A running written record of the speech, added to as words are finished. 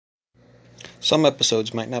Some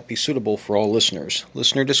episodes might not be suitable for all listeners.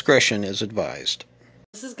 Listener discretion is advised.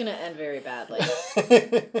 This is going to end very badly.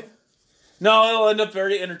 No, it'll end up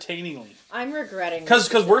very entertainingly. I'm regretting this.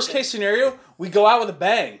 Because worst case scenario, we go out with a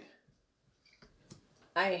bang.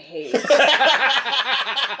 I hate I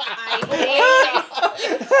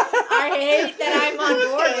hate that I'm on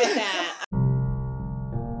board with that.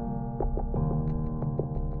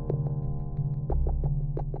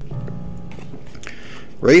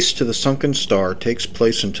 Race to the Sunken Star takes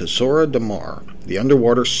place in Tesora de Mar, the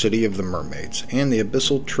underwater city of the mermaids, and the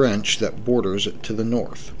abyssal trench that borders it to the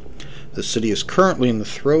north. The city is currently in the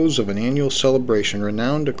throes of an annual celebration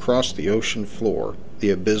renowned across the ocean floor, the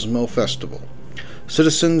Abysmo Festival.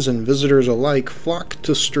 Citizens and visitors alike flock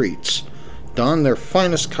to streets, don their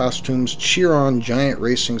finest costumes, cheer on giant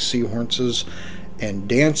racing seahorses, and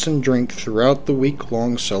dance and drink throughout the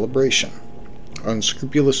week-long celebration.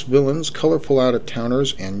 Unscrupulous villains, colorful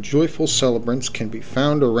out-of-towners, and joyful celebrants can be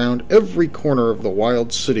found around every corner of the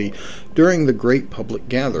wild city during the great public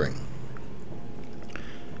gathering.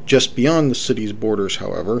 Just beyond the city's borders,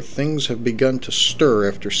 however, things have begun to stir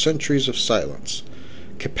after centuries of silence.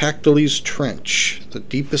 Capactoli's Trench, the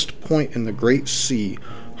deepest point in the Great Sea,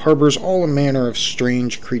 harbors all manner of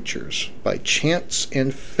strange creatures. By chance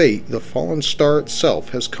and fate, the fallen star itself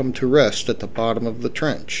has come to rest at the bottom of the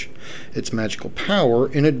trench, its magical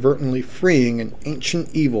power inadvertently freeing an ancient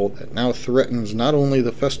evil that now threatens not only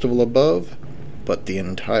the festival above, but the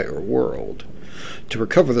entire world. To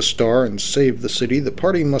recover the star and save the city, the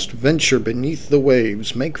party must venture beneath the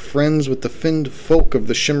waves, make friends with the finned folk of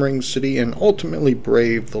the shimmering city, and ultimately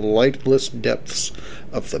brave the lightless depths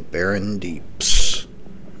of the barren deeps.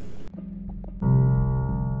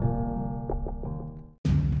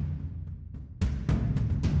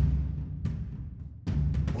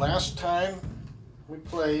 Last time we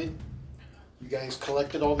played, you guys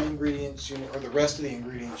collected all the ingredients, or the rest of the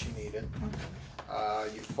ingredients you needed.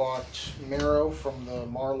 You fought Marrow from the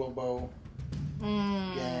Marlobo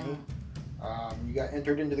gang. You got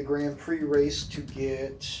entered into the Grand Prix race to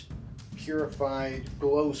get purified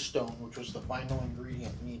glowstone, which was the final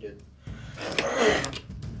ingredient needed.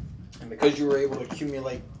 And because you were able to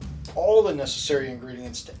accumulate all the necessary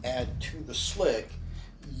ingredients to add to the slick,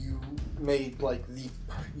 you made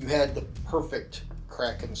you had the perfect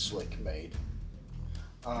Kraken slick made.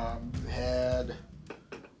 You had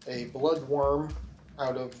a blood worm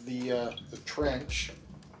out of the trench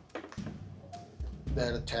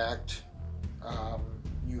that attacked.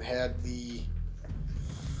 You had the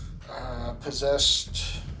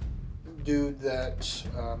possessed dude that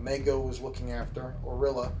Mago was looking after,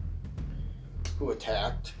 Orilla, who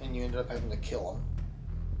attacked, and you ended up having to kill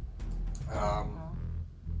him.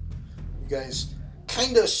 You guys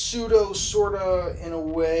kind of sorta, in a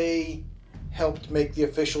way, helped make the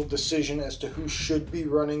official decision as to who should be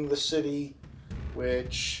running the city,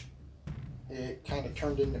 which it kind of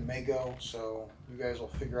turned into Mago, so you guys will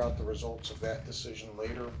figure out the results of that decision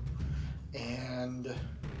later. And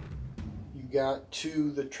you got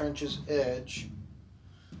to the trench's edge,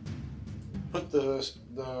 put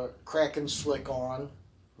the Kraken slick on.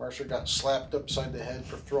 Marcia got slapped upside the head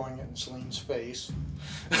for throwing it in Celine's face.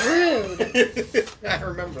 Rude. I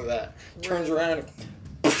remember that. Turns around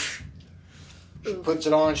and she puts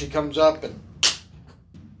it on, she comes up and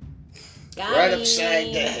right upside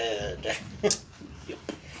the head.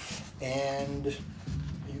 And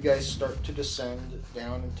you guys start to descend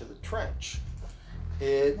down into the trench.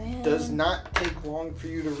 It does not take long for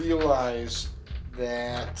you to realize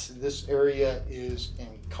that this area is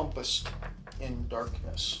encompassed in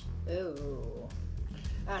darkness. Ooh.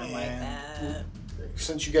 I don't like that.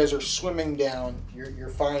 Since you guys are swimming down, you're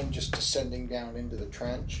fine just descending down into the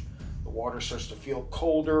trench. The water starts to feel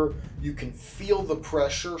colder. You can feel the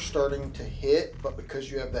pressure starting to hit, but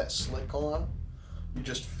because you have that slick on, you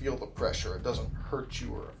just feel the pressure. It doesn't hurt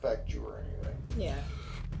you or affect you or anything. Yeah.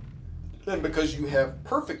 Then because you have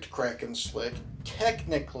perfect Kraken slick,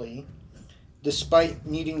 technically, despite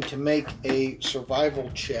needing to make a survival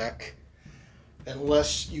check,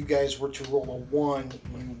 unless you guys were to roll a 1,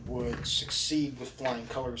 you would succeed with flying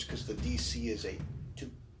colors because the DC is a 2.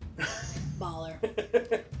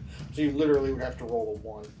 Baller. So you literally would have to roll a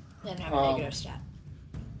 1. And have a negative stat.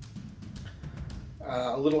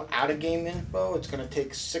 A little out-of-game info. It's going to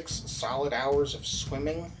take 6 solid hours of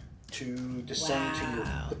swimming to descend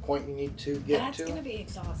to the point you need to get That's to. That's going to be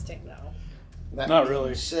exhausting, though. That Not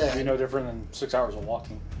really. Said, It'd be no different than 6 hours of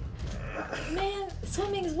walking. Man,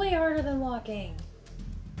 swimming is way harder than walking.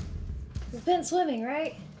 You've been swimming,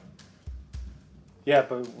 right? Yeah,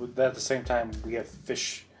 but at the same time, we have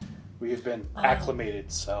fish. We have been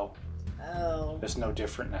acclimated, so Oh. It's no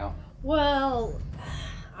different now. Well,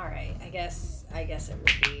 all right. I guess it would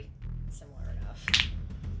be similar enough.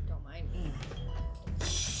 Don't mind me.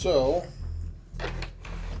 So,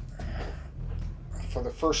 for the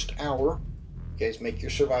first hour, you guys make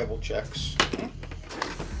your survival checks. Okay.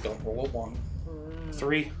 Don't roll a 1.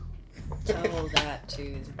 3. Toe that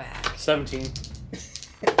two's back. 17.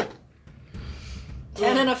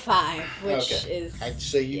 10 and a 5, which Okay. is. I'd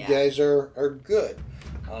say you yeah. guys are good.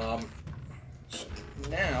 So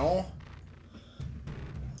now,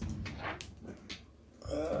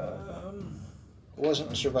 it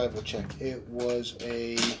wasn't a survival check. It was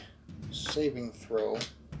a saving throw,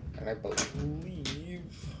 and I believe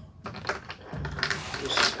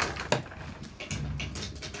this.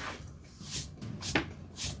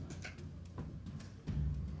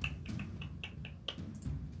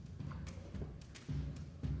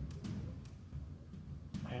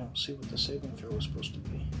 I don't see what the saving throw is supposed to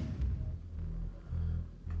be.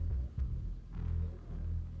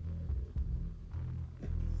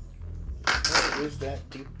 What is that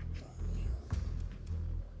deep?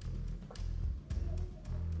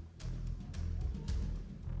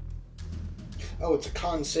 Oh, it's a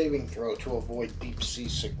con saving throw to avoid deep sea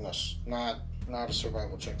sickness, not a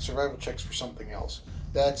survival check. Survival check's for something else.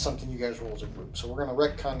 That's something you guys roll as a group. So we're going to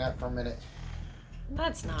retcon that for a minute.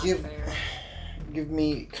 That's not Give- fair. Give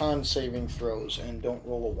me con saving throws and don't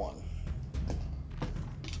roll a 1.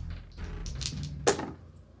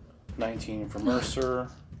 19 for Mercer.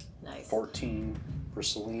 Nice. 14 for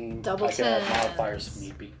Celine. Double I can add tens. modifiers if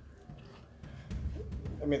need be.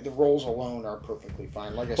 I mean, the rolls alone are perfectly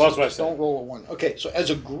fine. Like I Well, that's said, what I just said. don't roll a 1. Okay, so as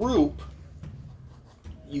a group,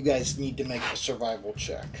 you guys need to make a survival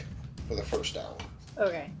check for the first hour.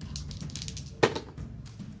 Okay.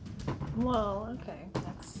 Well, okay.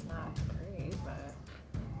 That's not great, but.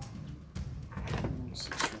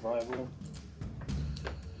 Survival.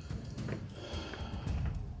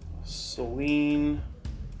 Celine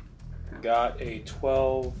got a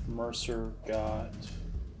 12. Mercer got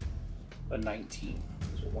a 19.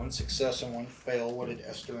 So 1 success and 1 fail. What did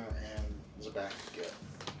Esther and Zabak get?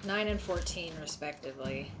 9 and 14,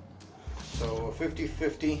 respectively. So a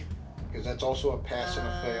 50-50, because that's also a pass and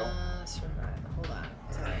a fail. Hold on.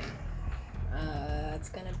 Sorry. It's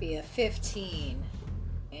gonna be a 15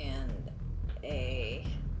 and a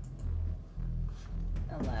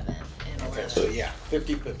 11 and 11. Okay, so yeah,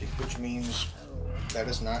 50-50, which means Oh. that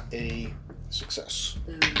is not a success.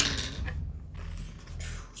 Boom.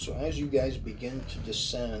 So as you guys begin to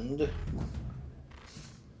descend,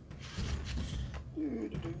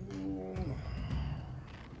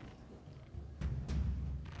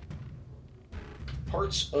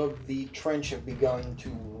 parts of the trench have begun to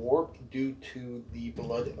warp due to the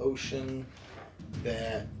blood ocean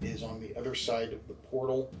that is on the other side of the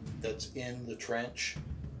portal that's in the trench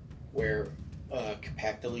where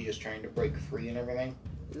Capactily is trying to break free and everything.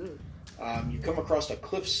 Ooh. You come across a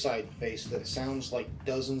cliffside face that sounds like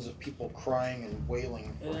dozens of people crying and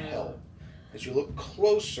wailing for help. As you look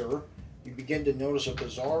closer, you begin to notice a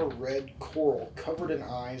bizarre red coral covered in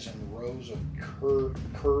eyes and rows of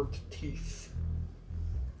curved teeth.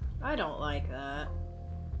 I don't like that.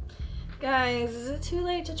 Guys, is it too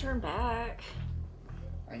late to turn back?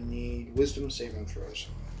 I need wisdom saving throws.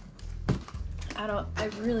 I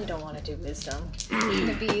really don't want to do wisdom. It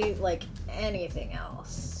could be like anything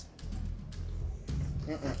else.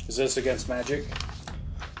 Is this against magic?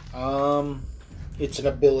 It's an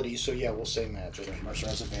ability, so yeah, we'll say magic. Okay, Mercer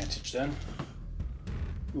has advantage then.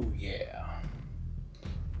 Ooh, yeah.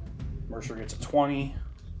 Mercer gets a 20.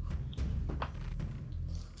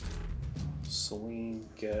 Celine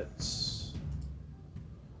gets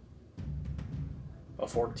a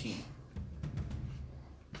 14.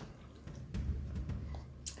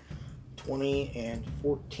 20 and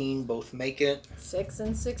 14 both make it. 6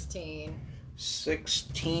 and 16.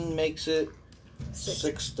 16 makes it. Six.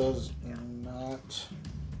 6 does not.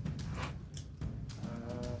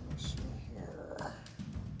 Let's see here.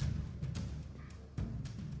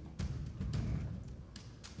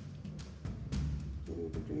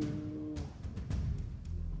 Doo-doo-doo.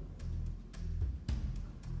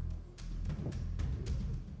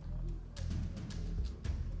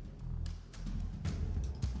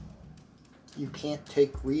 You can't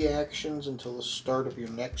take reactions until the start of your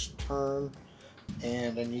next turn,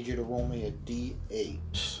 and I need you to roll me a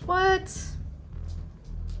d8 What?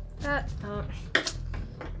 That.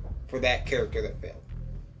 for that character that failed.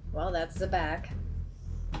 Well, that's the back.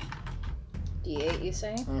 D8, you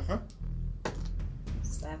say? Mm-hmm.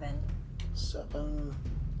 7. 7.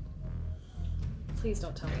 Please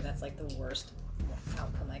don't tell me that's like the worst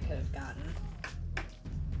outcome I could have gotten.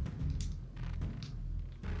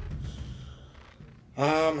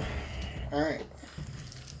 All right.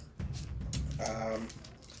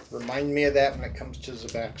 Remind me of that when it comes to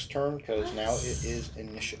Zabak's turn, because now it is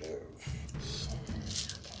initiative.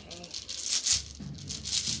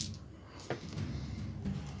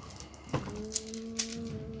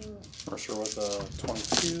 Mercer with a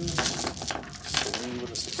 22. Celine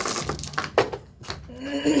with a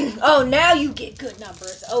 16. Oh, now you get good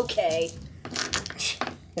numbers. Okay.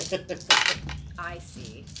 I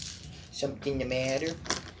see. Something the matter?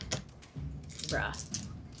 Bruh.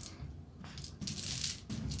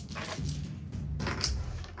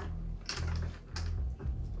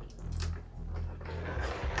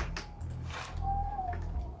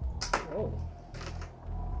 Oh.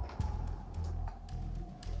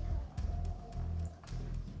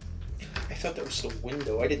 I thought that was the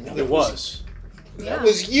window. I didn't know It was. That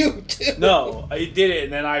was you, too. No, I did it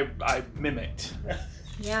and then I mimicked.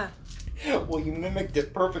 Yeah. Well, you mimicked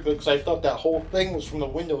it perfectly because I thought that whole thing was from the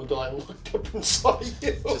window until I looked up and saw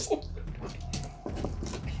you.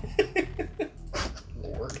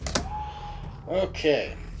 Lord.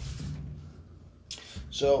 Okay.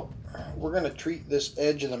 So, we're going to treat this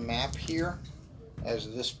edge of the map here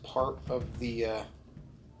as this part of the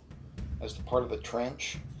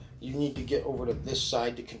trench. You need to get over to this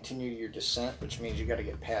side to continue your descent, which means you got to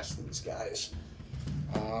get past these guys.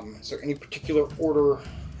 Is there any particular order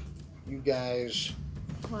you guys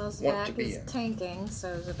Well, want to Zabak be is in? tanking,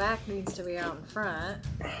 so Zabak needs to be out in front.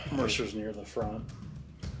 Mercer's near the front.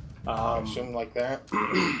 Something like that?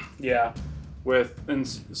 Yeah.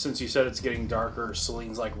 Since you said it's getting darker,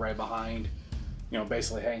 Celine's like right behind,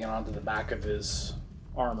 basically hanging onto the back of his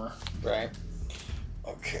armor. Right.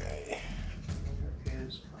 Okay. There it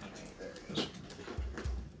is.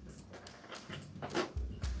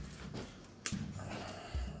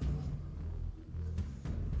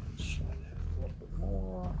 Slide it a little bit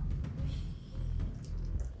more.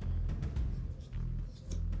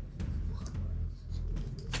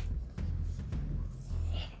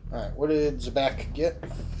 Alright, what did Zabak get?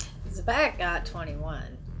 Zabak got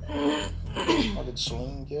 21. What did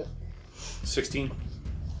Celine get? 16,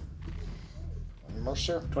 And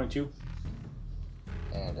Mercer? 22.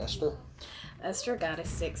 And Esther? Esther got a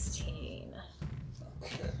 16.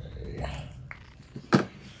 Okay.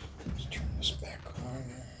 Let's turn this back on.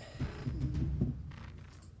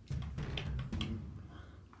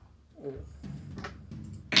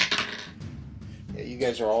 Yeah, you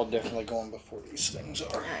guys are all definitely going before these things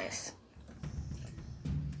are. Nice.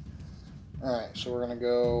 Alright, so we're going to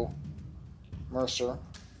go Mercer,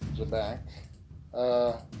 Zabak.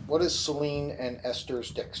 What is Celine and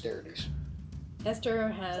Esther's dexterities? Esther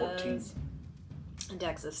has 14. a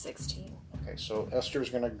dex of 16. Okay, so Esther's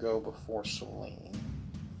going to go before Celine.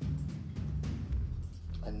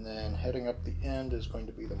 And then heading up the end is going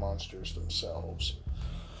to be the monsters themselves.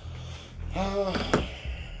 I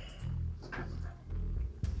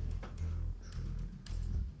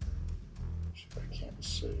can't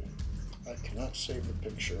save. I cannot save the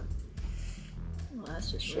picture. Well,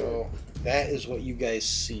 that's just rude. So that is what you guys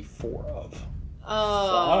see 4 of.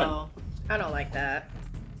 Oh, I don't like that.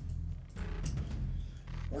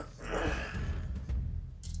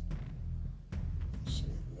 Save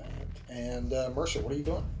that. And Mercer, what are you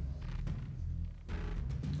doing?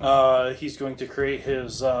 He's going to create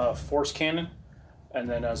his force cannon, and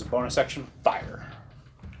then as a bonus action, fire.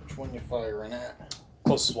 Which one you firing at?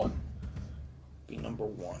 Closest one. Be number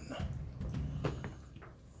 1.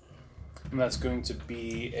 And that's going to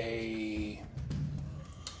be a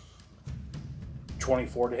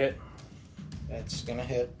 24 to hit. That's gonna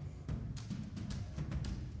hit.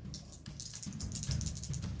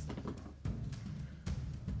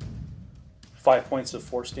 Five points of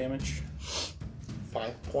force damage.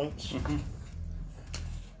 5 points. Mm-hmm.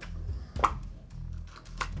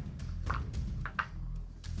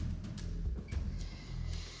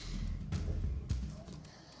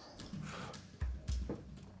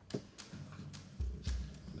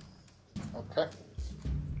 Okay.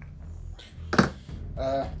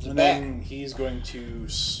 And then he's going to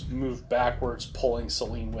move backwards, pulling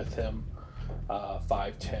Celine with him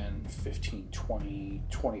 5, 10, 15, 20,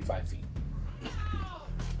 25 feet.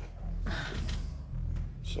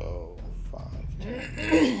 So 5,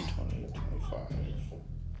 10, 20, 25.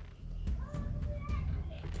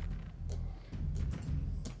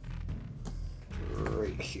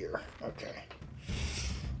 Right here. Okay.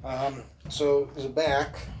 So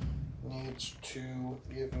Zabak needs to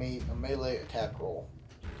give me a melee attack roll.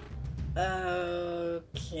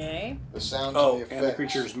 Okay. The sounds Oh, of the effects. and the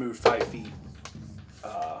creature's moved 5 feet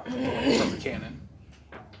from the cannon.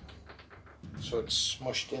 So it's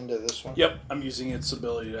smushed into this one? Yep, I'm using its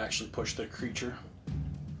ability to actually push the creature.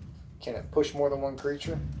 Can it push more than one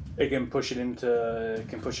creature? It can push it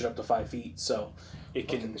up to 5 feet, so it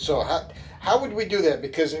can. Okay, so how would we do that?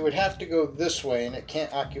 Because it would have to go this way, and it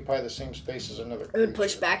can't occupy the same space as another creature. It would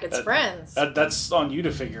push back its friends. That's on you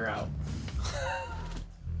to figure out.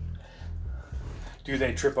 Do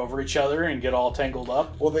they trip over each other and get all tangled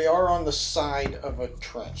up? Well, they are on the side of a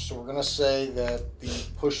trench, so we're going to say that the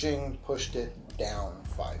pushing pushed it down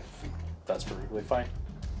 5 feet. That's perfectly fine.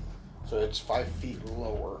 So it's 5 feet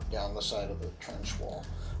lower down the side of the trench wall.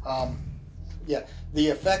 Yeah, the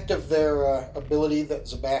effect of their ability that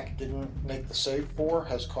Zabak didn't make the save for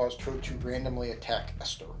has caused her to randomly attack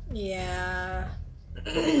Esther. Yeah.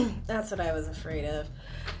 That's what I was afraid of.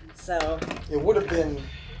 So. It would have been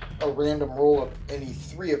a random roll of any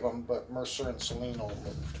three of them, but Mercer and Celine all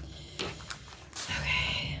moved.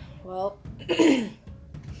 Okay. Well, the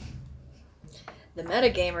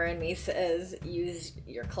metagamer in me says use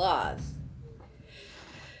your claws.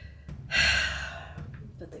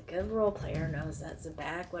 But the good role player knows that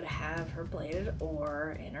Zabak would have her bladed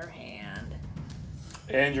oar in her hand.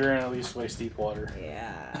 And you're in at least waist deep water.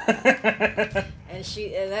 Yeah.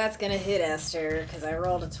 and that's gonna hit Esther because I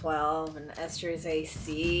rolled a 12 and Esther's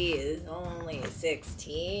AC is only a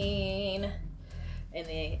 16.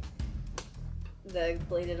 And the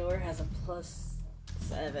bladed oar has a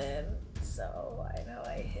 +7, so I know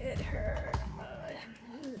I hit her.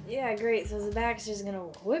 Yeah, great. So Zabak's just gonna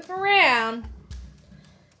whip around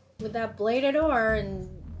with that bladed oar and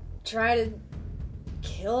try to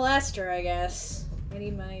kill Esther, I guess. I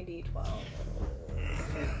need my D12.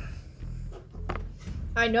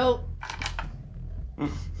 I know.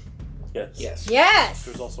 Yes. Yes!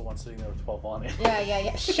 There's also one sitting there with 12 on it.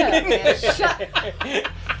 Yeah. Shut up, man. Shut up.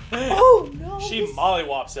 Oh, no. She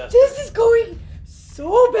mollywops Esther. This is going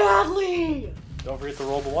so badly. Don't forget to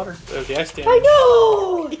roll the water. There's the ice damage. I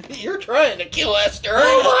know. You're trying to kill Esther.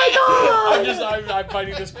 Oh, my God. I'm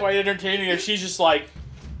finding this quite entertaining. If she's just like,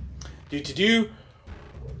 do.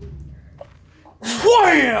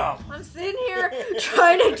 Wham! I'm sitting here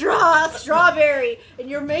trying to draw a strawberry, and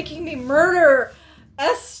you're making me murder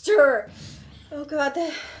Esther. Oh, God.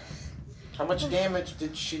 How much damage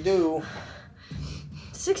did she do?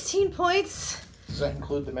 16 points. Does that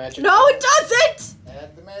include the magic? No, it doesn't.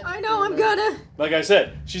 Add the magic. I know I'm gonna. Like I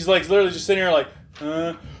said, she's like literally just sitting here like,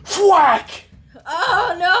 whack!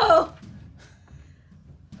 Oh, no.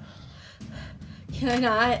 Can I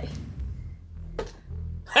not?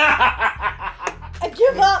 I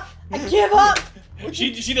give up.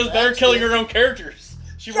 She does better killing her own characters.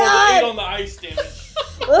 She rolled God. an 8 on the ice damage.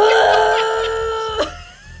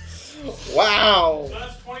 Wow. So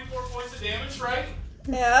that's 24 points of damage, right?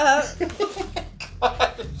 Yeah.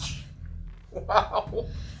 Gosh. Wow.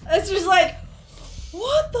 It's just like,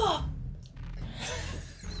 what the?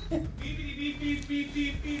 Beep, beep, beep, beep,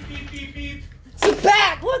 beep, beep, beep, beep, beep. It's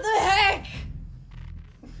back. What the heck?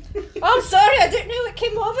 I'm sorry. I didn't know it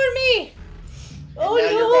came over me. Oh, now no.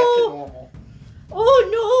 you're back to normal. Oh,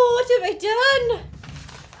 no. What have I done?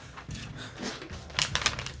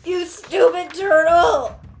 You stupid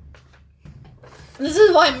turtle. This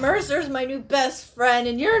is why Mercer's my new best friend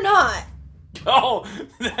and you're not. Oh,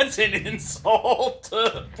 that's an insult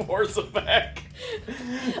to Zabak.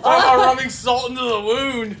 Talk about rubbing salt into the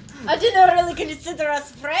wound. I did not really consider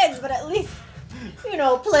us friends, but at least,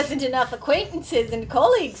 pleasant enough acquaintances and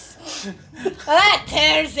colleagues. That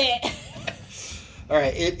tears it. All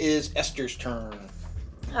right, it is Esther's turn.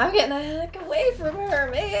 I'm getting the heck away from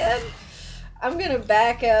her, man. I'm going to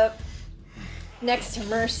back up next to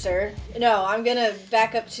Mercer. No, I'm going to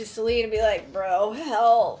back up to Celine and be like, bro,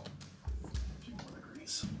 help.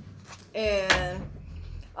 And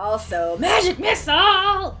also, magic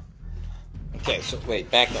missile! Okay, so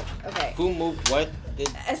wait, back up. Okay. Who moved what?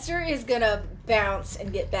 Esther is going to bounce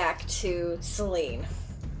and get back to Celine.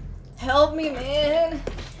 Help me, man.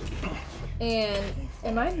 And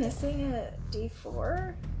am I missing a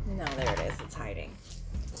D4? No, there it is. It's hiding.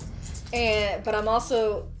 But I'm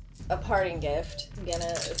also a parting gift. I'm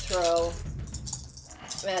gonna throw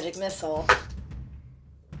magic missile.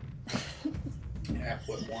 Yeah,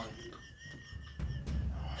 what one?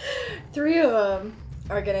 3 of them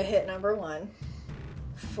are gonna hit number 1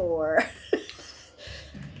 for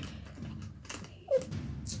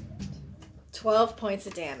 12 points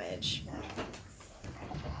of damage.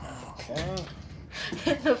 Okay.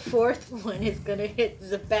 And the 4th one is gonna hit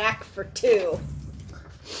Zabak for 2.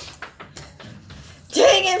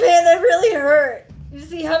 Dang it, man, that really hurt. You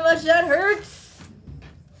see how much that hurts?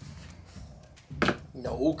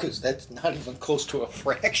 No, because that's not even close to a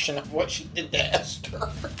fraction of what she did to Esther.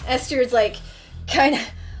 Esther's like, kind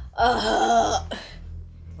of,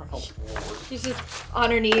 Oh, Lord. She's just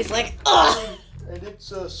on her knees, like, ugh! And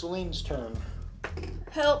it's Celine's turn.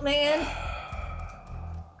 Help, man.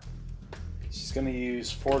 She's going to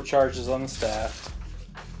use 4 charges on the staff.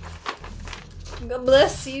 God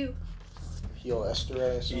bless you. Heal Esther, I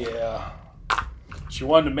assume. Yeah. She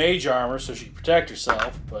wanted a mage armor so she could protect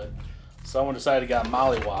herself, but someone decided to get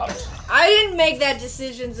mollywopped. I didn't make that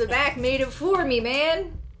decision. Zabak made it for me,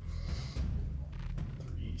 man.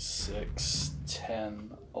 3, 6,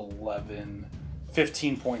 10, 11,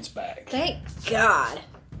 15 points back. Thank God.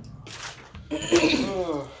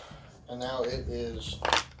 And now it is...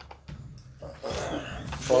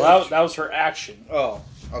 Well, that was her action. Oh,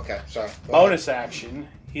 okay, sorry. Go Bonus action,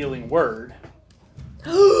 healing word.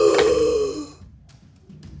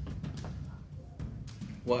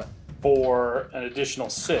 What? For an additional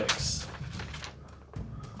 6.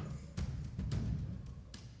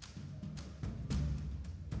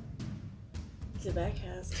 Zabak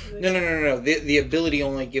has 2. No. The ability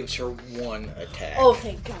only gives her 1 attack. Oh,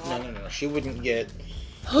 thank God. No. She wouldn't get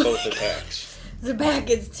both attacks. Zabak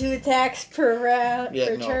gets 2 attacks per round, Yeah,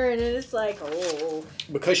 per no. turn, and it's like, oh.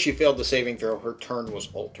 Because she failed the saving throw, her turn was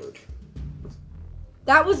altered.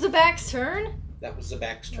 That was Zabak's turn? That was the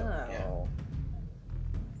back's turn, Oh.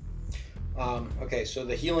 yeah. Okay, so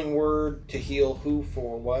the healing word to heal who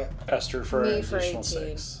for what? Esther for Me an for additional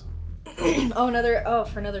 18. 6. For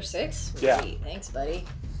another 6? Yeah. Sweet. Thanks, buddy.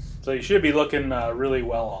 So you should be looking really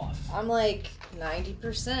well off. I'm like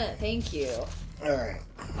 90%. Thank you. Alright.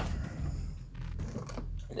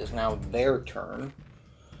 It is now their turn.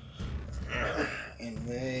 And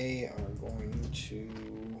they are going to...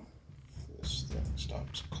 This thing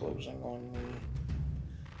stops closing on me.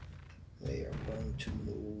 They are going to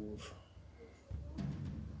move...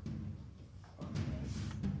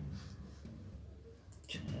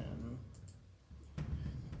 10.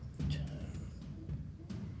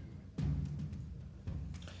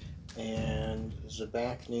 And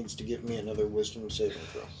Zabak needs to give me another wisdom saving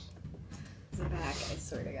throw. Zabak, I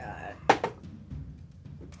swear to God.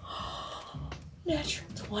 Natural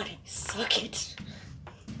 20. Suck it.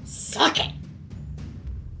 Suck it.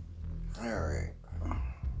 Alright.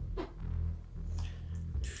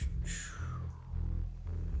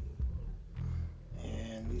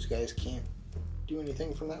 And these guys can't do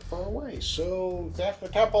anything from that far away. So, at the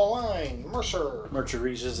top of the line, Mercer. Mercer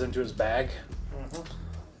reaches into his bag, Mm-hmm.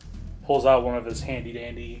 pulls out one of his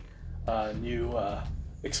handy-dandy new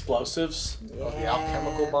explosives. Yeah. Of the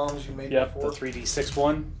alchemical bombs you made Yep, before. the 3d6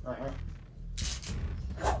 one. Uh-huh.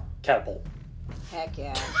 Catapult. Heck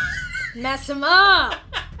yeah. Mess him up.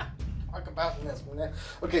 Talk about this.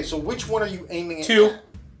 Okay, so which one are you aiming at? 2.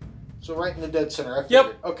 So right in the dead center. I Yep.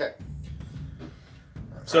 figured. Okay.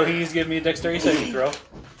 So he needs to give me a dexterity saving throw.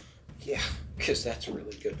 Yeah, because that's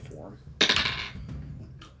really good for him.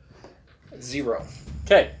 0.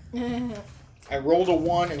 Okay. I rolled a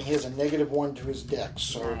 1 and he has a -1 to his dex,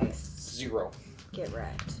 so Nice. 0. Get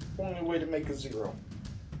wrecked. Only way to make a 0.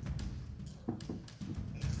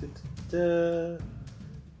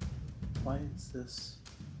 Why is this?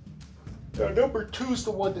 Number 2 is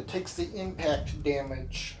the one that takes the impact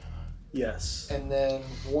damage, Yes. and then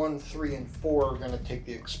 1, 3, and 4 are going to take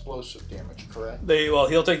the explosive damage, correct?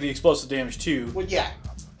 He'll take the explosive damage too. Well, yeah,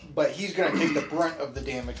 but he's going to take the brunt of the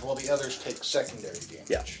damage while the others take secondary damage.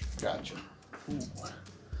 Yeah. Gotcha. Ooh.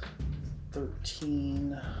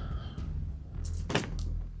 13.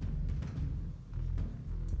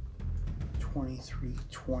 23,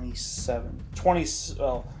 27, 20.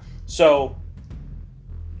 So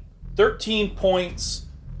 13 points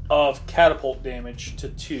of catapult damage to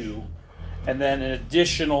 2, and then an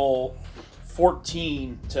additional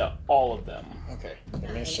 14 to all of them. Okay, give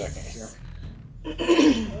me a second here. Let's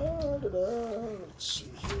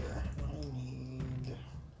see here. I need...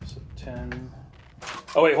 So 10.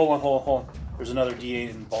 Oh wait, hold on. There's another D8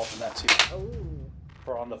 involved in that too. Oh.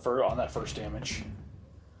 Or on that first damage.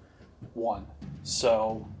 1.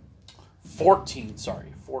 So 14.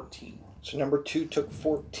 Sorry, 14. So number 2 took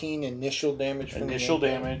 14 initial damage from Initial the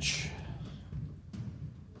impact. damage.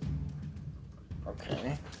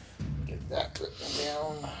 Okay. Get that written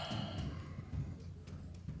down.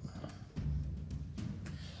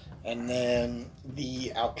 And then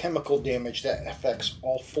the alchemical damage that affects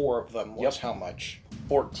all 4 of them was how much?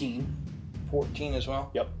 14. 14 as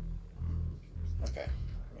well? Yep. Okay.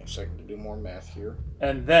 Give me a second to do more math here.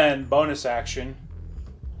 And then bonus action,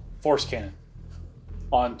 force cannon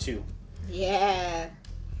on 2. Yeah.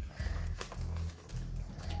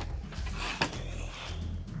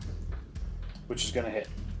 Which is going to hit.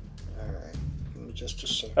 Alright. Give me just a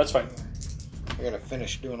second. That's fine. I gotta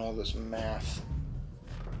finish doing all this math.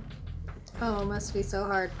 Oh, it must be so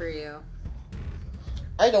hard for you.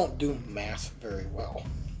 I don't do math very well.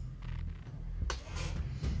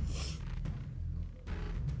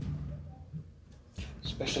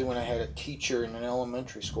 Especially when I had a teacher in an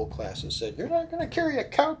elementary school class that said, "You're not going to carry a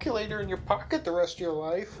calculator in your pocket the rest of your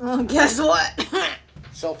life." Well, guess what?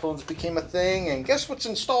 Cell phones became a thing, and guess what's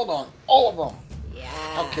installed on all of them? Yeah.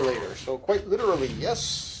 Calculators. So quite literally,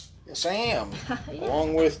 yes I am. Yeah.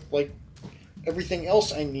 Along with, like, everything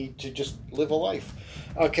else I need to just live a life.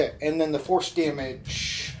 Okay, and then the force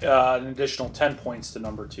damage. An additional 10 points to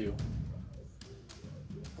number 2.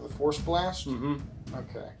 The force blast? Mm-hmm.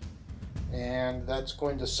 Okay. And that's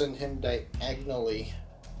going to send him diagonally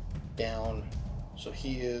down. So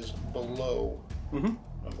he is below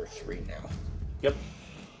number 3 now. Yep.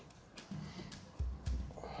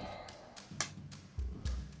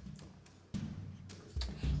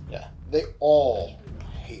 Yeah, they all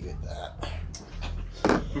hated that.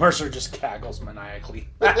 Mercer just cackles maniacally.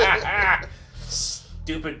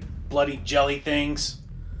 Stupid bloody jelly things.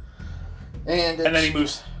 And then he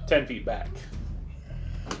moves 10 feet back.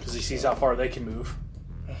 Because he sees how far they can move.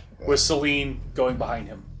 With Celine going behind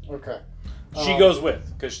him. Okay. She goes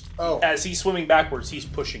with. Because as he's swimming backwards, he's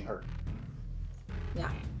pushing her. Yeah.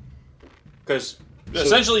 Because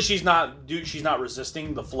essentially she's not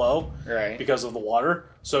resisting the flow. Right. Because of the water.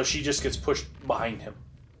 So she just gets pushed behind him.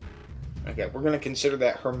 Okay, we're going to consider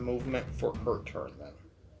that her movement for her turn then.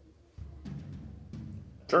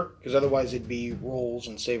 Sure. Because otherwise it'd be rolls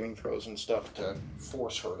and saving throws and stuff to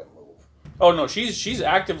force her to move. Oh no, she's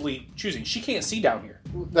actively choosing. She can't see down here.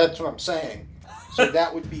 That's what I'm saying. So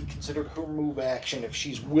that would be considered her move action if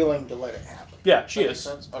she's willing to let it happen. Yeah, she That is.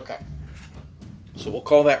 makes sense? Okay. So we'll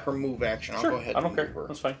call that her move action. Sure. I'll go ahead I don't and care. move her.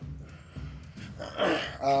 That's fine.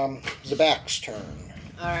 Zabak's turn.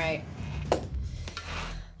 Alright.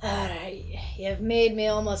 Alright. You've made me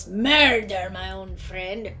almost murder my own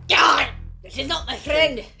friend. God! She's not my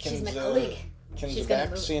friend. She's my colleague. Can She's gonna Zabak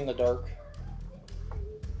move. see in the dark?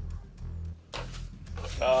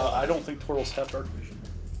 I don't think turtles have dark vision.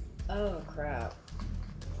 Oh, crap.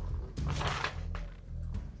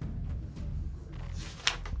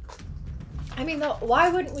 I mean, though, why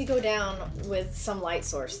wouldn't we go down with some light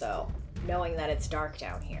source, though, knowing that it's dark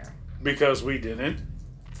down here? Because we didn't.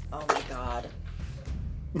 Oh my god.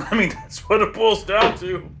 I mean, that's what it boils down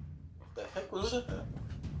to. The heck was it?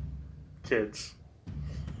 Kids.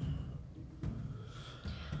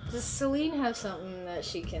 Does Celine have something that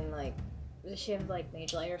she can, like... Does she have, like,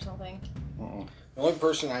 mage light or something? Uh-uh. The only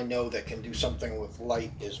person I know that can do something with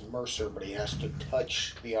light is Mercer, but he has to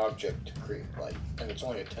touch the object to create light. And it's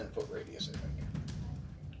only a 10-foot radius, I think.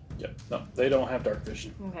 Yep. No, they don't have dark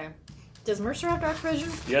vision. Okay. Does Mercer have dark vision?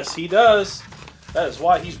 Yes, he does. That is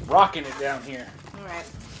why he's rocking it down here. Alright.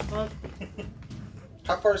 Well...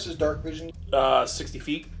 How far is his dark vision? 60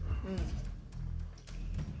 feet.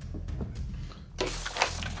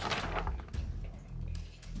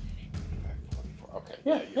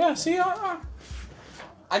 Okay. Yeah, see?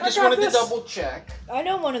 I just got wanted this. to double check. I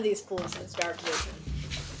know one of these fools has dark vision.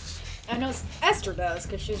 I know Esther does,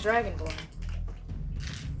 because she's dragonborn.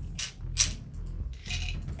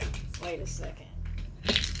 Wait a second.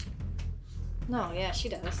 No, yeah, she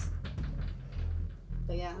does.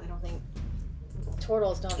 But yeah, I don't think...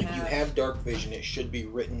 Turtles don't If have... you have dark vision, it should be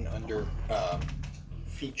written under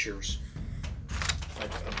features,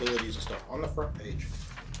 like abilities and stuff, on the front page.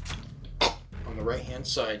 On the right-hand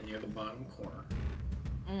side, near the bottom corner.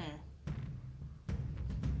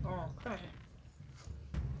 Oh, okay.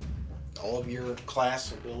 All of your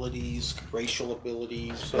class abilities, racial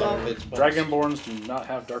abilities, So, benefits, Dragonborns do not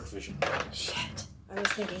have dark vision. Shit. I was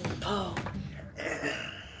thinking Poe.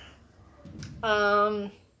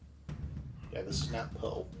 Yeah, this is not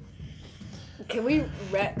Poe. Can we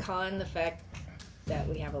retcon the fact that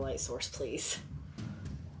we have a light source, please?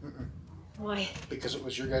 Mm-mm. Why? Because it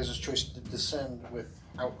was your guys' choice to descend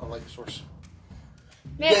without a light source.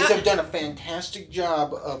 Man, You guys have done a fantastic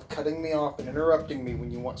job of cutting me off and interrupting me when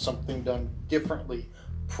you want something done differently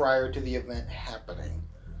prior to the event happening.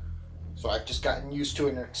 So I've just gotten used to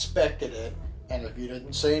it and expected it, and if you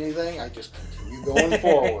didn't say anything, I just continue going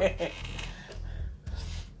forward.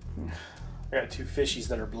 I got 2 fishies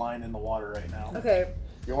that are blind in the water right now. Okay.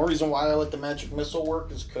 The only reason why I let the magic missile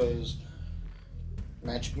work is because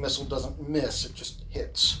magic missile doesn't miss, it just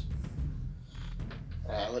hits.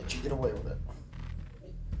 And I let you get away with it.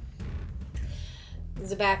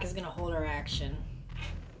 Zabak is gonna hold her action.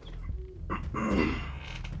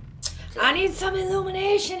 I need some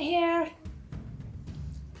illumination here.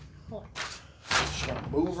 She's gonna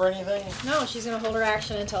move or anything? No, she's gonna hold her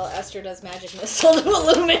action until Esther does magic missile to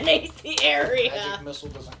illuminate the area. Magic missile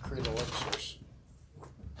doesn't create elixirs.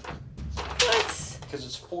 What? Because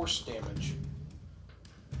it's force damage.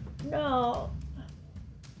 No.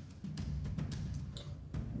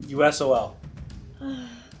 USOL.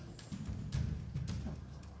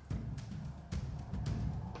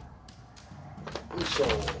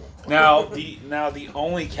 So. Now the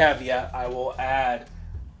only caveat I will add,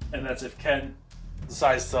 and that's if Ken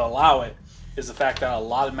decides to allow it, is the fact that a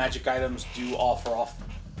lot of magic items do offer off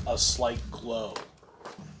a slight glow.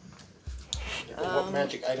 What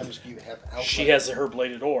magic items do you have out? She has her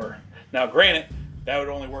bladed ore. Now, granted, that would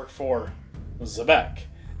only work for Zebek,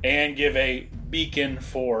 and give a beacon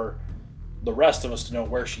for the rest of us to know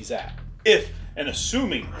where she's at. If, and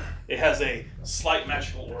assuming, it has a slight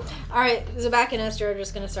magical aura. Alright, Zabak and Esther are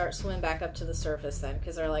just going to start swimming back up to the surface then,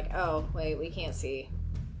 because they're like, oh, wait, we can't see.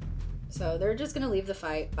 So they're just going to leave the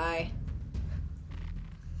fight. Bye.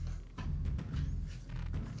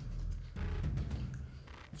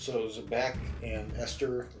 So Zabak and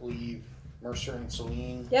Esther leave Mercer and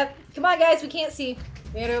Celine. Yep. Come on, guys, we can't see.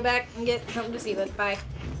 We gotta go back and get something to see with. Bye.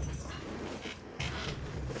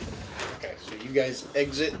 Okay, so you guys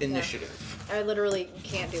exit initiative. I literally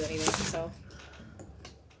can't do anything, so.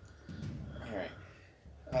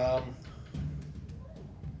 Alright.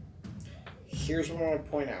 Here's what I want to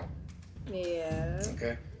point out. Yeah.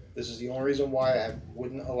 Okay. This is the only reason why I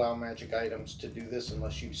wouldn't allow magic items to do this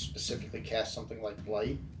unless you specifically cast something like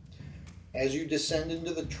Blight. As you descend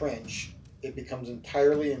into the trench, it becomes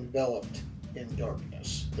entirely enveloped in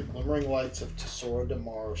darkness. The glimmering lights of Tesoro de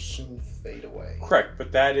Mar soon fade away. Correct,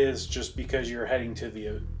 but that is just because you're heading to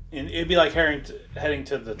the... It'd be like heading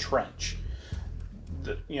to the trench.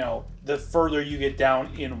 The further you get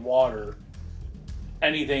down in water,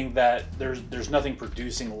 anything that... There's nothing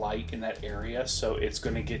producing light in that area, so it's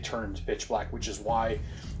going to get turned into pitch black, which is why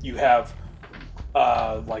you have...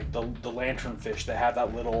 like the lanternfish that have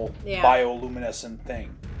that little bioluminescent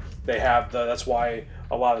thing. They have that's why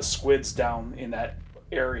a lot of squids down in that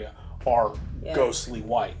area are ghostly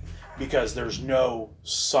white, because there's no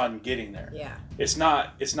sun getting there. Yeah. It's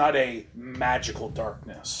not a magical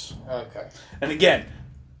darkness. Okay. And again,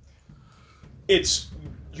 it's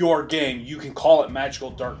your game. You can call it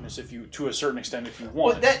magical darkness to a certain extent if you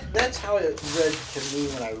want. Well, that's how it read to me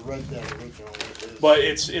when I read that originally. But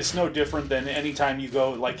it's no different than any time you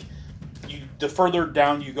go, the further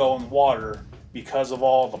down you go in water, because of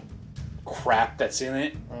all the crap that's in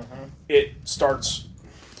it, it starts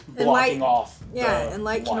blocking off. Yeah, and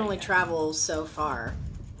light can only travel so far.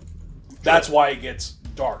 That's why it gets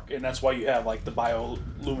dark, and that's why you have the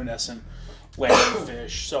bioluminescent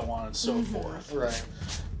lanternfish, so on and so forth. Right.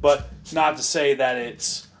 But not to say that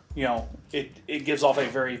it's it gives off a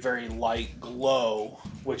very, very light glow,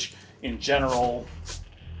 which in general,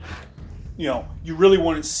 you really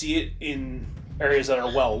wouldn't see it in areas that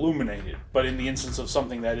are well illuminated. But in the instance of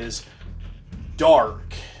something that is dark,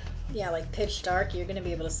 like pitch dark, you're going to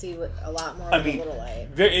be able to see a lot more with a little light.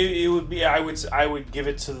 It would be. I would give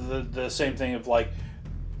it to the same thing of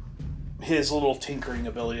his little tinkering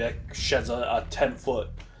ability that sheds a 10-foot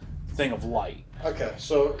thing of light. Okay,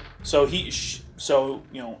 so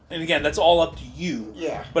and again, that's all up to you.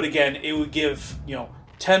 Yeah. But again, it would give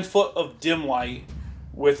 10 foot of dim light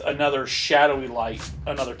with another shadowy light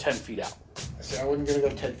another 10 feet out. See, I wasn't going to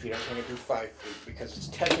go 10 feet. I was going to do 5 feet because it's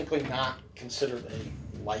technically not considered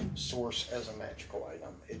a light source as a magical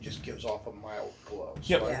item. It just gives off a mild glow.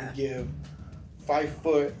 So I would give 5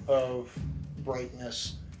 foot of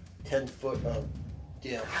brightness, 10 foot of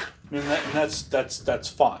dim. And that's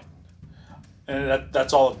fine. And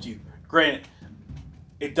that's all up to you. Granted,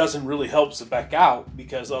 it doesn't really help Zebek out,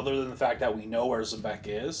 because other than the fact that we know where Zebek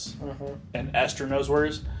is, and Esther knows where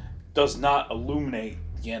he is, does not illuminate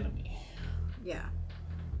the enemy. Yeah.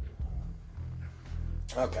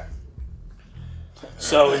 Okay.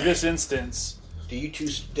 So in this instance,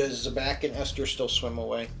 does Zebek and Esther still swim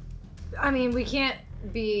away? I mean, we can't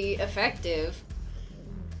be effective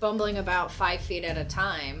bumbling about 5 feet at a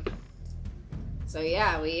time. So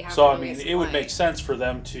yeah, we have. So I mean, it would make sense for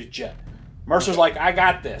them to jet. Mercer's like, I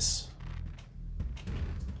got this.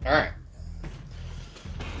 All right.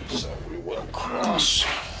 So we will cross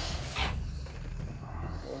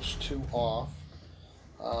those two off,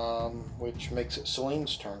 which makes it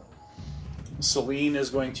Celine's turn. Celine is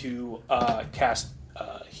going to cast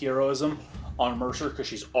Heroism on Mercer because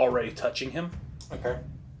she's already touching him. Okay.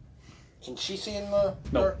 Can she see in the...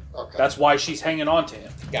 No. Okay. That's why she's hanging on to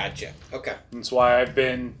him. Gotcha. Okay. That's why I've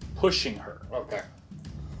been pushing her. Okay.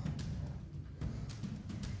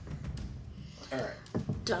 All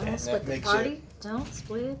right. Done And split that the makes party? it Don't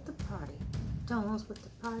split the party. Don't split the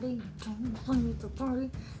party. Don't split the party.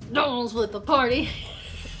 Don't split the party.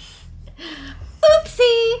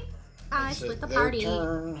 Oopsie! I split the party.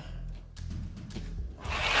 Turn.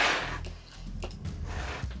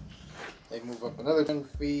 They move up another 10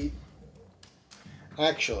 feet.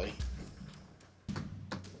 Actually,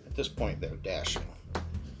 at this point, they're dashing.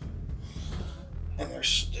 And they're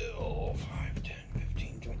still 5, 10,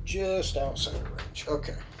 15, 20, just outside of range.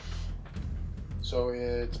 Okay. So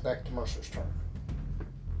it's back to Mercer's turn.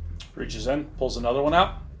 Reaches in, pulls another one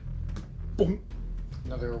out. Boom.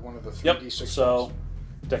 Another one of the 3d6. Yep. So,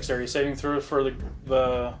 dexterity saving throw for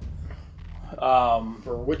the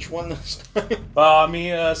for which one this time? let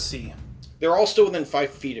me see. They're all still within 5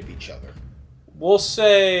 feet of each other. We'll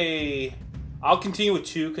say I'll continue with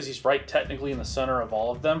 2 because he's right technically in the center of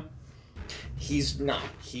all of them. He's not.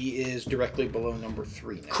 He is directly below number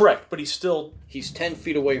 3 now. Correct, but he's still... He's 10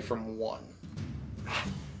 feet away from 1.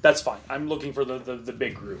 That's fine. I'm looking for the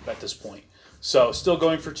big group at this point. So still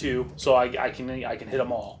going for 2, so I can hit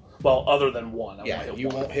them all. Well, other than 1. I won't hit you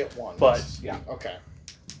 1. won't hit 1. But, yeah. Okay.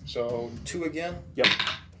 So 2 again? Yep.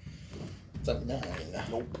 It's a 9.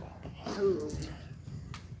 Nope. Ooh.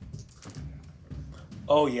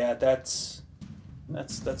 Oh, yeah, that's a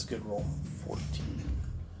good roll. 14.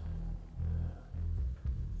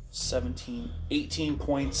 17. 18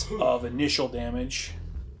 points of initial damage.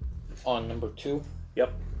 On number 2?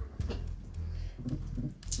 Yep.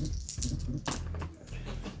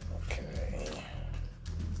 Okay.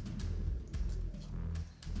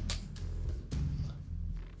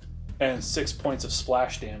 And 6 points of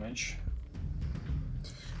splash damage.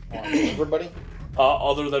 On everybody?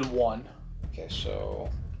 Other than 1. Okay, so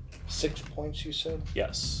 6 points you said?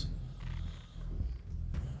 Yes.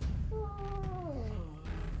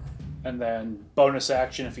 And then bonus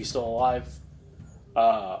action if he's still alive.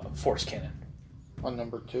 Force cannon. On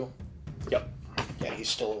number 2? Yep. Yeah, he's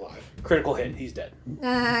still alive. Critical hit. He's dead.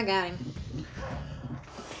 I got him.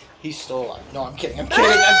 He's still alive. No, I'm kidding. I'm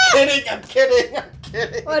kidding.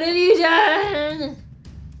 What have you done?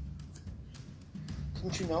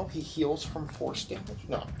 Didn't you know he heals from force damage?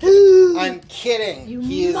 No. I'm kidding. You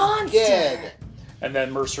he monster. is dead. And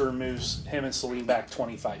then Mercer moves him and Celine back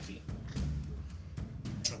 25 feet.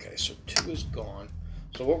 Okay, so 2 is gone.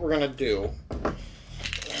 So what we're going to do...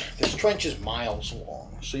 This trench is miles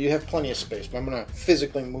long, so you have plenty of space, but I'm going to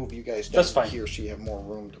physically move you guys down here so you have more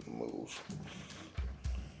room to move.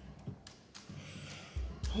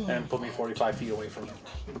 And put me 45 feet away from him.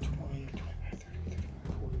 20, 25, 30,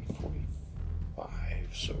 40, 45.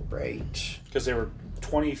 So right. Because they were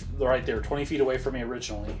 20, right there, 20 feet away from me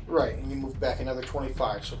originally. Right, and you move back another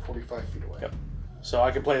 25, so 45 feet away. Yep. So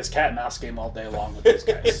I can play this cat and mouse game all day long with these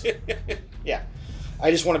guys. Yeah.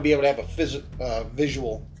 I just want to be able to have a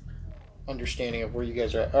visual understanding of where you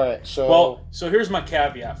guys are at. All right, so... Well, so here's my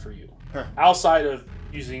caveat for you. Huh. Outside of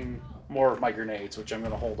using more of my grenades, which I'm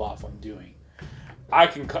going to hold off on doing, I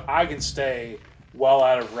can stay well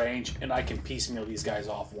out of range, and I can piecemeal these guys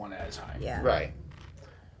off one at a time. Yeah. Right.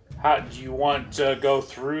 How do you want to go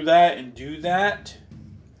through that and do that?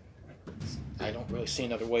 I don't really see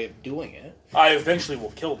another way of doing it. I eventually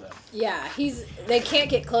will kill them. Yeah, they can't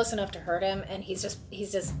get close enough to hurt him, and he's just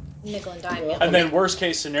nickel and dime. And then worst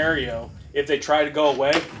case scenario, if they try to go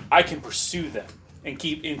away, I can pursue them and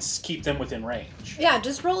keep them within range. Yeah,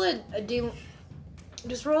 just roll a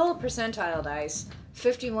percentile dice,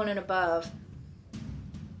 51 and above.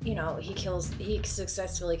 You know, he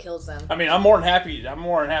successfully kills them. I mean, I'm more than happy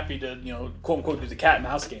to, quote unquote, do the cat and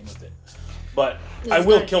mouse game with it. But I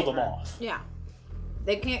will kill them off. Yeah.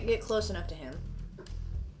 They can't get close enough to him.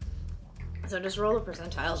 So just roll a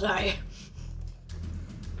percentile die.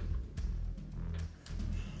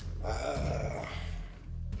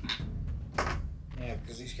 Yeah,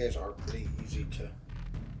 because these guys are pretty easy to...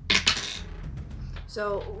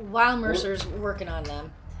 So while Mercer's working on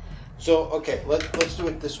them. So, okay, let's do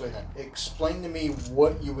it this way then. Explain to me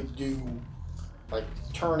what you would do, like,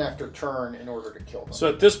 turn after turn in order to kill them. So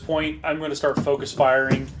at this point, I'm going to start focus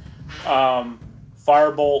firing.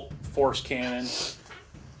 Firebolt, force cannon.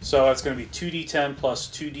 So that's going to be 2d10 plus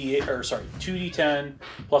 2d8, 2d10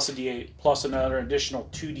 plus a d8 plus another additional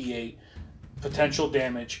 2d8 potential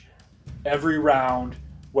damage every round,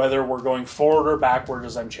 whether we're going forward or backward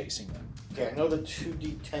as I'm chasing them. Okay, I know the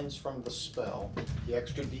 2d10's from the spell. The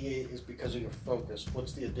extra d8 is because of your focus.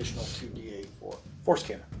 What's the additional 2d8 for? Force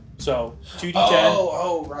cannon. So 2d10.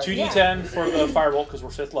 Oh, right. 2d10 for the firebolt because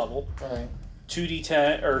we're 5th level. Right.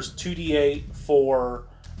 2d10 or 2d8 for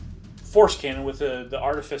force cannon with the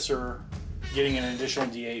artificer getting an additional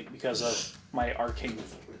d8 because of my arcane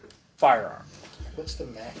firearm. What's the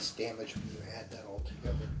max damage when you add that all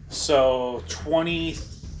together? So 20.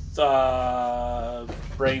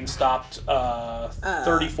 Brain stopped.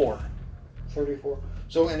 34. 34.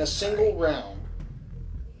 So in a single round,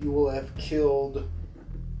 you will have killed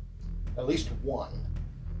at least one,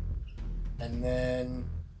 and then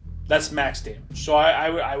That's max damage. So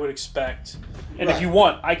I would expect, and Right. if you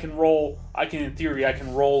want, I can roll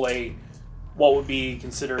a what would be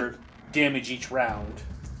considered damage each round.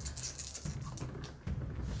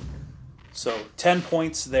 So 10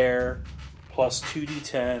 points there, plus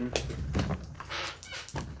 2d10.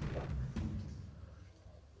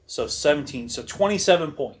 So 17. So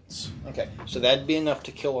 27 points. okay. So that'd be enough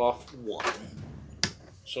to kill off one.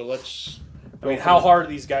 So let's. I mean, how hard are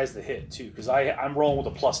these guys to hit, too? Because I'm rolling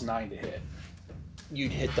with a +9 to hit.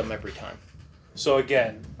 You'd hit them every time. So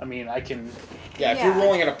again, I mean, I can... Yeah, if you're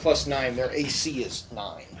rolling at a +9, their AC is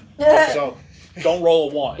 9. So Don't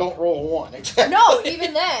roll a 1. don't roll a 1. Exactly. No,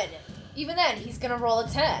 even then, he's gonna roll a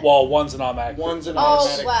 10. Well, 1's an automatic. One's an Oh,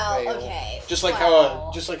 automatic well, fail. okay. Just like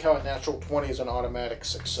Well. how a natural 20 is an automatic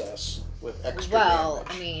success with extra Well,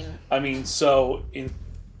 damage. I mean,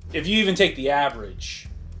 If you even take the average,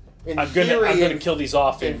 In I'm theory, gonna kill these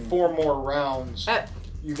off in 4 more rounds.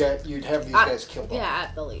 You'd have these guys killed off. yeah,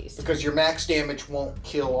 at the least. Because your max damage won't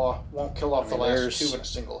kill off the last there's 2 in a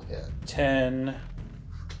single hit. 10,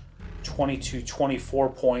 22, 24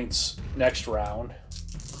 points next round.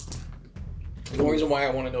 The only reason why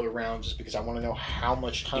I want to know the rounds is because I want to know how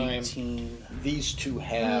much time 18, these two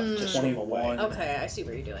have to swim away. 21. Okay, I see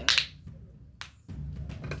what you're doing.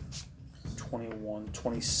 21,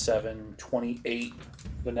 27, 28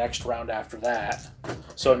 the next round after that.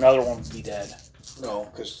 So another one would be dead. No,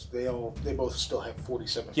 because they both still have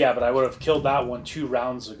 47. Yeah, but I would have killed that one 2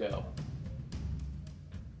 rounds ago.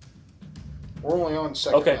 We're only on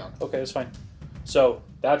second round. Okay, that's fine. So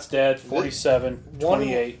that's dead, 47,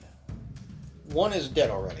 28. One is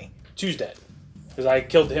dead already. 2's dead. Because I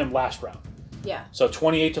killed him last round. Yeah. So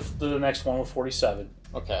 28 to the next one with 47.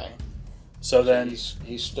 Okay. So then,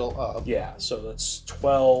 he's still up. yeah, so that's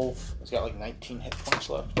 12. He's got like 19 hit points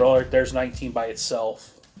left. Roller, there's 19 by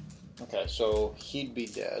itself. Okay, so he'd be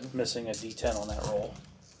dead. Missing a d10 on that roll.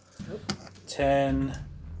 10,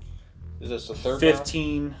 Is this the third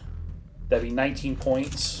 15. That'd be 19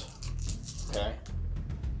 points. round? Okay.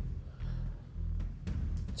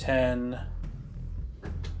 10,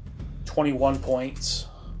 21 points.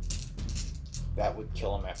 That would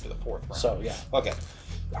kill him after the 4th round. So, yeah. Okay.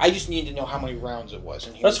 I just need to know how many rounds it was.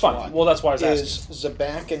 And That's fine. why. Well, that's why I was Is asking.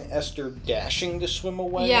 Zabak and Esther dashing to swim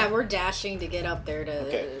away? Yeah, we're dashing to get up there to.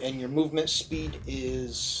 Okay, and your movement speed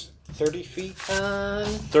is 30 feet?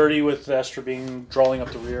 30 with Esther being drawing up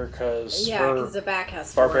the rear because Yeah, because the back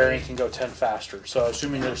has 40. Barbarian can go 10 faster. So,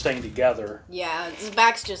 assuming they're staying together. Yeah, the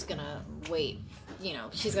back's just gonna wait. You know,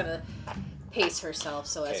 she's gonna pace herself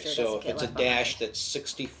so Okay, Esther so doesn't if get it's a left dash behind. that's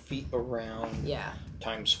 60 feet around, Yeah.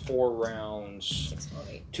 times 4 rounds,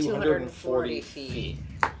 640. 240 feet.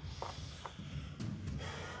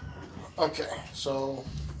 Okay, so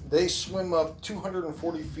they swim up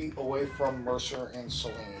 240 feet away from Mercer and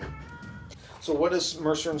Celine. So what does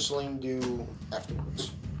Mercer and Celine do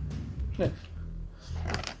afterwards? You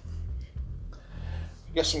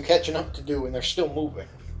got some catching up to do, and they're still moving.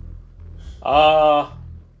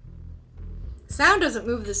 Sound doesn't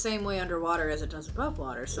move the same way underwater as it does above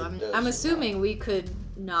water, so I'm assuming we could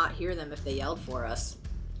not hear them if they yelled for us.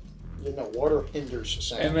 You know, water hinders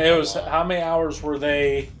sound. And it was, how many hours were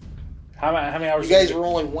they? How many hours? You guys were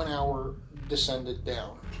only 1 hour descended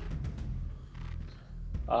down.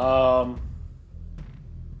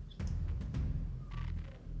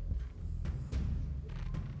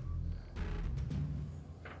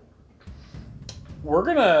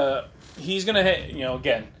 He's gonna,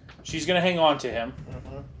 again, she's gonna hang on to him.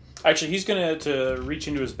 Mm-hmm. Actually, he's gonna reach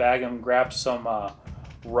into his bag and grab some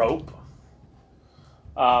rope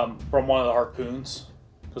from one of the harpoons,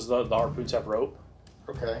 because the harpoons have rope.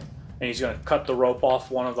 Okay. And he's gonna cut the rope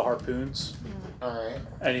off one of the harpoons. Alright.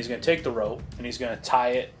 And he's gonna take the rope and he's gonna tie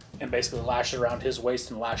it and basically lash it around his waist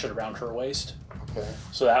and lash it around her waist. Okay.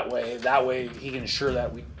 So that way he can ensure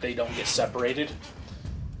that they don't get separated.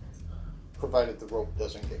 Provided the rope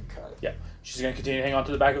doesn't get cut. Yeah, she's going to continue to hang on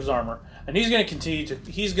to the back of his armor, and he's going to continue to.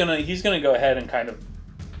 He's going to go ahead and kind of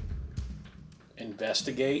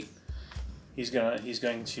investigate. He's going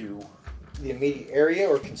to The immediate area,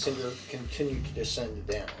 or continue to descend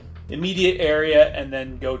down. Immediate area, and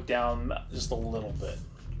then go down just a little bit.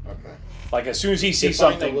 Okay. Like as soon as he sees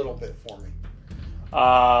Define something, a little bit for me.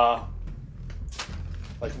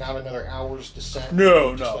 Like not another hour's descent?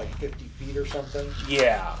 No, just no. like 50 feet or something?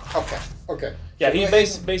 Yeah. Okay. Yeah, So he go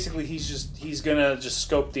ahead basically he's gonna just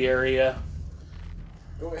scope the area.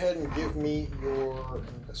 Go ahead and give me your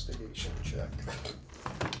investigation check.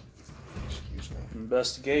 Excuse me.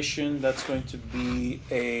 Investigation, that's going to be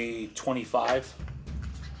a 25.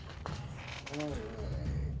 Alright.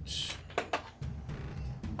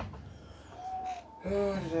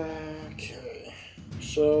 Okay.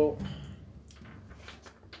 So,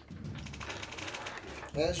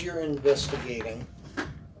 as you're investigating,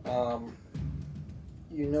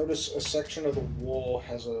 you notice a section of the wall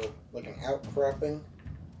has an outcropping.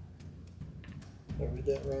 Did I read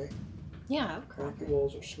that right? Yeah, outcropping. Rocky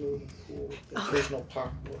walls are smooth and cool, with occasional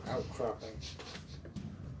pop or outcropping.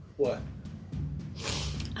 What?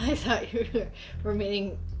 I thought you were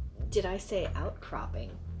meaning, did I say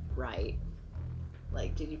outcropping right?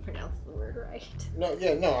 Like, did you pronounce the word right? No,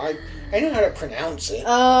 I know how to pronounce it.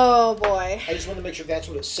 Oh, boy. I just want to make sure that's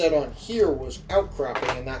what it said on here was outcropping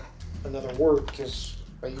and not another word, because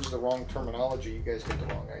if I use the wrong terminology, you guys get the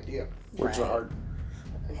wrong idea. Words are hard.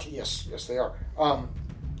 Yes, they are.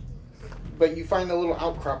 But you find a little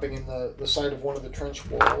outcropping in the side of one of the trench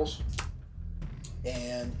walls,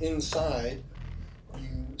 and inside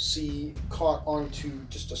you see caught onto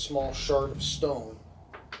just a small shard of stone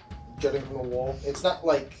jutting from the wall. It's not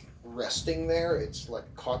like resting there, it's like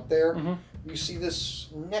caught there. Mm-hmm. You see this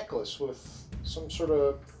necklace with some sort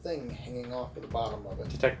of thing hanging off at the bottom of it.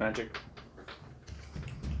 Detect magic.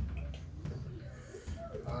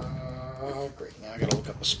 Great. Now I gotta look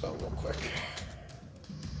up a spell real quick.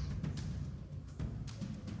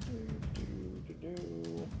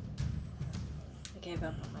 I gave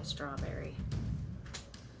up on my strawberry.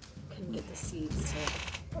 Couldn't get the seeds to...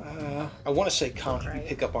 I want to say Right. you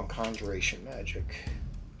pick up on conjuration magic.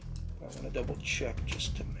 I want to double check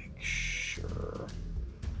just to make sure.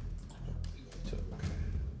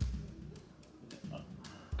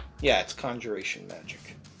 Yeah, it's conjuration magic.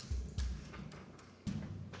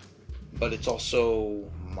 But it's also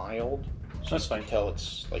mild. So That's you fine. can tell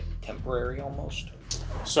it's like temporary almost.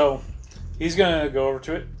 So he's gonna go over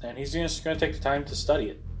to it, and he's just gonna take the time to study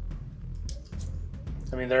it.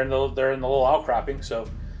 I mean, they're in the little outcropping, so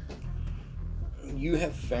You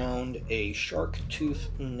have found a shark tooth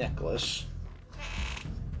necklace.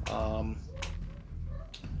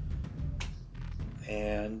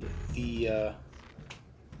 And you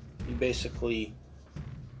basically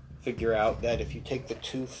figure out that if you take the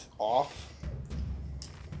tooth off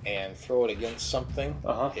and throw it against something,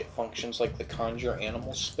 it functions like the conjure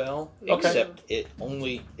animal spell. Okay. Except it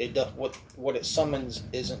does what it summons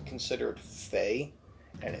isn't considered fey,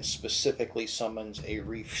 and it specifically summons a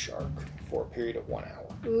reef shark for a period of 1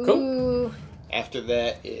 hour. Ooh. Cool. After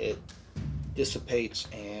that, it dissipates,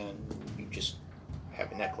 and you just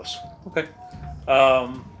have a necklace. okay.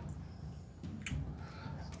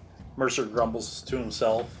 Mercer grumbles to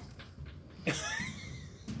himself.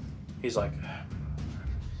 He's like,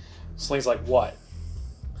 Sling's like, what?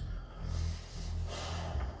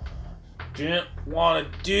 Didn't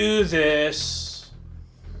want to do this.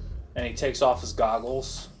 And he takes off his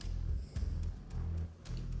goggles.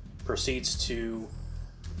 Proceeds to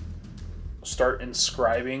start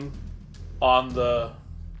inscribing on the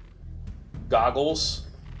goggles.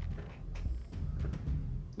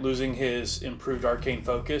 Losing his improved arcane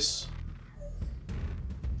focus.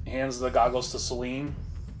 Hands the goggles to Celine.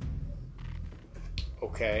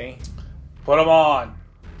 Okay. Put them on.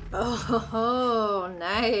 Oh,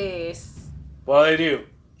 nice. What do they do?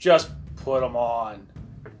 Just put them on.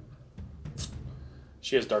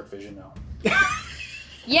 She has dark vision now.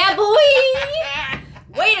 Yeah, boy!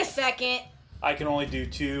 Wait a second. I can only do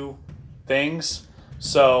 2 things,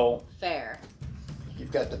 so... Fair.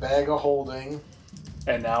 You've got the bag of holding.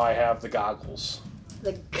 And now I have the goggles.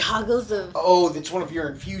 The goggles of... Oh, that's one of your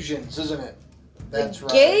infusions, isn't it? That's the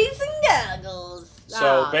right. gazing goggles.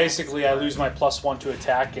 So basically I lose my +1 to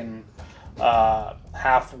attack and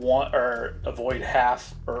half one, or avoid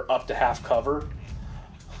half, or up to half cover.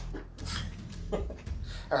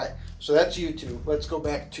 Alright, so that's you two. Let's go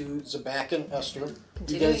back to Zabak and Esther.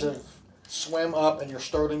 You guys have swam up and you're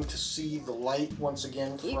starting to see the light once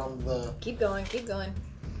again from the... Keep going, keep going.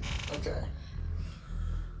 Okay.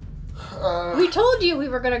 We told you we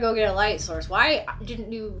were going to go get a light source. Why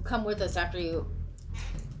didn't you come with us after you...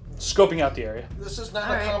 Scoping out the area. This is not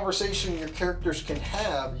All a right. conversation your characters can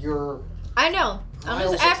have. You're I know. I'm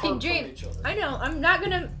miles just asking apart from James. each other. I know. I'm not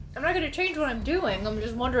gonna change what I'm doing. I'm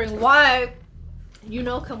just wondering why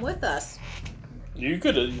come with us. You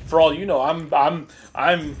could, for all you know, I'm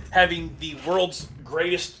having the world's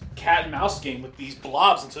greatest cat and mouse game with these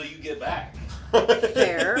blobs until you get back.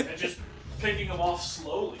 Fair. And just picking them off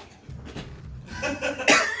slowly.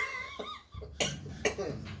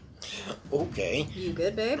 Okay. You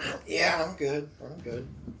good, babe? Yeah, I'm good.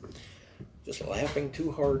 Just laughing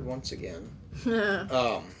too hard once again. I'm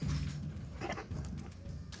gonna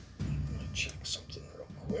check something real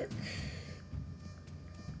quick.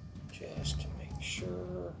 Just to make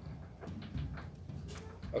sure.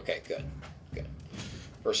 Okay, good.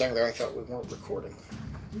 For a second there, I thought we weren't recording.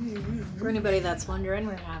 For anybody that's wondering,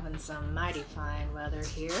 we're having some mighty fine weather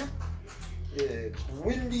here. It's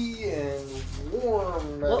windy and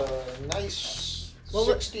warm at a nice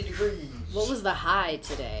 60 degrees. What was the high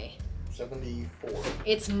today? 74.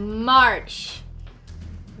 It's March.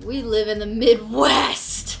 We live in the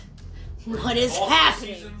Midwest. What is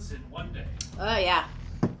happening? Seasons in one day. Oh, yeah.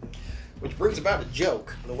 Which brings about a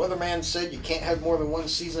joke. The weatherman said you can't have more than one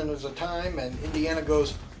season at a time, and Indiana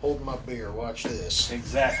goes, hold my beer, watch this.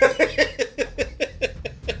 Exactly.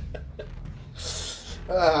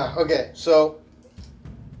 Okay, so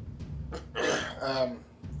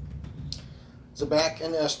Zabak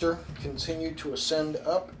and Esther continue to ascend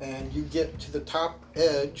up, and you get to the top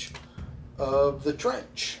edge of the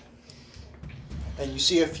trench. And you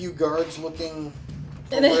see a few guards looking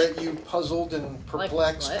over at you, puzzled and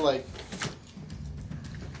perplexed, Like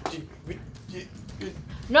did-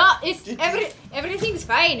 no, everything's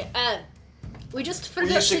fine. We just were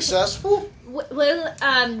forgot. you successful? Well,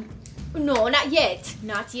 no, not yet.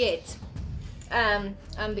 I'm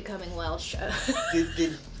becoming Welsh.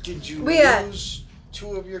 Did you We, lose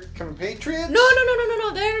two of your compatriots? No.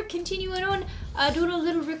 They're continuing on, doing a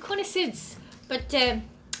little reconnaissance. But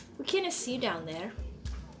we can't see down there.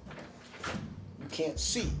 You can't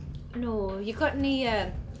see. No, you got any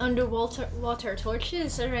underwater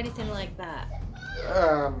torches or anything like that?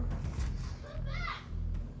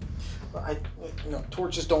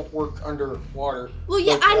 Torches don't work underwater. Well,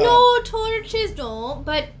 yeah, but, I know torches don't,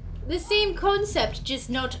 but the same concept, just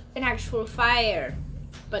not an actual fire,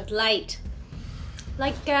 but light.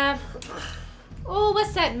 Like,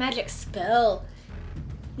 what's that magic spell?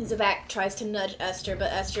 Zabak tries to nudge Esther,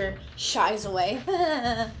 but Esther shies away.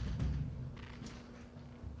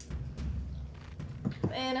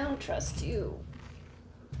 Man, I don't trust you.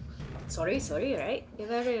 Sorry, right? You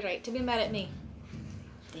have every right to be mad at me.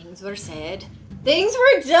 Things were said. Things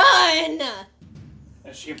were done!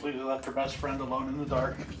 And she completely left her best friend alone in the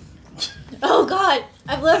dark. Oh god,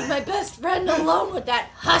 I've left my best friend alone with that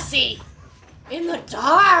hussy! In the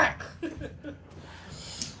dark!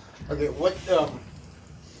 Okay, what, so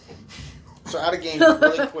out of game,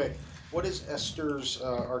 really quick, what is Esther's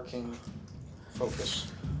arcane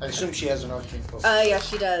focus? I assume she has an arcane focus. Yeah,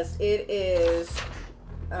 she does. It is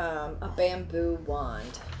a bamboo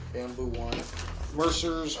wand. Bamboo wand.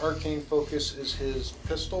 Mercer's arcane focus is his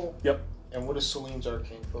pistol. Yep. And what is Celine's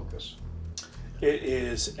arcane focus? It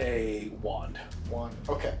is a wand. Wand.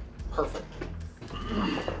 Okay, perfect.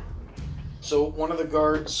 So one of the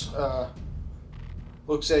guards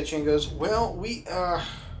looks at you and goes, well, we,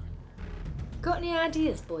 Got any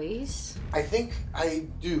ideas, boys? I think I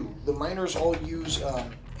do. The miners all use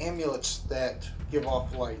amulets that give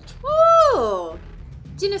off light. Oh!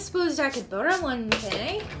 Didn't suppose I could borrow one,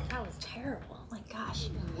 Penny. That was terrible. Oh my gosh.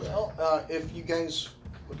 Well, if you guys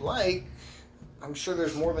would like, I'm sure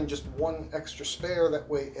there's more than just one extra spare. That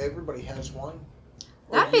way everybody has one.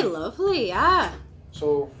 That'd be lovely, yeah.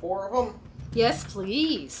 So 4 of them? Yes,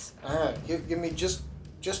 please. Alright, give me just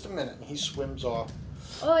a minute. And he swims off.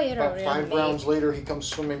 Oh, you're About a real 5 mate. rounds later, he comes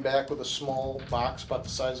swimming back with a small box about the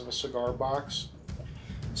size of a cigar box.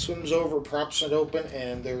 Swims over, props it open,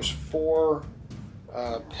 and there's 4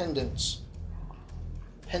 pendants.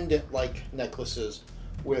 Pendant-like necklaces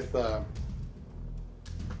with the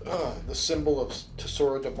symbol of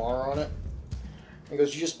Tesoro Damar on it. He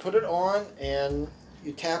goes, you just put it on, and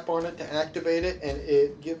you tap on it to activate it, and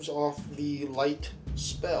it gives off the light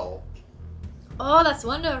spell. Oh, that's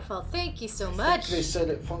wonderful. Thank you so much. They said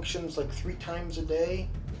it functions like 3 times a day.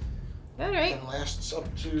 Alright. And lasts up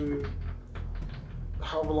to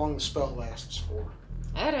however long the spell lasts for.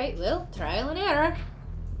 Alright, well, trial and error.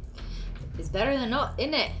 It's better than not,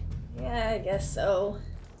 isn't it? Yeah, I guess so.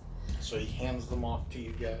 So he hands them off to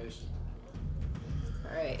you guys.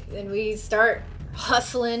 Alright, then we start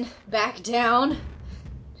hustling back down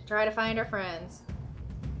to try to find our friends.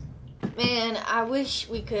 Man, I wish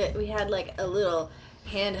we had like a little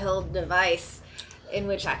handheld device in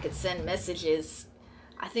which I could send messages.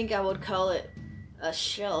 I think I would call it a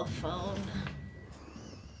shell phone.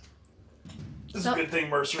 It's a good thing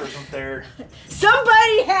Mercer isn't there.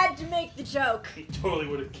 Somebody had to make the joke. He totally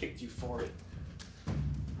would have kicked you for it.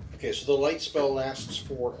 Okay, so the light spell lasts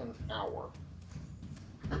for an hour.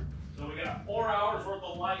 we got 4 hours worth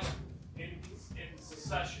of light in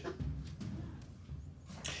succession.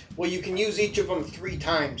 Well, you can use each of them 3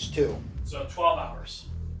 times too. So 12 hours.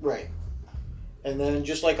 Right. And then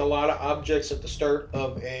just like a lot of objects at the start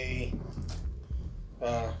of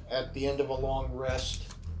at the end of a long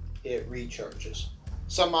rest, it recharges.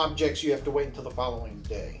 Some objects you have to wait until the following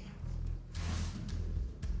day.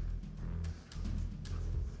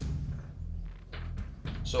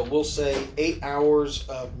 So we'll say 8 hours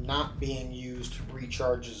of not being used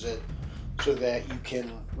recharges it so that you can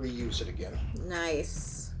reuse it again.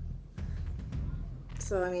 Nice.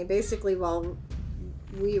 So, I mean, basically while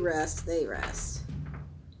we rest, they rest.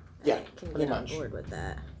 Yeah, I can pretty get on much. board with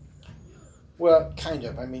that. Well, kind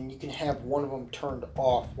of. I mean, you can have one of them turned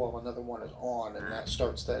off while another one is on, and that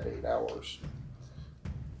starts that 8 hours.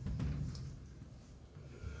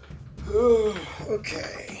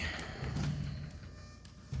 Okay.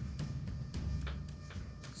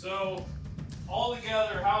 So,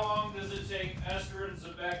 altogether, how long does it take Esther and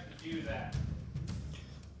Zebek to do that?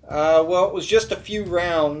 Well, it was just a few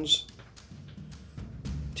rounds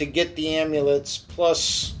to get the amulets,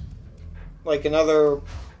 plus like another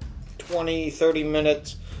 20, 30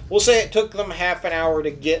 minutes. We'll say it took them half an hour to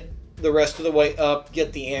get the rest of the way up,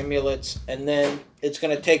 get the amulets, and then it's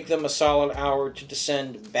going to take them a solid hour to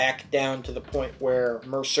descend back down to the point where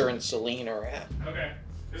Mercer and Celine are at. Okay.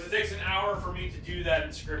 Because it takes an hour for me to do that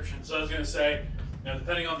inscription. So I was going to say,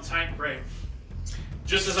 depending on the time frame,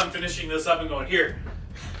 just as I'm finishing this up and going, here,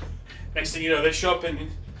 next thing you know, they show up and...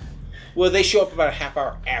 Well, they show up about a half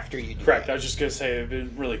hour after you do Correct. that. I was just going to say, it'd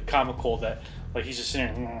been really comical that, like, he's just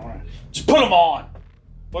sitting there, just put them on.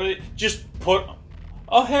 Just put...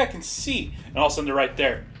 Oh, hey, I can see. And all of a sudden, they're right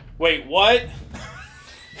there. Wait, what?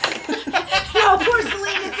 No, poor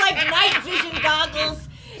Celine, it's like night vision goggles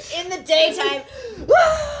in the daytime.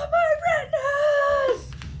 Ah, my retinas!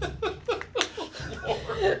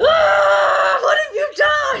 Ah, what have you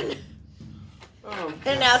done? Oh,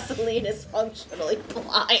 And now Celine is functionally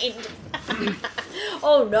blind.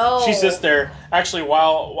 Oh no. She sits there, actually,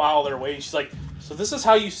 while they're waiting, she's like, so this is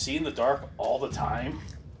how you see in the dark all the time?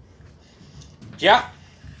 Yeah.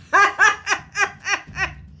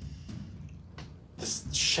 This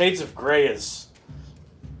shades of gray is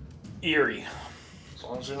eerie. as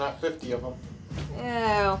long as there's not 50 of them.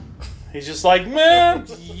 Ew. He's just like, man,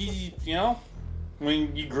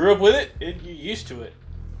 when you grew up with it, you're used to it.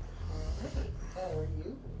 How are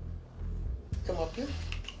you? Come up here.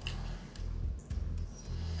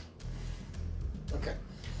 Okay.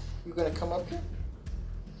 You gonna come up here?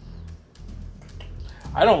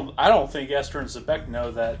 I don't think Esther and Zebek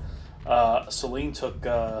know that Celine took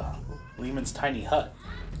Lehman's tiny hut.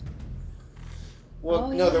 Well,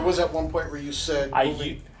 Oh, no, yeah. there was at one point where you said...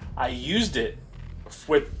 I used it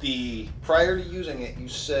with the... Prior to using it, you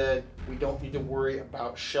said we don't need to worry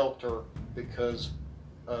about shelter because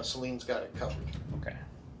Celine's got it covered. Okay.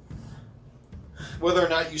 Whether or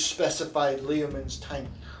not you specified Lehman's tiny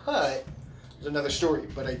hut is another story,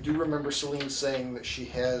 but I do remember Celine saying that she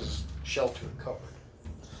has shelter covered.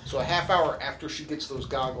 So a half hour after she gets those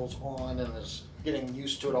goggles on and is getting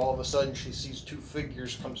used to it, all of a sudden she sees 2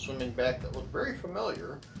 figures come swimming back that look very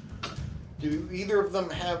familiar. Do either of them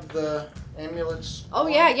have the amulets Oh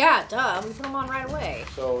on? yeah, duh. We put them on right away.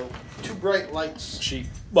 So 2 bright lights.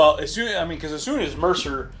 As soon as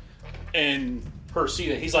Mercer and her see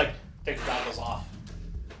that, he's like, take the goggles off.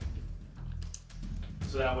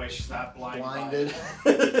 So that way she's not Blinded.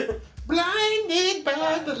 Blinded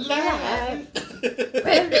by the light.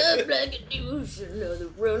 Wrapped up like a deuce, another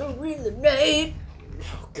runner in the night.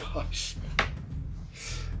 Oh gosh. I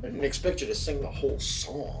didn't expect you to sing the whole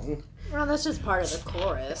song. Well, that's just part of the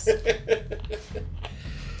chorus.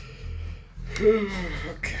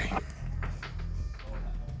 Okay.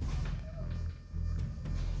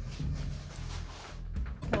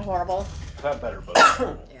 Horrible. that better, but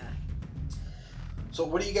Yeah. So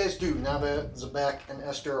what do you guys do now that Zebek and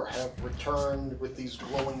Esther have returned with these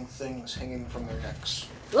glowing things hanging from their necks?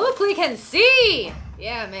 Look, we can see!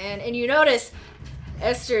 Yeah, man. And you notice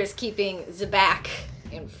Esther is keeping Zebak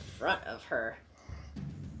in front of her.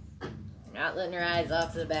 Not letting her eyes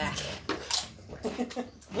off Zebak.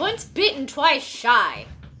 Once bitten, twice shy.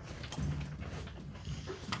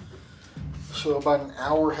 So about an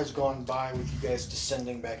hour has gone by with you guys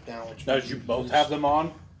descending back down. Which now means did you you've both used- have them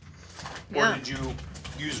on? Yeah. Or did you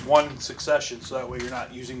use one succession so that way you're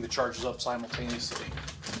not using the charges up simultaneously?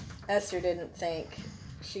 Esther didn't think.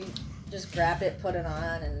 She just grabbed it, put it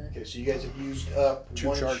on, and... Okay, so you guys have used up 2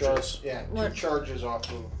 one charges. charge. Yeah, 2 One. charges off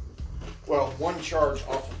of. Well, 1 charge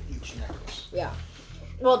off of each necklace. Yeah.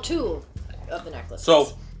 Well, 2 of the necklaces.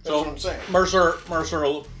 So That's what I'm saying.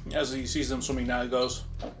 Mercer, as he sees them swimming now, he goes,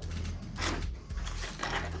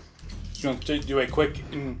 he's going to do a quick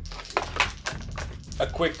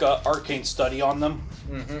arcane study on them.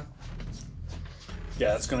 Mm-hmm.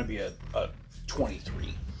 Yeah, it's going to be a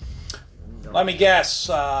 23. Let me guess.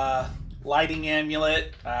 Lighting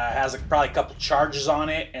amulet has probably a couple charges on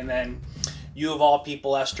it, and then you of all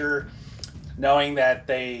people, Esther, knowing that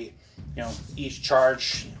they, each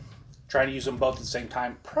charge, trying to use them both at the same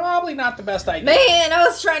time, probably not the best idea. Man, I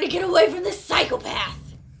was trying to get away from this psychopath.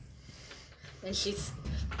 And she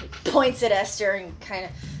points at Esther and kind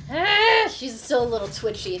of, she's still a little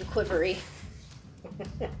twitchy and quivery.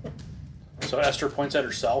 So Esther points at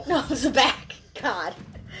herself. No, Zabak. God.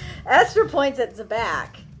 Esther points at Zabak.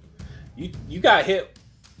 You got hit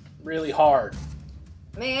really hard.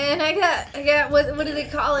 Man, I got what do they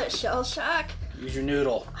call it? Shell shock? Use your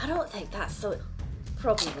noodle. I don't think that's so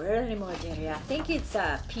appropriate word anymore, Jerry. I think it's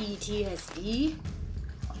PTSD.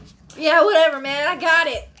 Yeah, whatever, man. I got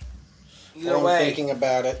it. Either I'm way, thinking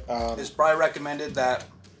about it. it's probably recommended that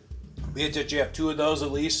you have 2 of those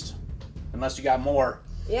at least, unless you got more.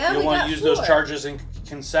 Yeah, You'll want to use 4. those charges in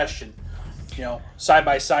concession. Side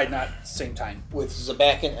by side, not at the same time. With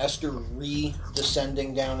Zabak and Esther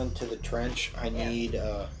re-descending down into the trench, I need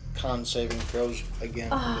con saving throws again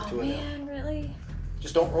from the two of them. Man, really?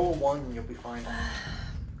 Just don't roll a 1 and you'll be fine.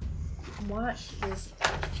 What is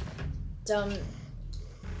dumb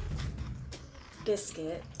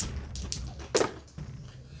biscuit?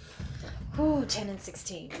 Ooh, 10 and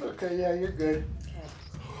 16. Okay, yeah, you're good.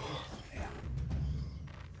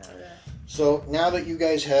 Okay. So now that you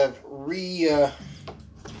guys have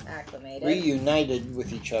Acclimated. reunited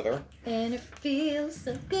with each other, And it feels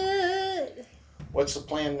so good. what's the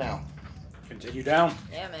plan now? Continue down.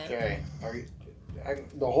 Yeah, man. Okay,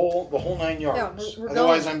 the whole 9 yards. Yeah, we're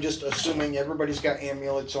Otherwise, going. I'm just assuming everybody's got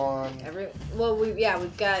amulets on. We've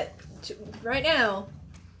got right now.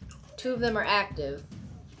 2 of them are active.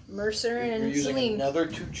 Mercer You're and using Celine. another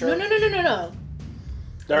 2 charges. No.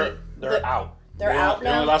 They're out. They're out It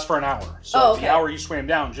now. only lasts for an hour. So Oh, okay. the hour you swam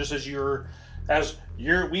down, just as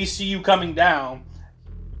we see you coming down,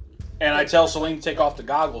 and I tell Celine to take off the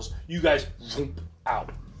goggles, you guys zoom out.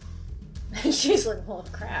 She's like, "Well,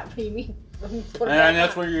 crap. What do you mean?" Put 'em And back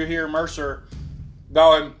that's on. where you hear Mercer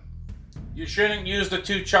going, you shouldn't use the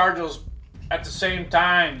 2 charges at the same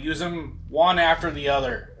time. Use them one after the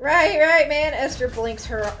other. Right, man. Esther blinks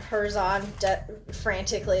hers on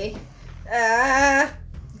frantically.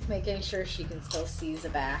 Making sure she can still see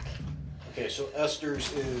Zabak. Okay, so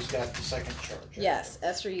Esther's is got the second charge. Yes,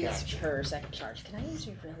 Esther used Gotcha. her second charge. Can I use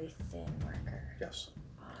your really thin marker? Yes.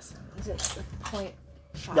 Awesome. Is it the 0.5?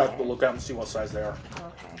 You have to look out and see what size they are.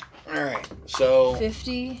 Okay. Alright, so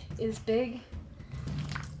 50 is big.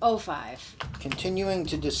 Oh, 5. continuing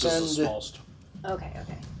to This is the descend smallest. Okay.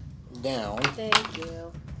 down. Thank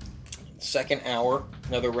you. Second hour,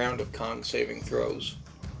 another round of con saving throws.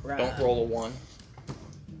 Right. Don't roll a 1.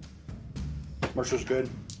 Mercer's good.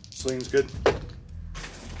 Celine's good.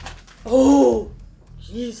 Oh!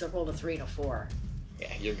 Jeez, I rolled a 3 and a 4. Yeah,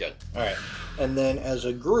 you're good. Alright. And then as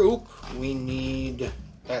a group, we need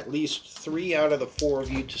at least 3 out of the 4 of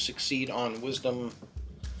you to succeed on wisdom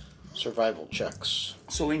survival checks.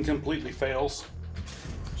 Celine completely fails.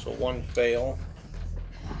 So 1 fail.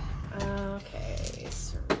 Okay,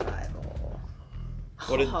 survival.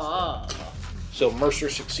 What did- So Mercer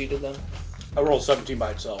succeeded then? I rolled 17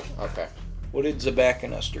 by itself. Okay. What did Zabak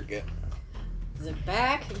and Esther get?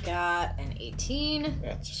 Zabak got an 18,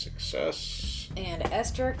 That's a success. and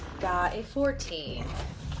Esther got a 14.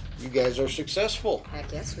 You guys are successful.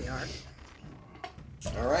 Heck yes, we are.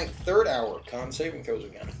 Alright, third hour. Con saving throws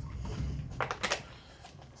again.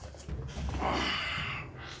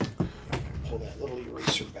 Pull that little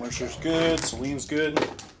eraser back. Mercer's out. good. Celine's good.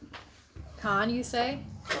 Con, you say?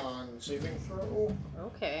 Con saving throw.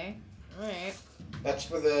 Okay. Alright. That's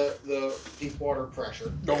for the deep water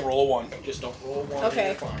pressure. Don't roll a 1. Just don't roll 1. Okay.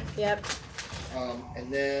 You're fine. Yep.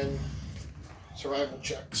 And then survival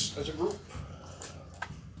checks as a group.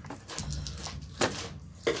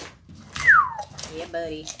 Yeah,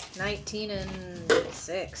 buddy. 19 and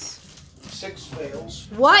 6. 6 fails.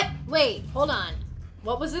 What? Wait, hold on.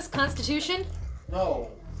 What was this? Constitution? No.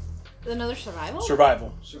 Another survival?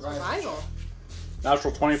 Survival. Survival.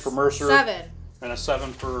 Natural 20 for Mercer. 7. And a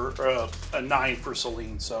 7 for a 9 for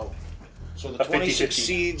Celine. So So the A 20 50-50.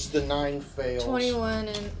 succeeds, the 9 fails. 21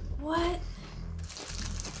 and... What?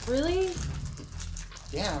 Really?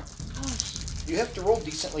 Yeah. Oh, You have to roll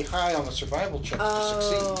decently high on the survival checks to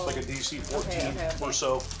Oh. succeed. like a DC 14 Okay. or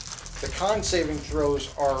so. The con saving throws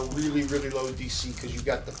are really, really low DC because you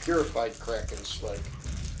got the purified Kraken's leg.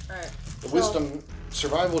 Alright. The wisdom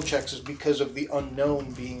survival checks is because of the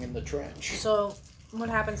unknown being in the trench. So, what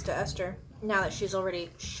happens to Esther now that she's already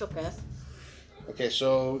shooketh? Okay,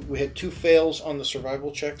 so we had 2 fails on the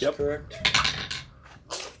survival checks, correct?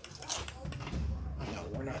 No,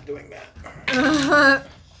 we're not doing that.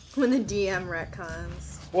 When the DM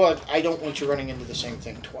retcons. Well, I don't want you running into the same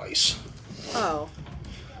thing twice. Oh.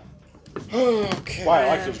 Okay. Wow, I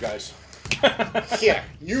like those guys. Yeah,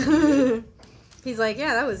 you. He's like,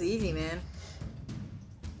 yeah, that was easy, man.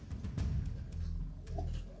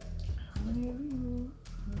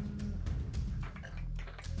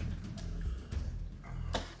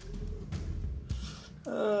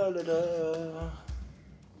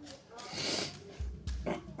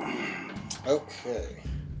 Okay.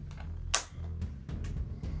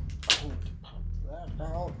 I need to pop that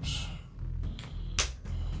out.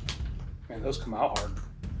 Man, those come out hard.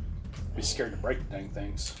 Be scared to break the dang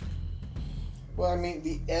things. Well, I mean,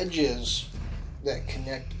 the edges that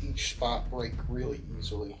connect each spot break really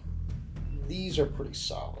easily. These are pretty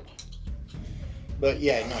solid. But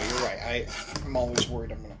yeah, no, you're right. I'm always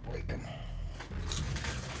worried I'm going to break them.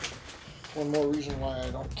 One more reason why I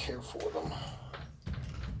don't care for them.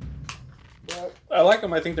 But I like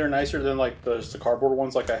them. I think they're nicer than like the cardboard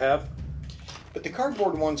ones like I have. the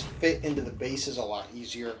cardboard ones fit into the bases a lot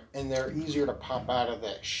easier, and they're easier to pop out of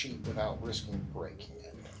that sheet without risking breaking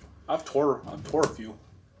it. I've tore a few.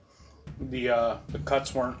 The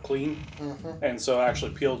cuts weren't clean, and so I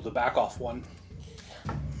actually peeled the back off one.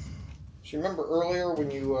 So you remember earlier when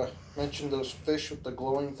you mentioned those fish with the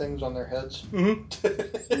glowing things on their heads?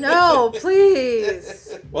 Mm-hmm. No,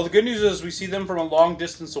 please. Well, the good news is we see them from a long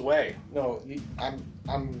distance away. No,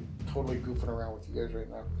 I'm totally goofing around with you guys right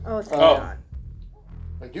now. Oh, thank God.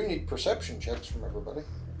 I do need perception checks from everybody.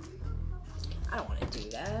 I don't want to do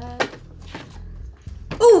that.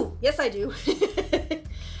 Ooh, yes I do.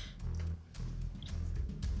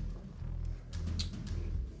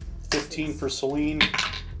 15 for Celine.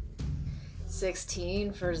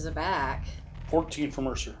 16 for Zabak. 14 for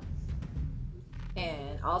Mercer.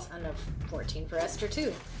 And also 14 for Esther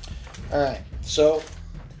too. Alright, so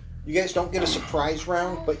you guys don't get a surprise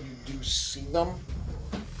round, but you do see them.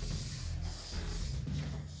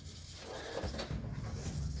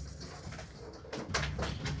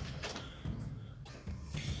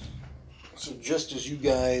 So just as you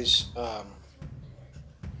guys, and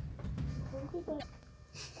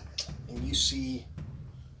you see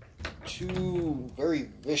 2 very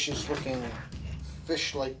vicious looking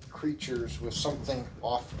fish-like creatures with something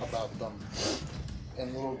off about them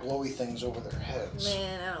and little glowy things over their heads.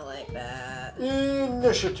 Man, I don't like that.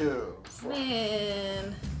 Initiative.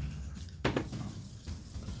 Man.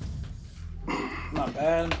 Not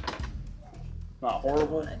bad. Not I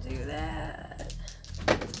horrible. don't want to do that.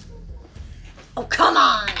 Oh, come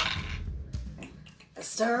on!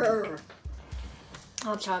 Esther!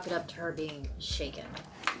 I'll chalk it up to her being shaken.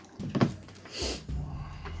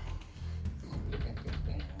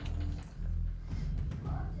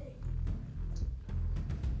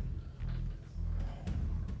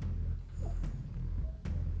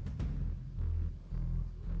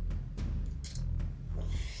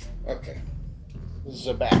 Okay.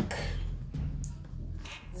 Zabak.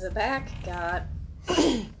 Zabak got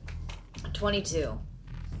 22.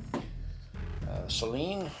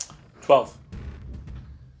 Celine. 12.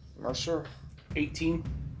 Mercer. 18.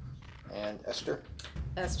 And Esther.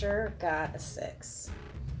 Esther got a 6.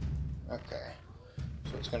 Okay.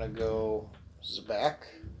 So it's going to go Zabak.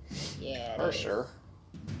 Yeah. Mercer.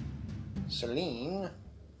 Celine.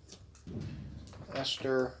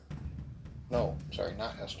 Esther. No, sorry,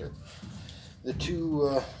 not Esther. The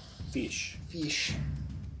 2 Fish. fish.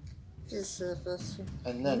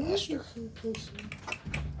 And then Esther.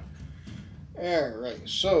 Alright,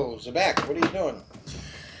 so Zabak, what are you doing?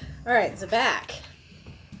 Alright, Zabak.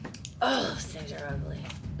 Oh, those things are ugly.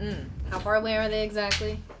 How far away are they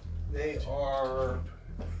exactly? They are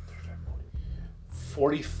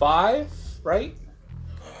 45, right?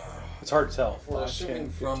 It's hard to tell. We're assuming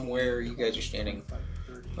from where you guys are standing.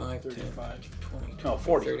 5, 10, 20, No,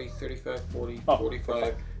 40. 30, 35, 40, Oh,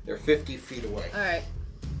 45. They're 50 feet away. Alright.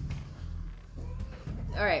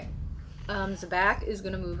 Alright. Zabak is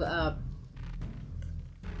going to move up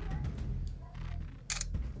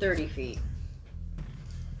 30 feet.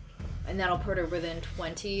 And that'll put her within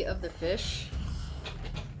 20 of the fish.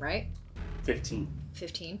 Right? 15.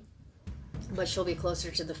 15. But she'll be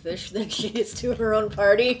closer to the fish than she is to her own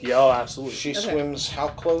party. Yeah, oh, absolutely. She Okay. swims how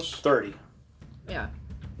close? 30. Yeah.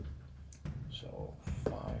 So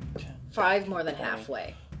 5, 10, 5 more than 20,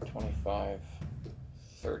 halfway. 25,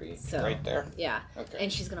 30, So, right there? Yeah. Okay.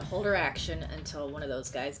 And she's going to hold her action until one of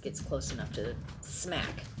those guys gets close enough to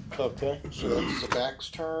smack. Okay, so that's Zabak's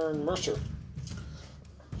turn. Mercer.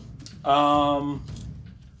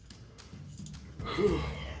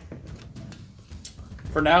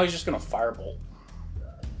 For now, he's just going to firebolt.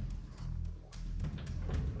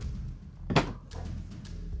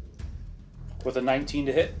 With a 19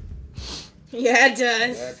 to hit. Yeah, it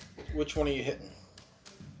does. Which one are you hitting?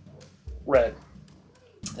 Red.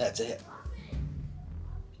 That's a hit.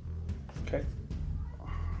 Okay.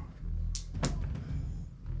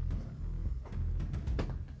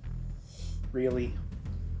 Really?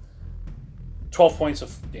 12 points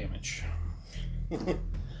of damage.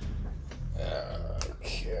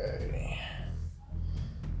 Okay.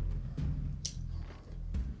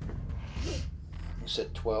 You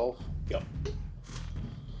said 12? Yep.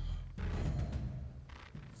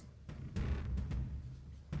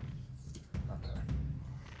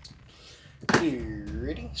 Okay.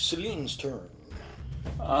 Ready? Celine's turn.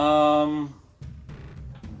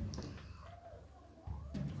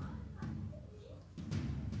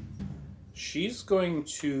 She's going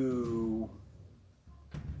to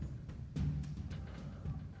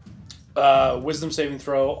wisdom saving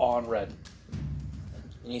throw on red.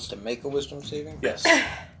 He needs to make a wisdom saving? Yes.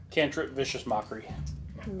 Cantrip Vicious Mockery.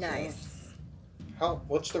 Nice.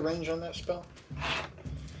 What's the range on that spell?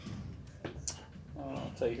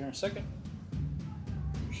 I'll tell you here in a second.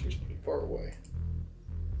 She's pretty far away.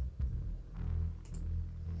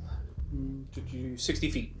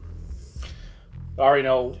 60 feet. I already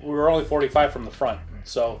know we were only 45 from the front,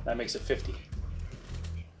 so that makes it 50.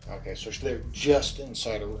 Okay, so they're just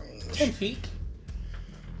inside of range. 10 feet.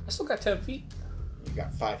 I still got 10 feet. You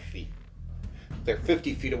got 5 feet. They're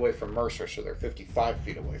 50 feet away from Mercer, so they're 55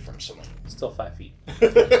 feet away from Celine. Still 5 feet. You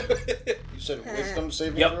said wisdom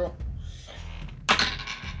saving Yep. throw?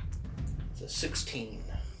 It's a 16.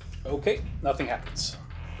 Okay, nothing happens.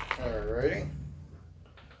 Alrighty.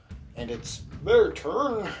 And it's their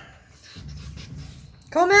turn.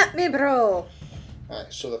 Come at me, bro.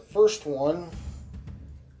 Alright, so the first one.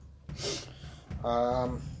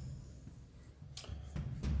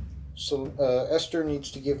 Esther needs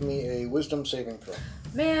to give me a wisdom saving throw.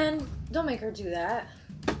 Man, don't make her do that.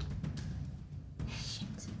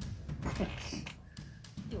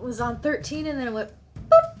 It was on 13 and then it went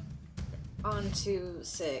boop onto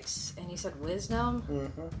 6. And you said wisdom?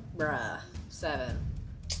 Mm-hmm. Bruh. 7.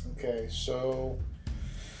 Okay, so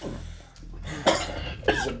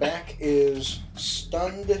Zabak is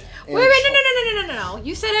stunned. Wait, no.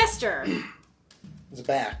 You said Esther.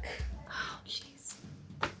 Zabak. Oh, jeez.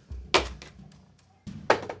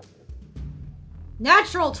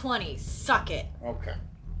 Natural 20. Suck it. Okay.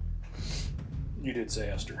 You did say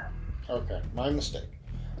Esther. Okay, my mistake.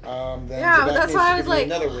 Then Yeah, Zabak but that's needs why to I was give me like,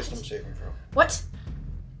 another wisdom saving throw. What?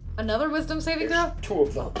 Another wisdom saving There's throw? 2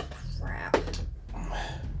 of them. Crap.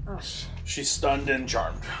 Oh, She's stunned and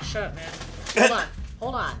charmed. shut up, man.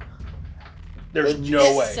 Hold on. There's It's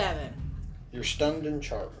no way. 7. You're stunned and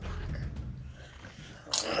charmed.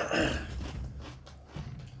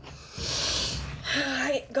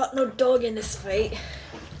 I ain't got no dog in this fight.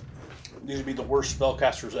 These would be the worst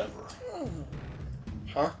spellcasters ever.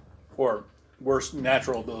 Huh? Or worst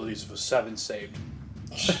natural abilities if a 7 saved.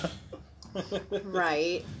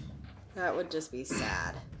 Right. That would just be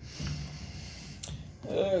sad.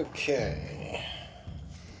 Okay.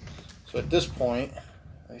 So at this point,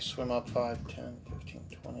 they swim up 5, 10, 15,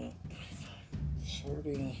 20,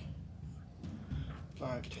 30,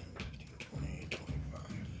 5, 10, 15, 20, 25,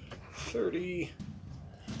 30.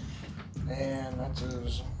 And that's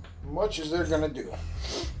as much as they're going to do.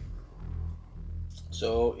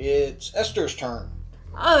 So it's Esther's turn.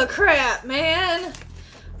 Oh, crap, man.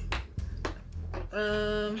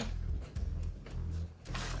 I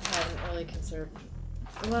hadn't really considered.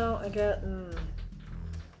 Well, I got.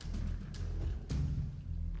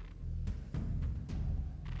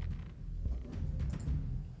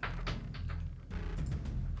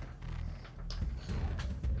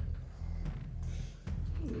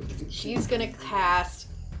 She's gonna cast.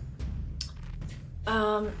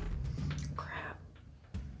 Crap.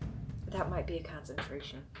 That might be a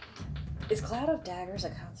concentration. Is Cloud of Daggers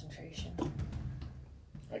a concentration?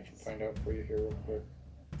 I can find out for you here real quick.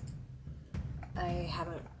 I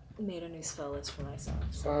haven't made a new spell list for myself.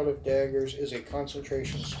 So. Cloud of Daggers is a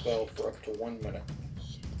concentration spell for up to 1 minute.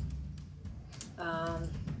 Well,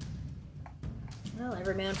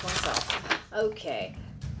 every man for himself. Okay.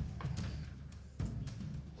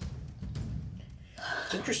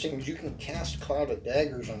 It's interesting because you can cast Cloud of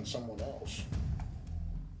Daggers on someone else.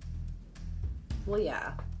 Well,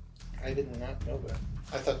 yeah. I did not know that.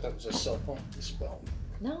 I thought that was a self spell.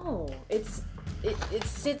 No, it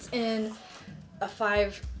sits in a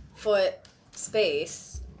 5-foot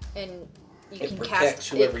space, and you can protects cast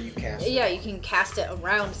whoever it. you cast it. Yeah, you can cast it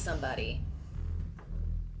around somebody.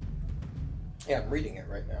 Yeah, I'm reading it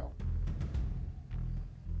right now.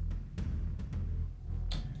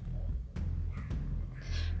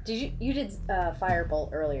 You did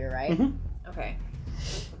firebolt earlier, right? Mm-hmm. Okay.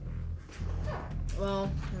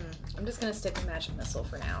 Well, I'm just gonna stick with magic missile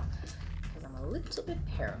for now because I'm a little bit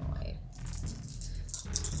paranoid.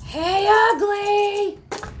 Hey, ugly!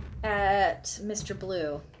 At Mr.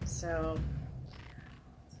 Blue. So.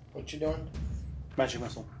 What you doing? Magic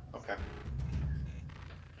missile. Okay.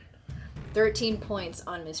 13 points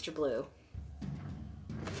on Mr. Blue.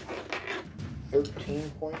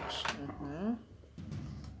 13 points. Mm-hmm.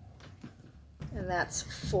 And that's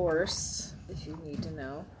force, if you need to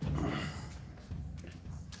know.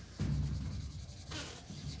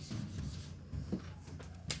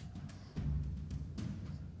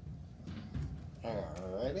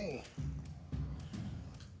 Alrighty.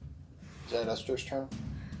 Is that Esther's turn?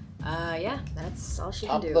 Yeah, that's all she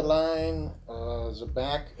Top can of do. the line,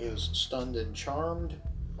 Zabak is stunned and charmed.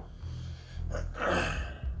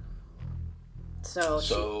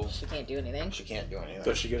 So she can't do anything. She can't do anything.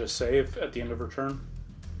 Does she get a save at the end of her turn?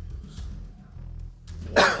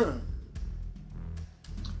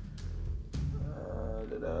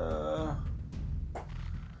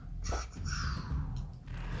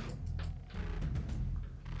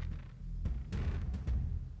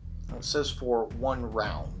 It says for 1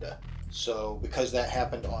 round. So because that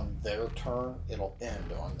happened on their turn, it'll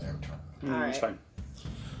end on their turn. All That's right.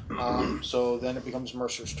 fine. So then it becomes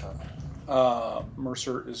Mercer's turn.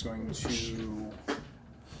 Mercer is going to...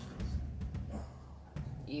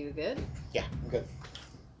 You good? Yeah, I'm good.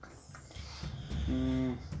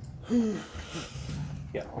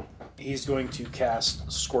 Yeah. He's going to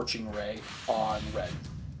cast Scorching Ray on Red.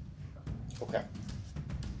 Okay.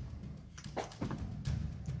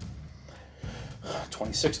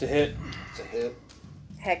 26 to hit. It's a hit.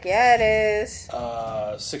 Heck yeah, it is.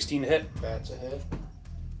 16 to hit. That's a hit.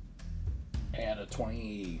 And a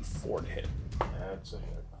 24 to hit. That's a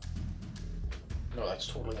hit. No, that's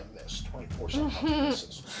totally a miss. 24 somehow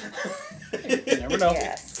misses. You never know.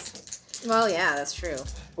 Yes. Well, yeah, that's true.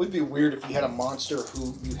 It would be weird if you had a monster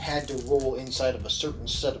who you had to roll inside of a certain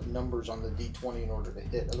set of numbers on the d20 in order to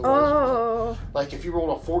hit. Otherwise, like if you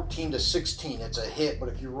rolled a 14 to 16, it's a hit, but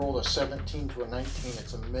if you rolled a 17 to a 19,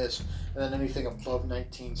 it's a miss. And then anything above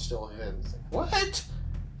 19 still hits. What?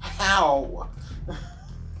 How?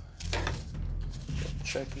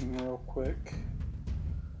 Checking real quick.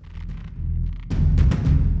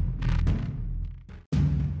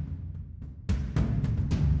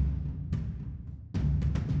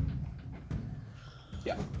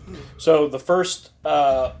 Yeah. So the first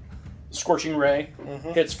Scorching Ray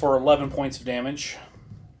hits for 11 points of damage.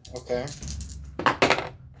 Okay.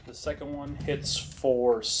 The second one hits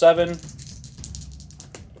for 7.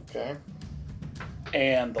 Okay.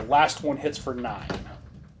 And the last one hits for 9.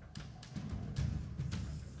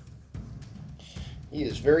 He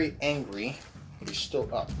is very angry. He's still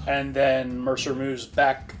up. And then Mercer moves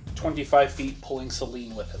back 25 feet, pulling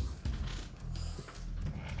Celine with him.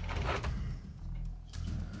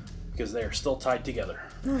 Because they are still tied together.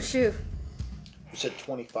 Oh, shoot. You said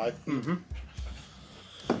 25 feet? Mm-hmm.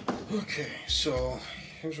 Okay, so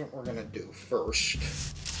here's what we're going to do first.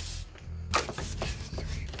 1, 2, 3,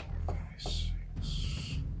 4, 5, 6,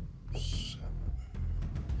 7.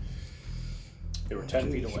 They were 10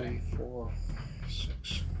 feet away. 3, 4,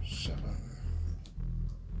 6, 7.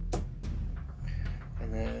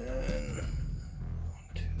 And then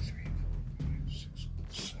 1, 2, 3, 4, 5, 6,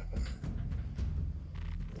 7.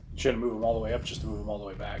 Shouldn't move them all the way up, just to move them all the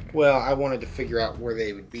way back. Well, I wanted to figure out where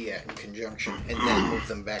they would be at in conjunction and then move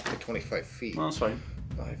them back to 25 feet. Well, that's fine.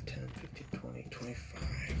 5, 10, 15, 20, 25.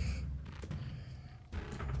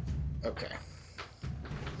 Okay.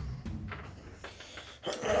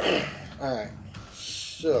 Alright.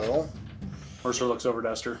 So. Mercer looks over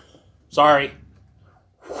to Esther. Sorry.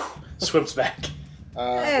 Swims back.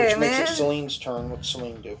 Which makes it Celine's turn. What's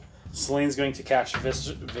Celine do? Celine's going to cast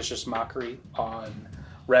Vicious Mockery on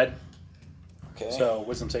Red. Okay. So,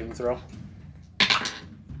 wisdom saving throw.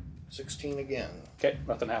 16 again. Okay,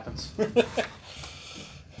 nothing happens.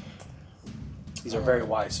 These are very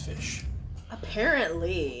wise fish.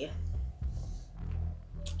 Apparently.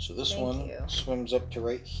 So this Thank one you. swims up to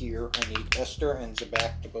right here. I need Esther and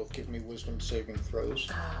Zabak to both give me wisdom saving throws.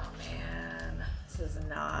 Oh, man. This is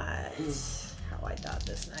not how I thought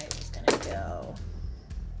this night was going to go.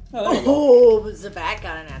 Oh, there you go. Zabak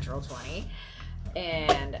got a natural 20.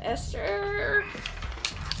 And Esther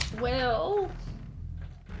will...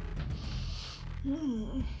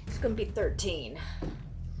 It's going to be 13.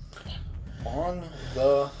 On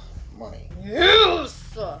the money. Yes!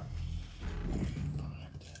 5,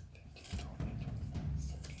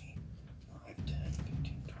 10,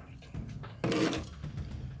 15, 20, 25.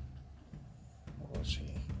 What was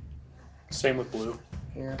he? Same with blue.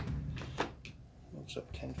 Here. Moves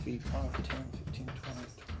up 10 feet. 5, 10, 15, 20,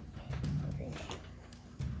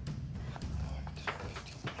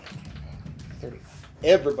 30.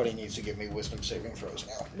 Everybody needs to give me wisdom saving throws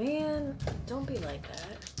now. Man, don't be like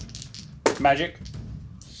that. Magic.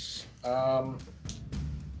 It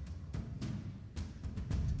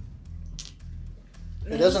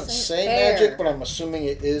doesn't say fair. magic, but I'm assuming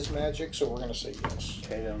it is magic, so we're going to say yes.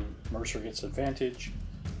 Okay, then Mercer gets advantage.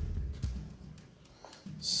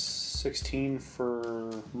 16 for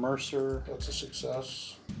Mercer. That's a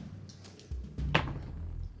success.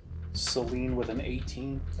 Celine with an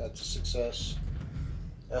 18. That's a success.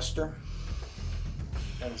 Esther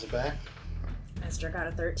ends the back. Esther got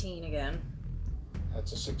a 13 again.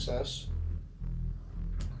 That's a success.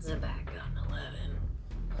 Zabak got an 11.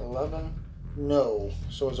 11. No.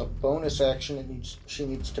 So as a bonus action, she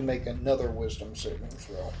needs to make another wisdom saving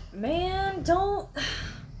throw. Man, don't...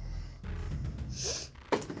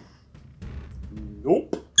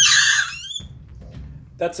 Nope.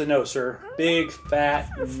 That's a no, sir. Big fat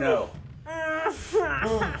no.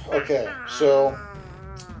 Okay, so...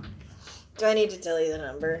 Do I need to tell you the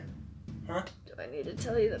number? Huh? Do I need to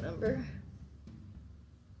tell you the number?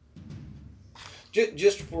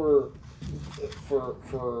 Just for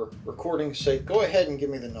recording's sake, go ahead and give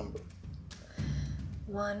me the number.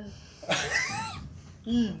 1. I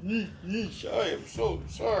am so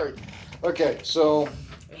sorry. Okay, so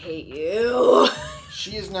I hate you.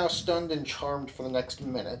 she is now stunned and charmed for the next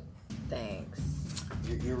minute. Thanks.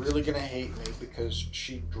 You're really gonna hate me because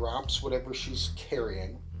she drops whatever she's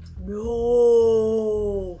carrying.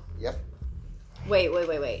 No. Yep.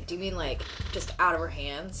 Wait. Do you mean like just out of her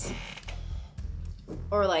hands?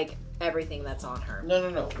 Or like everything that's on her?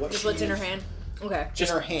 No. Just what's in her hand? Okay. In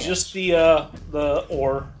her hand. Just the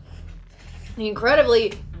ore. The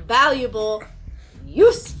incredibly valuable,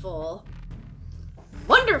 useful,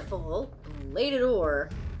 wonderful bladed ore.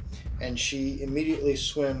 And she immediately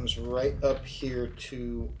swims right up here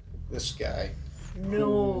to this guy.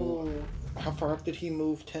 No. How far up did he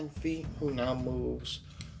move? 10 feet? Who now moves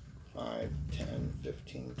 5, 10,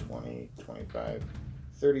 15, 20, 25,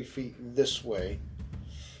 30 feet this way.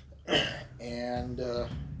 And,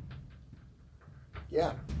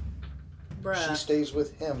 yeah. Bruh. She stays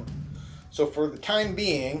with him. So for the time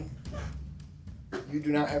being, you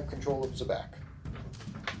do not have control of Zabak.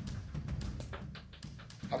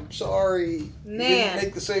 I'm sorry. You didn't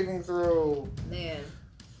make the saving throw. Man.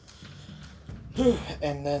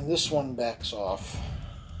 And then this one backs off.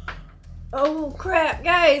 Oh crap,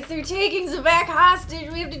 guys, they're taking Zabak hostage.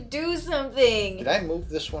 We have to do something. Did I move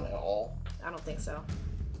this one at all? I don't think so.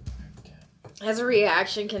 As a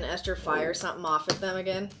reaction, can Esther fire something off at them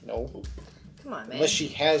again? No. Come on, man. Unless she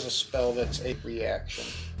has a spell that's a reaction.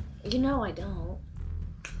 You know I don't.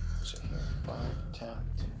 So here, 5, 10,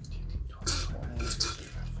 20, 25, 40,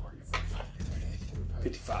 45,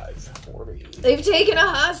 55. 40. They've taken a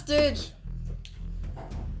hostage.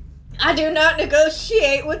 I do not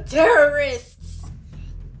negotiate with terrorists.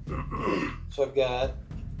 So I've got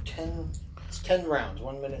 10. It's 10 rounds.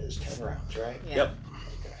 1 minute is 10 rounds, right? Yeah. Yep.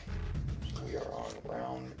 Okay. So we are on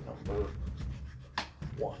round number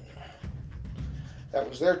 1. That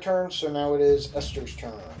was their turn, so now it is Esther's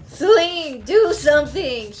turn. Celine, do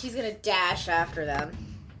something. She's gonna dash after them.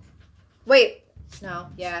 Wait. No.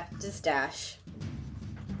 Yeah. Just dash.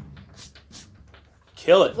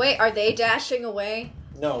 Kill it. Wait. Are they dashing away?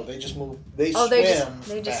 No, they just move. They Oh, swim.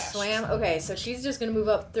 they just fast. swam? Okay, so she's just gonna move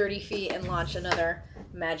up 30 feet and launch another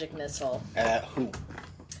magic missile. At who?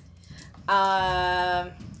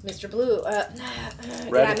 Mr. Blue. Red yeah,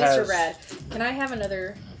 Mr. has- Red. Can I have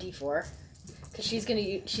another D4? Because she's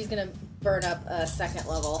gonna burn up a second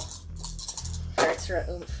level for extra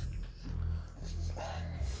oomph.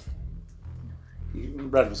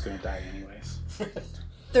 Red was going to die anyways.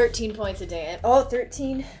 13 points of damage. Oh,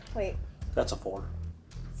 13? Wait. That's a 4.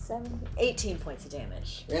 18 points of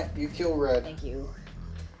damage. Yeah, you kill Red. Thank you.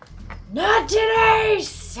 Not today,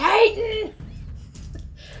 Satan!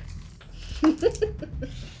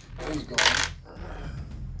 He's gone.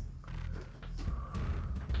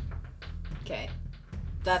 Okay.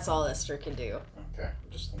 That's all Esther can do. Okay, I'm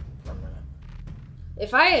just thinking for a minute.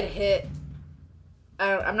 If I had hit...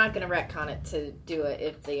 I'm not going to retcon it to do it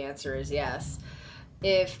if the answer is yes.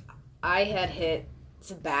 If I had hit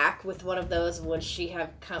back with one of those, would she have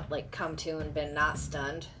come to and been not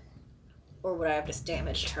stunned? Or would I have just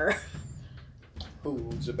damaged her? Who,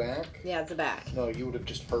 Zabak? Yeah, Zabak. No, you would have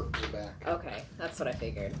just hurt Zabak. Okay, that's what I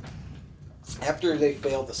figured. After they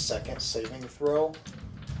fail the second saving throw,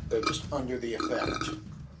 they're just under the effect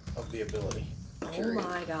of the ability. Period. Oh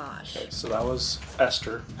my gosh. Okay, so that was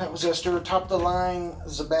Esther. That was Esther. Top of the line,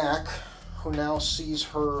 Zabak, who now sees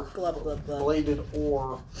her Glub, glub, glub. bladed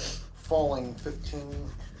ore falling 15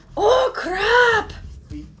 Oh, crap!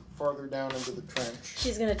 feet farther down into the trench.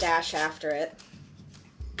 She's gonna dash after it.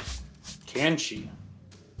 Can she?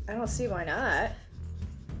 I don't see why not.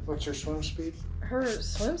 What's her swim speed? Her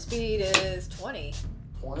swim speed is 20.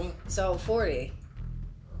 20? So 40.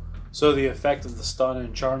 So the effect of the stun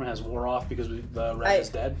and charm has wore off because the rat is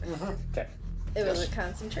dead? Mm-hmm. Okay. It was a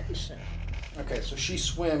concentration. Okay, so she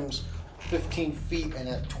swims 15 feet and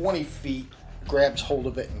at 20 feet grabs hold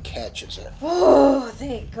of it and catches it. Oh,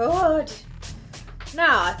 thank God. No,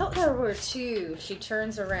 I thought there were two. She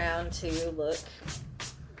turns around to look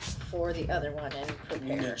for the other one and And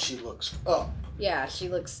prepare. then she looks up. Yeah, she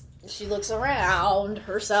looks around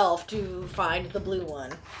herself to find the blue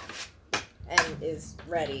one and is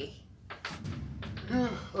ready.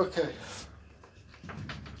 Okay.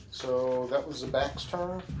 So that was the back's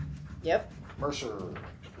turn. Yep. Mercer.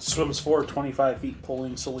 Swims forward 25 feet,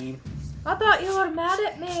 pulling Celine. I thought you were mad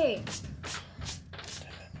at me.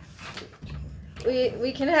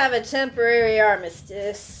 We can have a temporary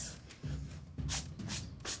armistice.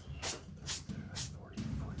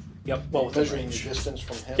 Yep, well, with the Measuring the range. distance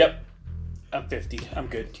from him. Yep. I'm 50. I'm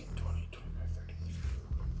good. 15, 20, 25, 30.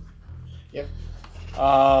 Yep.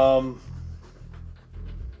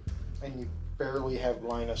 And you barely have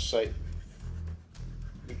line of sight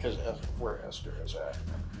because of where Esther is at.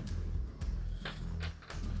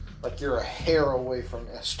 Like you're a hair away from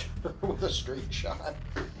Esther with a straight shot.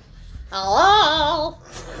 Hello?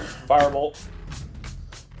 Firebolt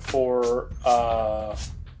for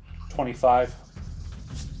 25.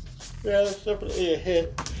 Yeah, that's definitely a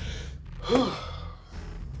hit.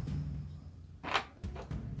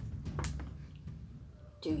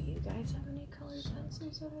 Do you guys have any colored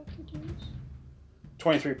pencils that I could use?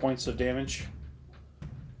 23 points of damage.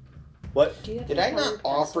 What? Do you have Did any I not colored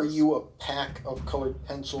offer pencils? you a pack of colored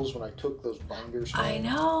pencils when I took those binders home? I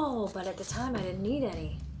know, but at the time I didn't need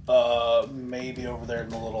any. Maybe over there in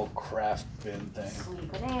the little craft bin thing.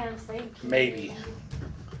 Sweet bananas, thank you. Maybe.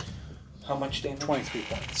 How much damage? 23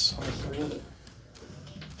 points.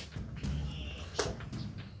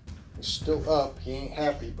 He's still up. He ain't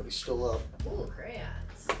happy, but he's still up. Ooh,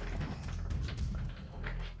 crayons.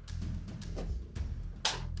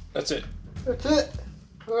 That's it. That's it.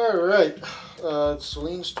 All right. It's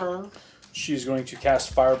Celine's turn. She's going to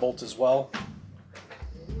cast Firebolt as well.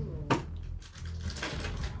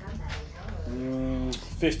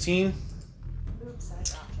 15. Oops, I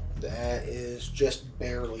dropped it. That is just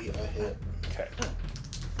barely a hit. Okay.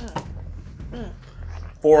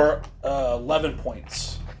 For 11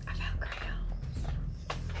 points. I found crayons.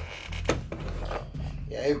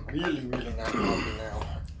 Yeah, it really not helping now.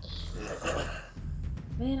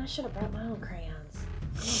 Man, I should have brought my own crayons.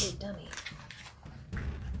 I'm a big dummy.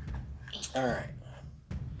 All right.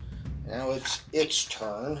 Now it's its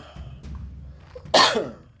turn.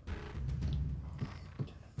 10,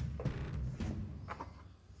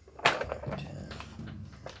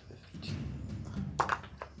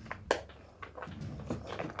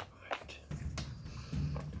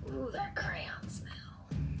 Ooh, that crayon smell.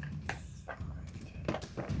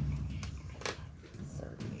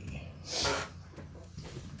 30.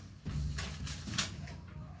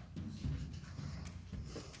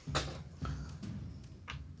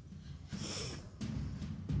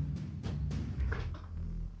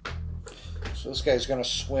 So this guy's going to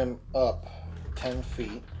swim up 10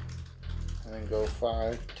 feet and then go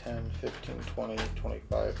 5, 10, 15, 20,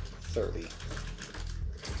 25, 30.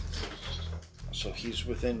 So he's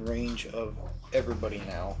within range of everybody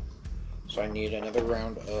now. So I need another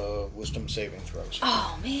round of wisdom saving throws.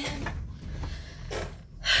 Oh, man.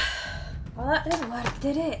 Well, that didn't work,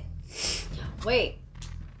 did it? Wait.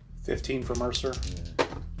 15 for Mercer.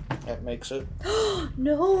 That makes it.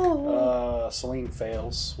 No. Celine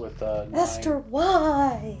fails with 9. Esther,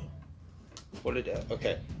 why? What did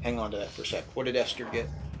okay? Hang on to that for a sec. What did Esther get?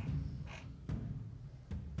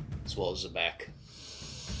 As well as the back.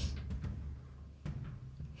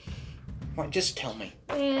 Come on, just tell me.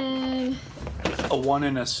 And A 1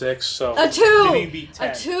 and a 6, so a 2. Didn't even beat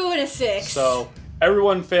 10. A 2 and a 6. So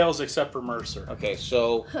everyone fails except for Mercer. Okay,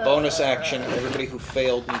 so bonus action. Everybody who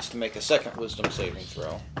failed needs to make a second wisdom saving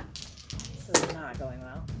throw. This is not going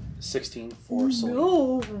well. 16 for Celine.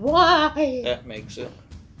 No, why? That makes it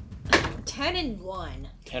 10 and 1.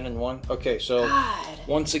 10 and 1. Okay, so God.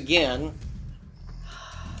 once again,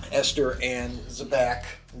 Esther and Zabak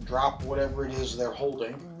drop whatever it is they're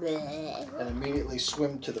holding and immediately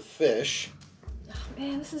swim to the fish. Oh,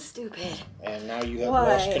 man, this is stupid. And now you have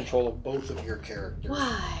Why? lost control of both of your characters.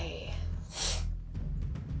 Why?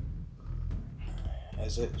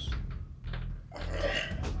 As it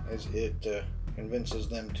convinces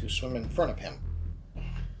them to swim in front of him.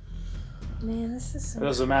 Man, this is It so...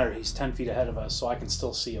 doesn't matter. He's 10 feet ahead of us, so I can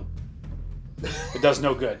still see him. It does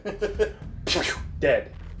no good.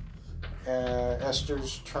 Dead.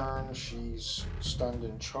 Esther's turn. She's stunned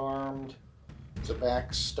and charmed.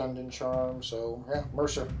 Zabak's stunned and charmed. So, yeah,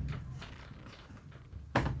 Mercer.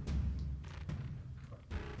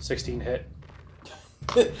 16 hit.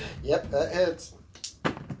 Yep, that hits.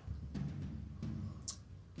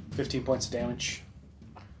 15 points of damage.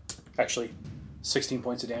 Actually, 16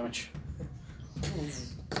 points of damage.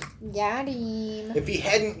 Got him. If he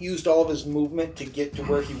hadn't used all of his movement to get to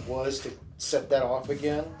where he was to set that off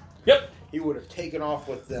again, Yep. he would have taken off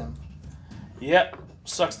with them. Yep.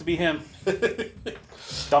 Sucks to be him.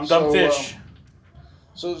 Dumb fish.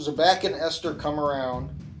 So Zabak and Esther come around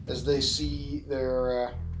as they see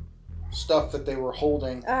their stuff that they were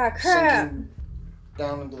holding Ah, crap. sinking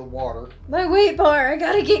down into the water. My weight bar. I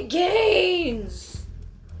gotta get gains.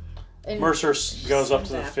 And Mercer goes up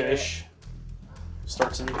to the after fish,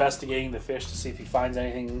 starts investigating the fish to see if he finds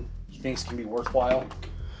anything he thinks can be worthwhile.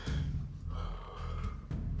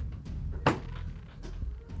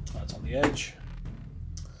 That's on the edge.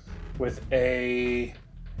 With a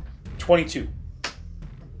 22.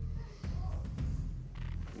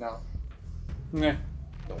 No, Okay.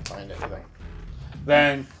 don't find anything.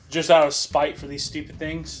 Then, just out of spite for these stupid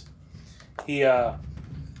things, he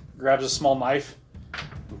grabs a small knife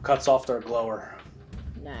and cuts off their glower.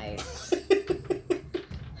 Nice.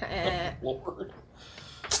 Lord.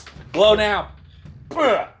 Blow now!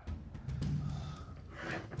 Ugh.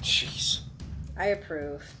 Jeez. I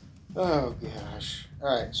approve. Oh, gosh.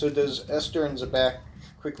 Alright, so does Esther and Zabak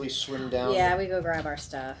quickly swim down? Yeah, we go grab our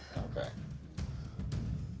stuff. Okay.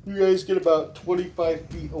 You guys get about 25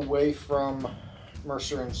 feet away from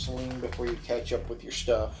Mercer and Celine before you catch up with your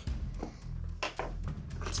stuff.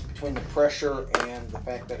 Between the pressure and the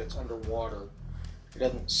fact that it's underwater, it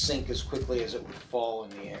doesn't sink as quickly as it would fall in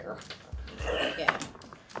the air. Yeah.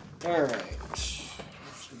 Alright. Let's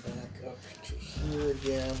back up to here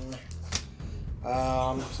again.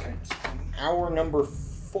 Hour number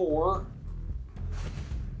 4.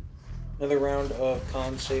 Another round of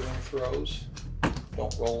con saving throws.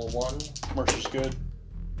 Don't roll a 1. Mercer's good.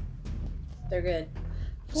 They're good.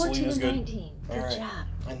 14 Selena's and good. 19. Good All right. job.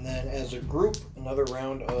 And then as a group, another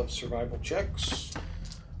round of survival checks.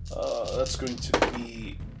 That's going to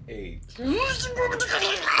be a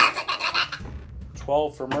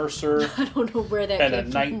 12 for Mercer I don't know where that and a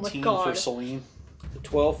came from. 19 Oh my for God. Celine. The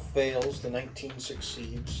 12 fails, the 19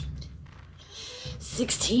 succeeds.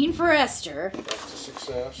 16 for Esther. That's a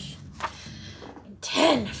success.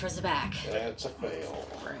 10 for Zabak. That's a fail.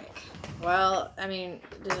 Frick. Well, I mean,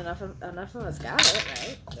 did enough of us got it,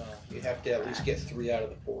 right? No, you have to at least get 3 out of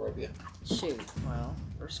the 4 of you. Shoot. Well,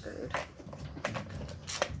 we're screwed.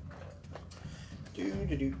 Do.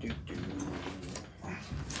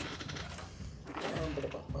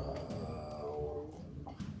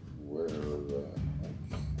 Where the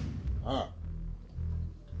heck?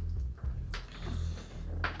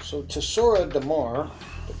 So Tesora Damar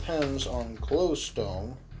depends on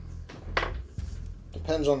glowstone.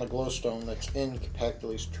 Depends on the glowstone that's in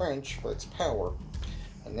Capactuli's trench for its power,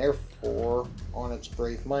 and therefore on its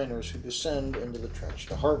brave miners who descend into the trench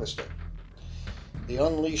to harvest it. The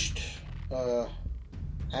unleashed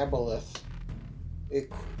Aboleth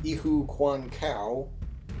Ihu Quan Cow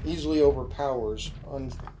easily overpowers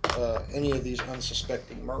any of these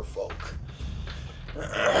unsuspecting merfolk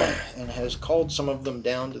and has called some of them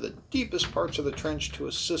down to the deepest parts of the trench to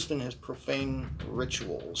assist in his profane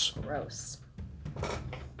rituals. Gross.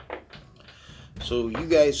 So you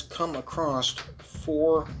guys come across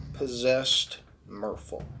 4 possessed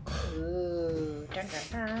merfolk. Ooh. Dun,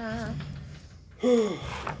 dun, dun.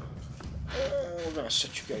 We're gonna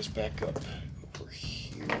set you guys back up over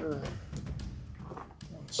here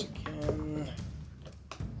once again.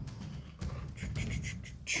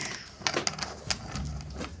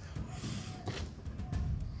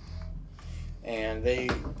 And they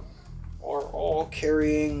are all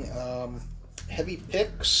carrying heavy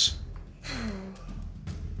picks.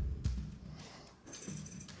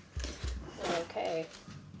 Okay.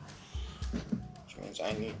 Which means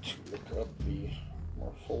I need to look up the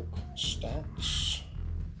More folk stats.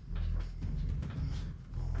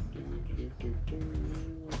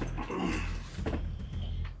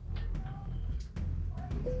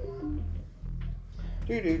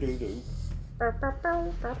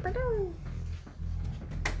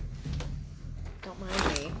 Don't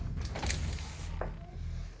mind me.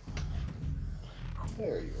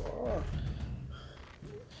 There you are.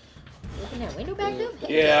 Open that window back up.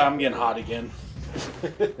 Yeah, I'm getting hot again.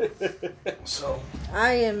 So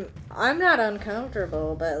I'm not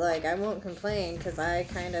uncomfortable, but like I won't complain because I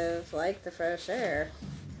kind of like the fresh air.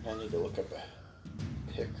 I need to look up a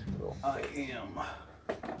pick. I am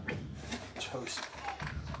toasty.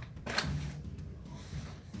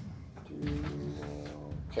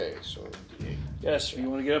 Okay, so D8. Yes, if you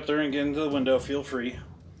want to get up there and get into the window, feel free.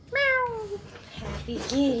 Meow. Happy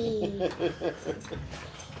kitty.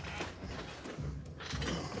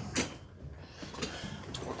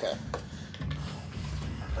 Okay.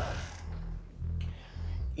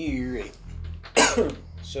 Eerie.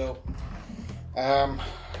 So,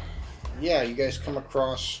 yeah, you guys come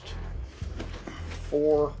across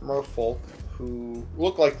 4 merfolk who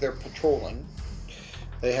look like they're patrolling.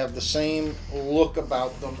 They have the same look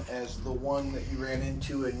about them as the one that you ran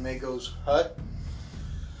into in Mago's hut,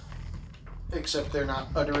 except they're not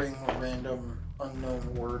uttering random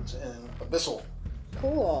unknown words in Abyssal.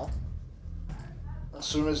 Cool. As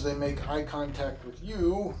soon as they make eye contact with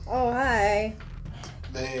you, Oh, hi.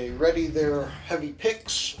 they ready their heavy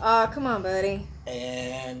picks Aw, come on, buddy.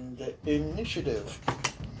 and initiative.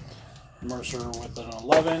 Mercer with an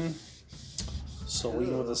 11.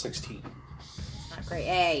 Celine with a 16. Not great.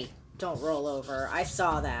 Hey, don't roll over. I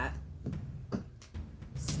saw that.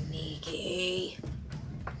 Sneaky.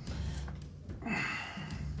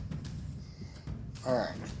 All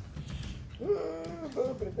right.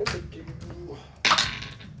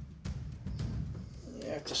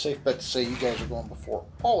 Yeah, it's a safe bet to say you guys are going before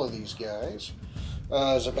all of these guys.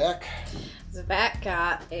 Zabak, Zabak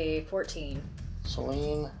got a 14.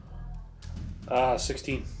 Celine,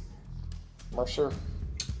 16. Mercer,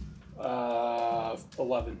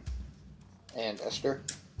 11. and Esther.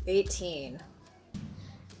 18.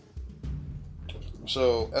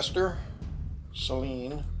 So Esther,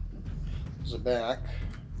 Celine, Zabak,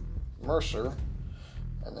 Mercer,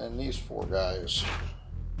 and then these 4 guys.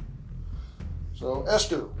 So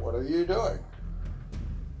Esther, what are you doing?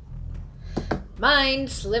 Mind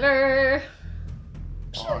sliver.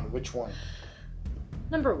 On which one?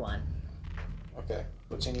 Number 1. Okay,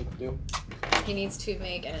 what's he need to do? He needs to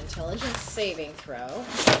make an intelligence saving throw.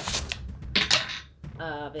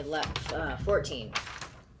 14.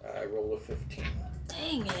 I rolled a 15.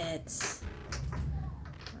 Dang it.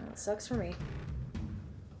 Well, it sucks for me.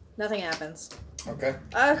 Nothing happens. Okay.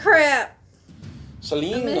 Oh, crap. I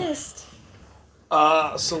Celine. missed.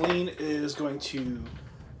 Celine is going to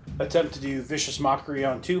attempt to do Vicious Mockery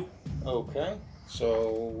on 2. Okay.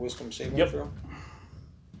 So, wisdom saving Yep. throw.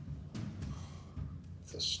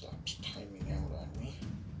 This stops timing out on me.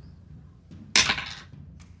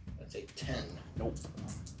 That's a 10. Nope.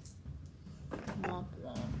 Womp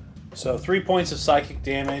womp. So 3 points of psychic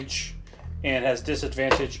damage and has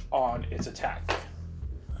disadvantage on its attack.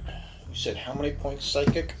 You said how many points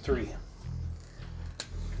psychic? 3.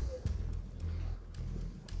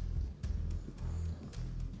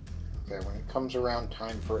 Okay, when it comes around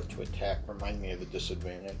time for it to attack, remind me of the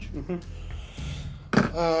disadvantage. Mm-hmm.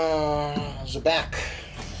 Zabak.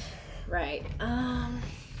 Right.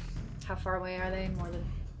 How far away are they? More than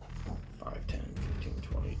 5, 10, 15,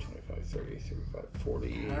 20, 25, 30, 35,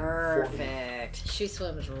 40. perfect. She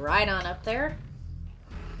swims right on up there.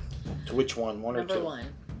 40. To which one? One or Number two? 1.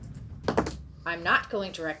 I'm not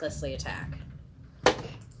going to recklessly attack.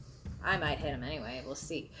 I might hit him anyway. We'll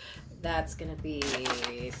see. That's gonna be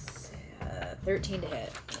 13 to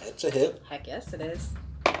hit. It's a hit. Heck yes, it is.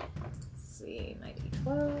 Let's see, my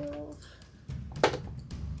d12.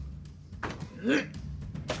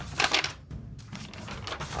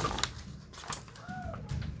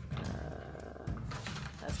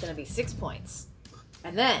 That's gonna be 6 points.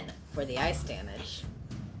 And then for the ice damage.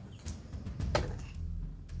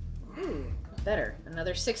 Ooh, better.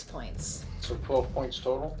 Another 6 points. So 12 points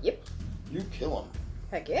total? Yep. You kill him.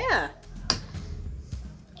 Heck yeah. You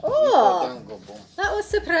fall Oh, down, go boom. that was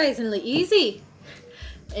surprisingly easy.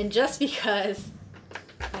 And just because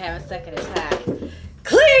I have a second attack.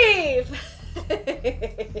 Cleave!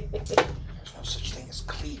 There's no such thing as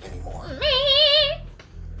cleave anymore.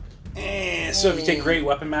 And so if you take Great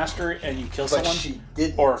Weapon Master and you kill But someone, she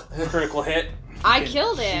didn't. or critical hit, I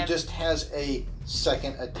killed him. She just has a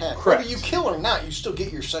second attack. Correct. Whether you kill or not, you still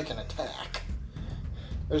get your second attack.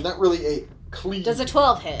 There's not really a cleave. Does a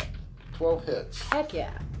 12 hit? 12 hits. Heck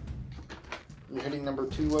yeah. You're hitting number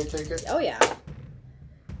 2, I take it? Oh yeah.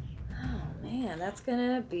 Oh man, that's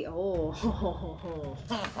gonna be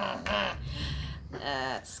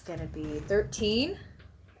that's gonna be 13,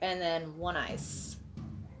 and then 1 ice,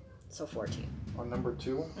 so 14. On number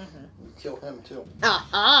 2, Mm-hmm. you kill him too.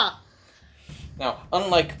 Ah. Now,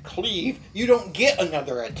 unlike cleave, you don't get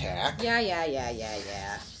another attack. Yeah.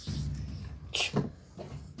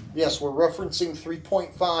 Yes, we're referencing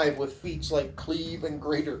 3.5 with feats like cleave and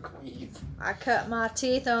greater cleave. I cut my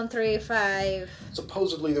teeth on 3-5.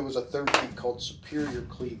 Supposedly there was a third feat called superior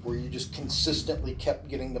cleave where you just consistently kept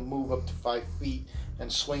getting to move up to 5 feet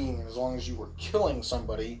and swinging, and as long as you were killing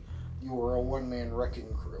somebody, you were a one-man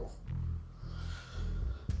wrecking crew.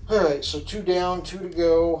 Alright, so 2 down, 2 to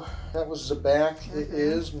go. That was Zabak. Mm-hmm. It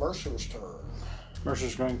is Mercer's turn.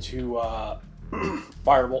 Mercer's going to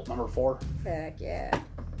Firebolt number 4. Heck yeah.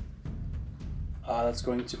 That's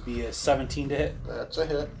going to be a 17 to hit. That's a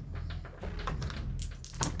hit.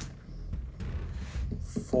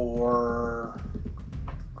 For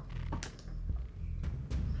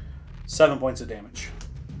 7 points of damage.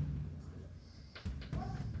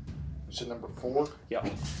 You said number 4? Yep.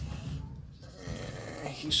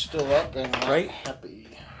 He's still up and not right? happy.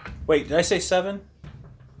 Wait, did I say 7?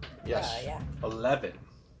 Yes. Yeah. 11.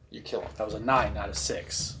 You kill him. That was a 9, not a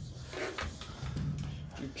 6.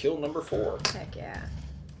 You kill number 4. Heck yeah.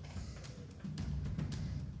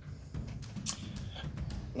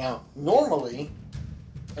 Now, normally,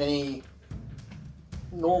 any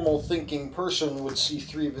normal thinking person would see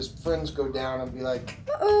 3 of his friends go down and be like,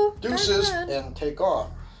 Uh-oh. deuces, and take off.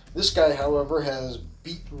 This guy, however, has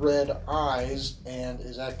beet red eyes and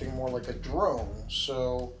is acting more like a drone,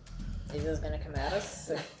 so... He's just gonna come at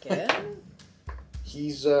us again?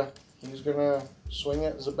 He's gonna swing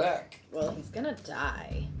at Zabak. Well, he's gonna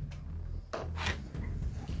die.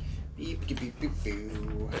 Beep, beep, beep, beep,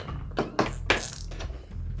 boo. That's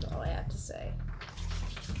all I have to say.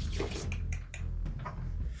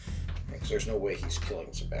 Because there's no way he's killing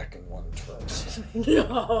Zabak in one turn.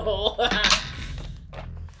 No!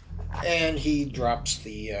 And he drops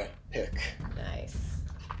the pick. Nice.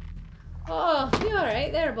 Oh, you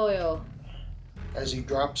alright there, boyo? As he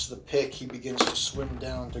drops the pick, he begins to swim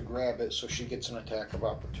down to grab it, so she gets an attack of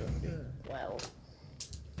opportunity. Well.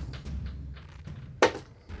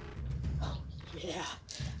 Oh, yeah.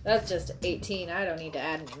 That's just 18. I don't need to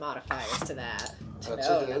add any modifiers to that to That's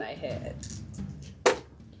know a hit. that I hit.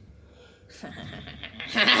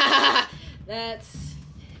 That's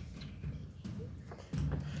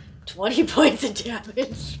 20 points of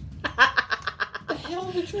damage. What the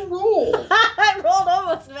hell did you roll? I rolled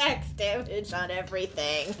almost max damage on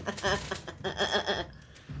everything.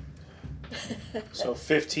 So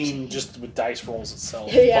 15 just with dice rolls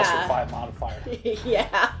itself, Yeah. plus your 5 modifier.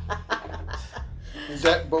 Yeah. Is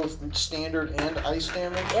that both standard and ice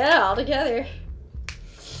damage? Yeah, all together.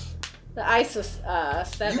 The ice was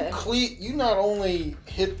 7. You not only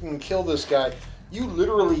hit and kill this guy, you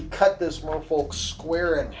literally cut this merfolk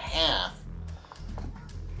square in half.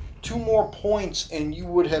 2 more points and you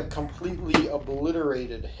would have completely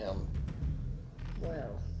obliterated him.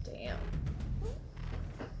 Well, damn.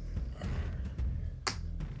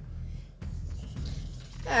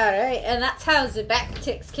 Alright, and that's how Zabak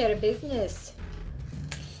takes care of business.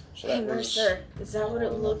 So Hey, that was Mercer, is that what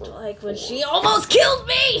it looked number like when 4. she almost killed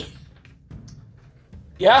me?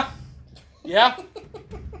 Yeah? Yeah?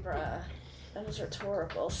 Bruh, that was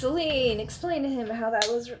rhetorical. Celine, explain to him how that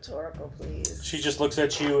was rhetorical, please. She just looks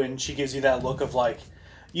at you and she gives you that look of like,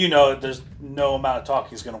 you know, there's no amount of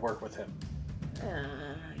talking is going to work with him.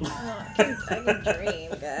 I can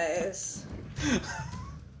dream, guys.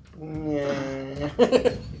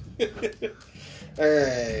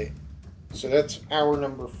 Alright. So that's hour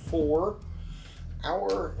number 4.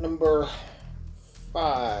 Hour number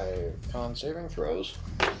 5. Con saving throws.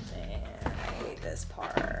 Man, I hate this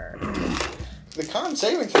part. The con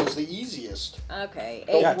saving throw is the easiest. Okay,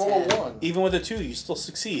 Don't 8, roll 10. a 1. Even with a 2, you still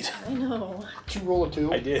succeed. I know. Did you roll a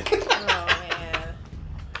 2? I did. Oh,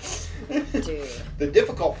 man. Dude. The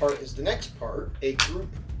difficult part is the next part, a group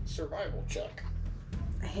survival check.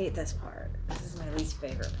 I hate this part. This is my least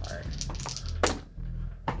favorite part.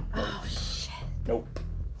 Oh, shit. Nope.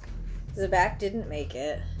 Zabak didn't make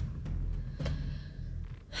it.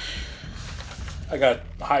 I got,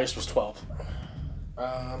 the highest was 12.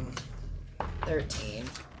 13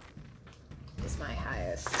 is my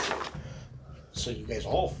highest. So you guys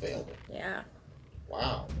all failed it. Yeah,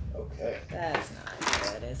 Wow. Okay. that's not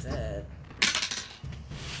good, is it?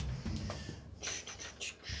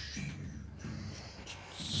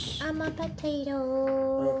 I'm a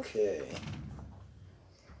potato. Okay.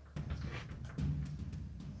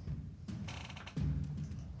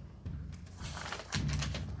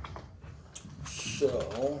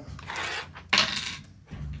 roll.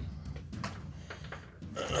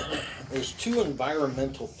 There's 2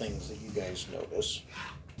 environmental things that you guys notice.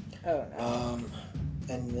 Oh no.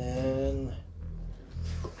 And then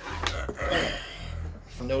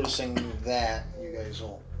noticing that, you guys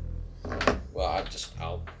will. Well,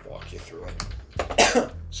 I'll walk you through it.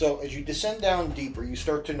 So as you descend down deeper, you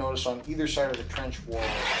start to notice on either side of the trench wall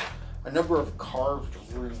a number of carved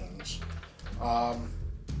runes.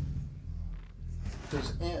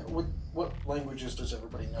 What languages does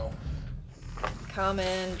everybody know?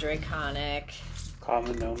 Common, Draconic.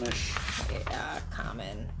 Common, Gnomish.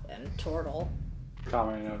 Common, and Turtle.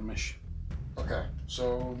 Common and Gnomish. Okay,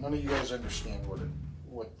 so none of you guys understand what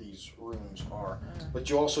these runes are, but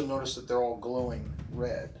you also notice that they're all glowing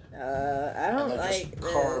red. I don't and they're like just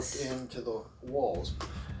carved this. into the walls.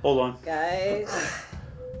 Hold on. Guys.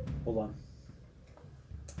 Hold on.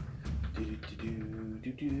 Do you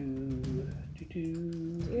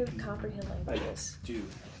have comprehend languages? I do.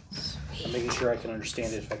 I'm making sure I can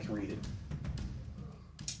understand it if I can read it.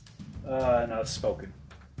 No, it's spoken.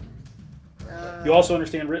 You also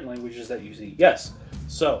understand written languages that you see. Yes.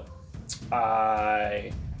 So,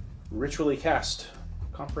 I ritually cast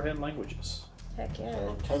comprehend languages. Heck yeah.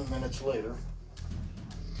 So 10 minutes later.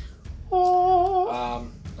 Oh.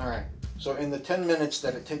 Alright. So in the 10 minutes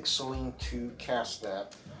that it takes Celine to cast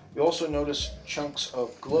that, you also notice chunks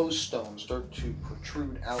of glowstone start to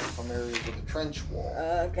protrude out from areas of the trench wall.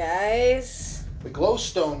 Guys. The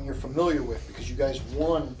glowstone you're familiar with because you guys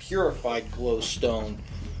won purified glowstone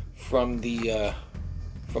from the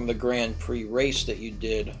Grand Prix race that you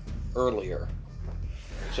did earlier.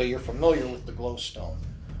 So you're familiar with the glowstone.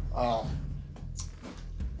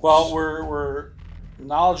 Well, we're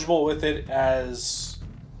knowledgeable with it as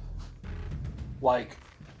like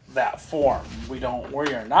that form. We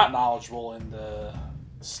are not knowledgeable in the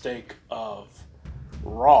stake of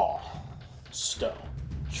raw stone.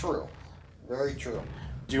 True. Very true.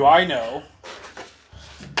 Do I know,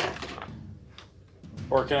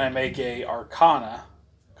 or can I make a arcana,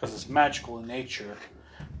 because it's magical in nature,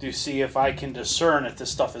 to see if I can discern if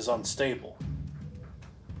this stuff is unstable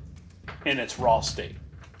in its raw state?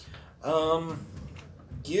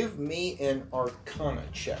 Give me an arcana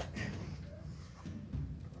check.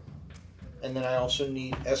 And then I also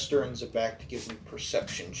need Esther and Zabak to give me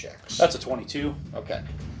perception checks. That's a 22. Okay.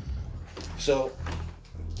 So,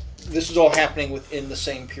 this is all happening within the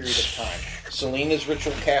same period of time. Celine is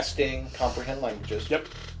ritual casting comprehend languages. Yep.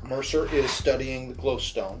 Mercer is studying the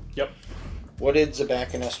glowstone. Yep. What did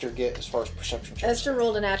Zabak and Esther get as far as perception checks? Esther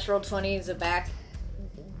rolled a natural 20. Zabak,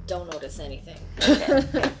 don't notice anything.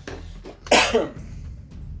 Okay.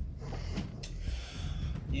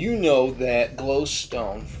 You know that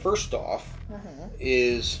glowstone, first off,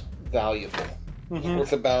 is valuable. It's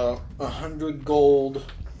worth about 100 gold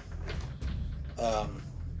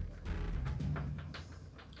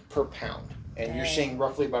per pound. And you're seeing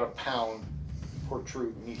roughly about a pound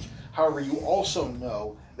protrude in each. However, you also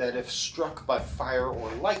know that if struck by fire or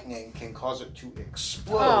lightning, can cause it to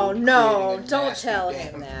explode. Oh no! creating a Don't nasty tell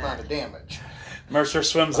him amount that. of damage. Mercer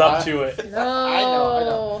swims up to it. No. I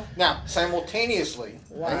know. Now, simultaneously,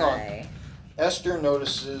 hang on. Why? Esther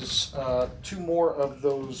notices 2 more of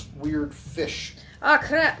those weird fish. Oh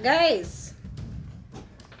crap, guys!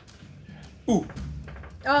 Ooh.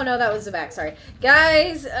 Oh no, that was Zabak. Sorry,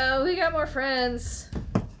 guys. We got more friends.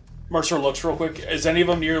 Mercer looks real quick. Is any of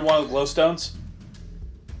them near one of the glowstones?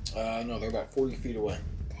 No, they're about 40 feet away.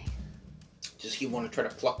 Does he want to try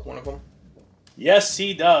to pluck one of them? Yes,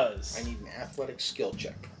 he does. I need an athletic skill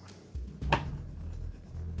check.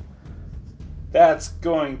 That's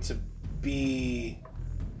going to be...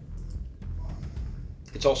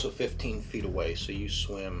 It's also 15 feet away, so you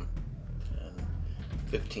swim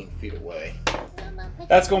 15 feet away.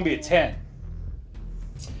 That's going to be a 10.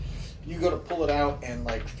 You go to pull it out, and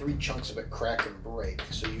like 3 chunks of it crack and break,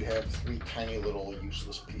 so you have 3 tiny little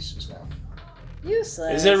useless pieces now.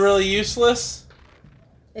 Useless. Is it really useless?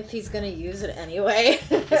 If he's gonna use it anyway.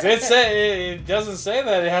 It doesn't say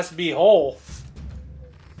that it has to be whole.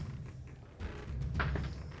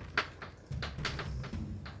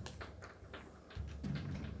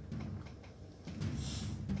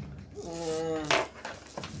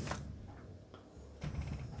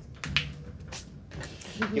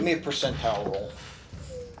 Give me a percentile roll.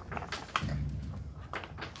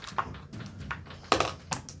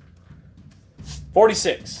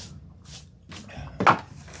 $46.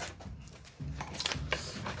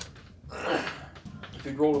 If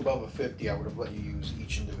you'd rolled above a 50, I would have let you use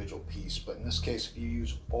each individual piece. But in this case, if you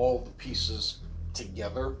use all the pieces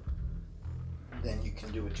together, then you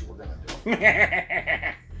can do what you were going to do.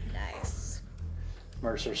 Nice.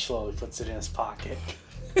 Mercer slowly puts it in his pocket.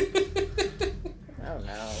 Oh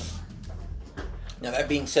no. Now that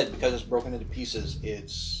being said, because it's broken into pieces,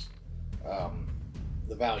 it's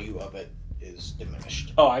the value of it is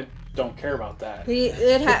diminished. Oh, I don't care about that. It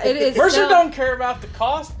is. Mercer still, don't care about the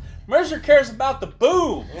cost. Mercer cares about the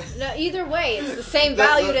boom. No, either way, it's the same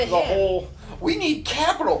value to him. Whole. We need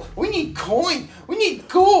capital. We need coin. We need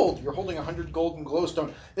gold. You're holding 100 golden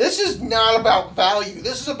glowstone. This is not about value.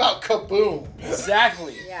 This is about kaboom.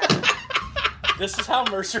 Exactly. Yeah. This is how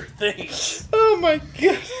Mercer thinks. Oh my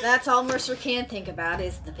god. That's all Mercer can think about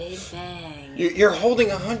is the Big Bang. You're holding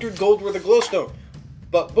 100 gold worth of glowstone,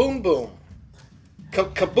 but boom boom,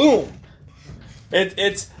 kaboom.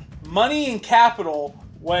 It's money and capital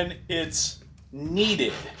when it's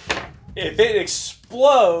needed. If it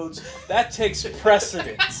explodes, that takes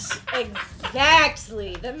precedence.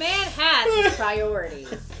 Exactly. The man has his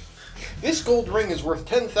priorities. This gold ring is worth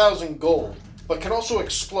 10,000 gold, but can also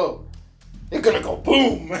explode. It's gonna go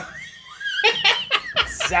boom.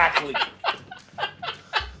 Exactly.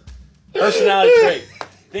 Personality trait.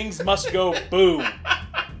 Things must go boom.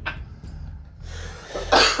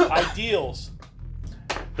 Ideals.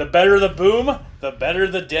 The better the boom, the better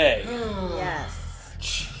the day. Yes.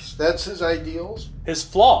 Jeez, that's his ideals. His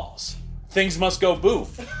flaws. Things must go boom.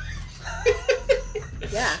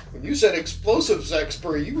 Yeah. When you said explosives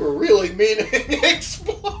expert, you were really meaning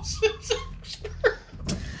explosives expert.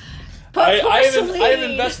 I have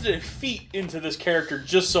invested a feat into this character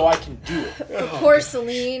just so I can do it. But poor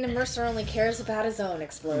Celine, Mercer only cares about his own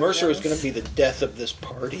explosions. Mercer is going to be the death of this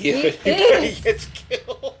party if He anybody is. gets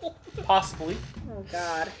killed. Possibly. Oh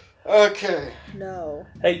God. Okay. No.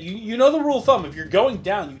 Hey, you know the rule of thumb. If you're going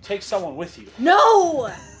down, you take someone with you.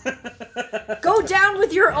 No! Go down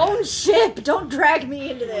with your own ship. Don't drag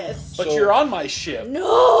me into this. But So- you're on my ship.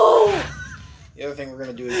 No! The other thing we're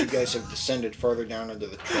going to do is you guys have descended farther down into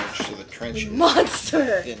the trench, so the trench is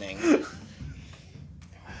Monster! thinning.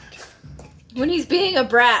 When he's being a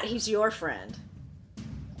brat, he's your friend.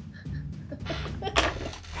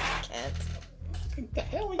 Kent. What the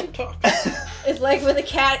hell are you talking? It's like when the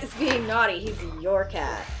cat is being naughty, he's your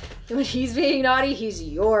cat. And when he's being naughty, he's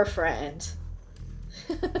your friend.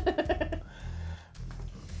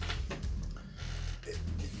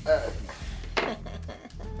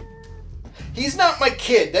 He's not my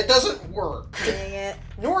kid. That doesn't work. Dang it.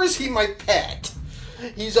 Nor is he my pet.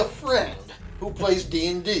 He's a friend who plays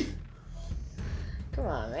D&D Come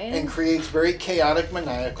on, man. and creates very chaotic,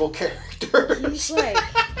 maniacal characters. He's like,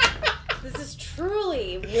 this is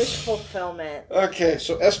truly wish fulfillment. Okay,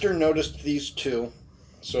 so Esther noticed these two.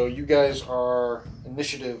 So you guys are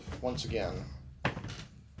initiative once again.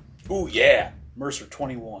 Ooh, yeah. Mercer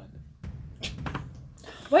 21.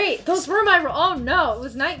 Wait, those were my... Oh, no. It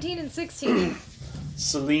was 19 and 16.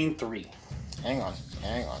 Celine 3. Hang on.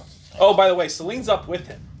 Oh, by the way, Celine's up with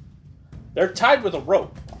him. They're tied with a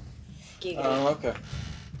rope. Giggity. Okay.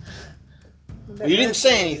 You didn't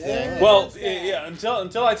say anything. Well, yeah,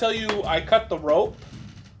 until I tell you I cut the rope,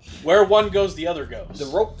 where one goes, the other goes. The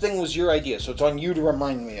rope thing was your idea, so it's on you to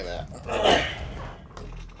remind me of that.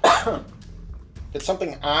 If it's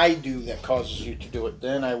something I do that causes you to do it,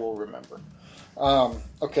 then I will remember.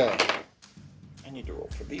 Okay. I need to roll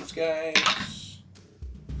for these guys.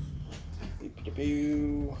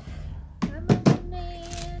 Beep-de-boo. I'm a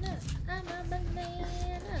banana. I'm a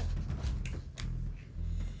banana.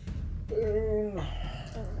 Boom.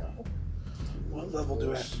 Oh, no. What level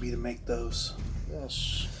do I have to be to make those?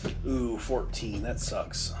 Yes. Ooh, 14. That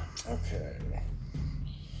sucks. Okay.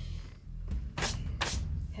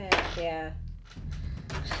 Heck yeah.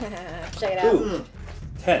 Check it out. Ooh.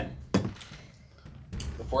 10.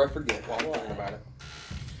 Before I forget, while I'm talking about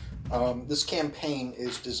it, this campaign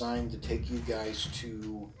is designed to take you guys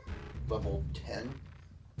to level 10.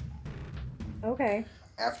 Okay.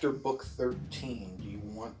 After book 13, do you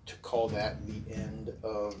want to call that the end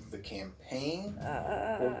of the campaign?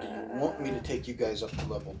 Or do you want me to take you guys up to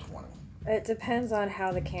level 20? It depends on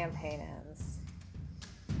how the campaign ends.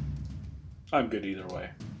 I'm good either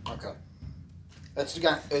way. Okay. It's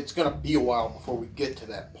going to be a while before we get to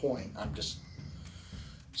that point. I'm just...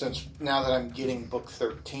 Since now that I'm getting book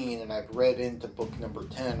 13 and I've read into book number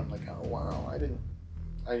 10, I'm like, oh wow, I didn't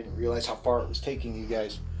realize how far it was taking you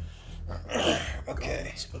guys.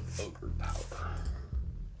 Okay. Ogre power.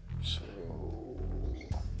 So,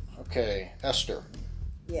 okay, Esther,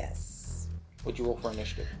 Yes. what'd you roll for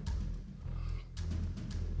initiative?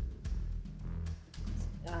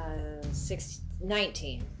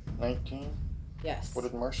 19. 19. Yes. What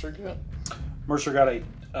did Mercer get? Mercer got a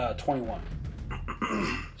 21.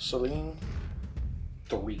 Celine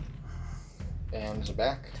 3. and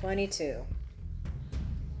Zabak. 22.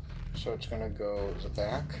 So it's going to go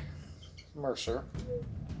Zabak, Mercer,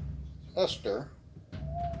 Esther,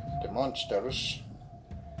 the Monsters,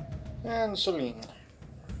 and Celine.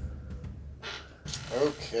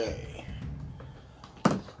 Okay.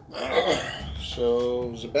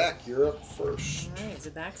 So, Zabak, you're up first. Alright,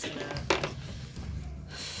 Zabak's gonna...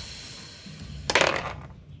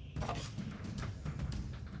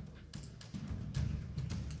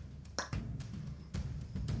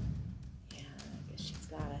 Yeah, I guess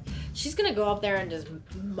she's gonna go up there and just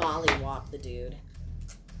mollywop the dude.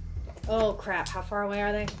 Oh crap, how far away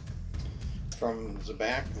are they? From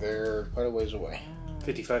Zabak, they're quite a ways away.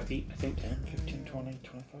 55 feet, I think. 10, 15, 20,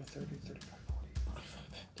 25, 30, 35, 40,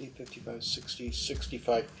 50, 55, 60,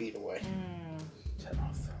 65 feet away. 10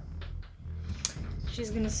 off. She's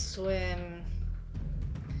gonna swim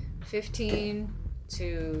 15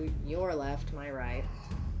 to your left, my right.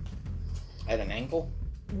 At an angle?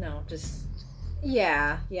 No, just...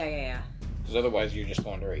 Yeah. Because otherwise you're just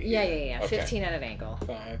going right Yeah. here. Okay. 15 at an angle.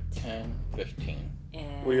 5, 10, 15.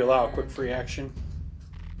 And... Will you allow a quick free action?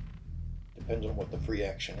 Depends on what the free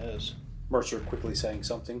action is. Mercer quickly saying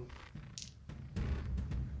something.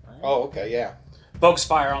 Oh, okay, yeah. Focus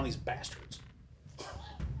fire on these bastards.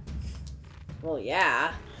 Well,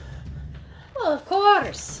 yeah. Well, of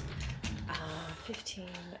course. 15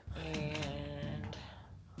 and...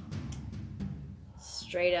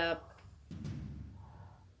 Straight up...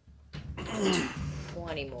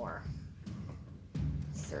 20 more.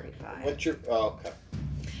 35. What's your... Oh, okay.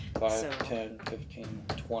 5, So- 10, 15,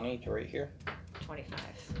 20 to right here? 25.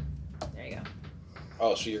 There you go.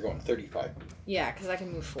 Oh, so you're going 35. Yeah, because I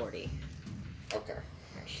can move 40. Okay.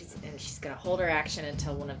 She's going to hold her action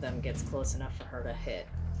until one of them gets close enough for her to hit.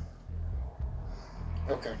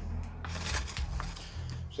 Okay.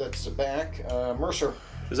 So that's the back. Mercer.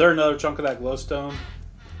 Is there another chunk of that glowstone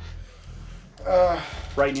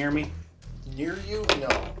right near me? Near you?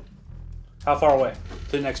 No. How far away?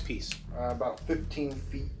 To the next piece. About 15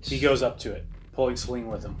 feet. He goes up to it, pulling Celine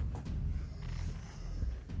with him.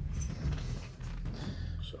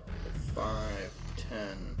 So 5,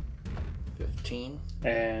 10, 15.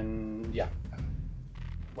 And yeah,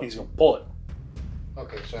 he's gonna pull it.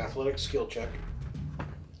 Okay, so athletic skill check.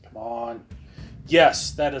 Come on.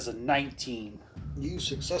 Yes, that is a 19. You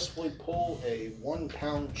successfully pull a 1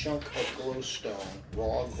 pound chunk of glowstone,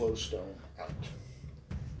 raw glowstone, out.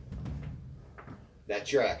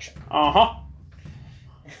 That's your action. Uh-huh.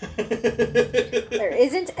 There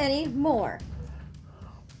isn't any more.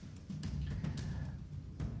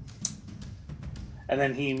 And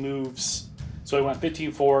then he moves. So he went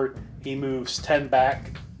 15 forward. He moves 10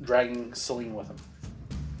 back, dragging Celine with him.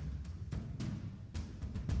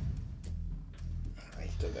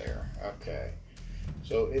 Right to there. Okay.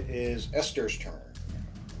 So it is Esther's turn.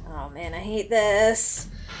 Oh man, I hate this.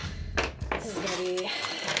 This is gonna be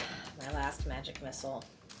my last magic missile.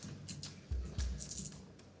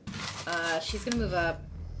 She's gonna move up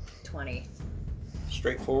 20.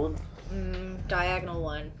 Straightforward? Diagonal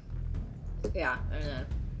 1. Yeah, and then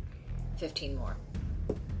 15 more.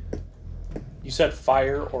 You said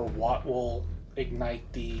fire or what will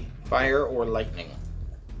ignite the... Fire or lightning?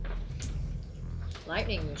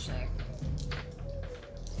 Lightning, you say?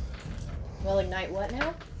 Well, ignite what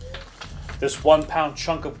now? This 1 pound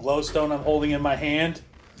chunk of glowstone I'm holding in my hand.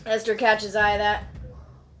 Esther catches eye of that.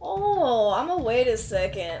 Oh, I'm gonna wait a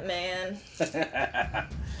second, man.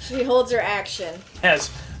 She holds her action. As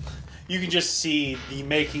you can just see the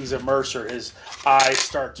makings of Mercer, his eyes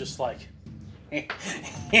start just like... She's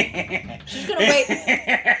gonna wait.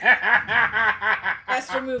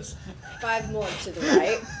 Esther moves 5 more to the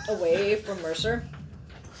right, away from Mercer.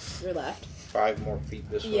 Your left. 5 more feet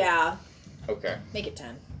this way? Yeah. Okay. Make it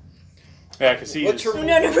 10. Yeah, I can see What's his... her-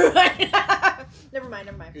 No, never mind. Never mind.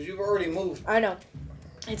 Because you've already moved. I know.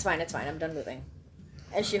 It's fine. I'm done moving.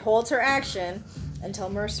 And she holds her action until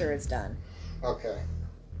Mercer is done. Okay.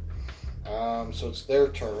 So it's their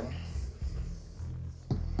turn.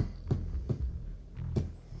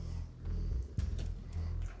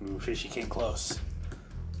 Ooh, fishy came close.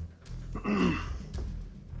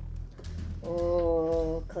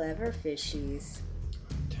 Oh, clever fishies.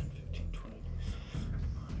 10, 15, 20.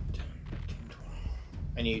 10, 15, 20.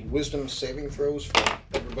 I need wisdom saving throws from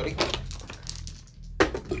everybody.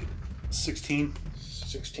 16.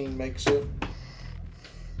 16 makes it.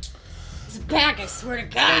 It's back, I swear to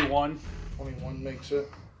God. 21. 21 makes it.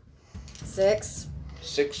 6.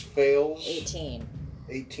 6 fails. 18.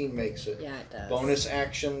 18 makes it. Yeah, it does. Bonus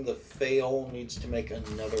action, the fail needs to make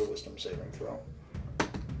another wisdom saving throw.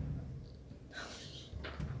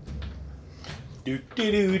 Do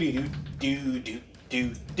do do do do do do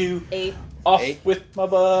Do. 8. Off 8. with my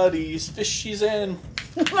buddies. Fishies and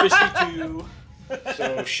fishy too.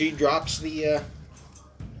 So she drops the.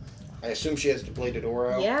 I assume she has the bladed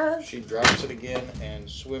oar out. Yeah. She drops it again and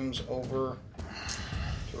swims over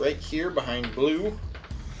to right here behind Blue.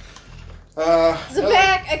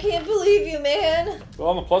 Zabak, I can't believe you, man. Well,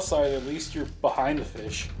 on the plus side, at least you're behind the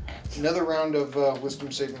fish. Another round of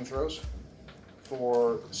wisdom saving throws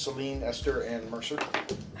for Celine, Esther, and Mercer.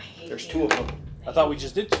 There's 2 of them. I thought we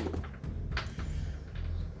just did 2.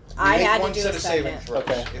 I make had one to do set a of saving second. throws.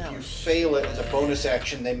 Okay. If Oh, you fail it as a bonus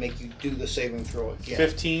action, they make you do the saving throw again.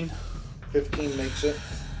 15 15 makes it.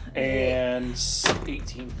 and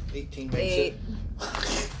 18. 18 makes 8.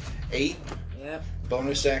 it. 8. Yep.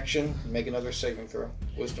 Bonus action. Make another saving throw.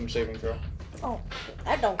 Wisdom saving throw. Oh,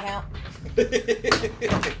 that don't count.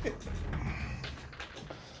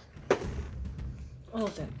 Oh,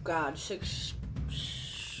 thank God.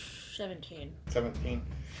 17. 17.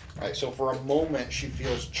 Alright, so for a moment she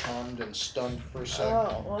feels charmed and stunned for a second.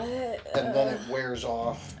 Oh, what? And then it wears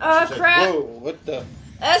off. Oh, She's crap. Like, whoa, what the?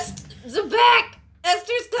 Zabak!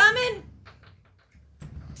 Esther's coming!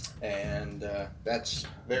 And that's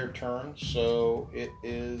their turn. So it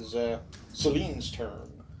is Celine's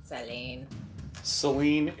turn. Celine.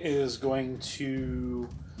 Celine is going to.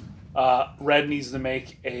 Red needs to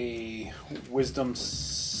make a wisdom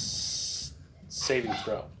saving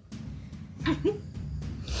throw.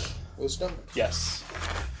 Wisdom? Yes.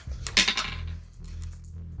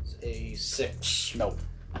 It's a 6. Nope.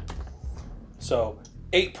 So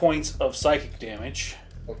 8 points of psychic damage,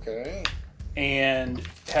 Okay. and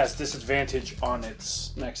has disadvantage on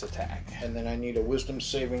its next attack. And then I need a wisdom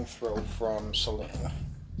saving throw from Celine.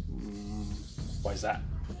 Why is that?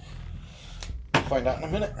 Find out in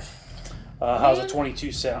a minute. How's a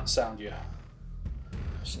 22 sound you?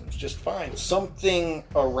 Seems just fine. Something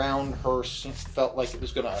around her felt like it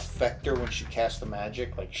was going to affect her when she cast the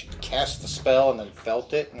magic. Like she cast the spell and then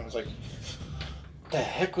felt it, and it was like, what the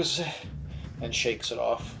heck was that? And shakes it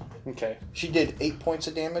off. Okay. She did 8 points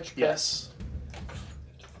of damage? Correct? Yes.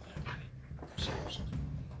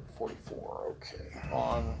 44, okay.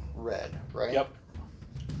 On red, right? Yep.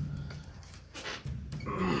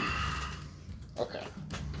 Okay.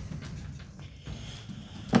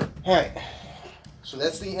 Alright. So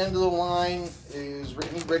that's the end of the line. Is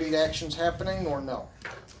any ready actions happening or no?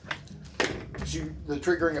 The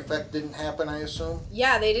triggering effect didn't happen, I assume?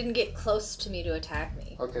 Yeah, they didn't get close to me to attack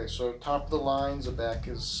me. Okay, so top of the line, Zabak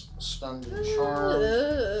is stunned and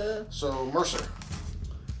charmed. So, Mercer.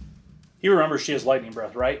 You remember she has lightning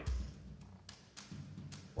breath, right?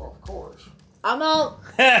 Well, of course. I'm out.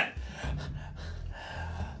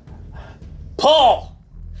 Paul!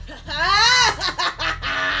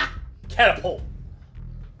 Catapult.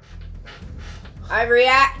 I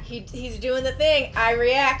react. He's doing the thing. I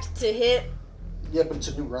react to hit. Yeah, but it's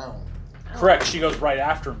a new round. Correct, she goes right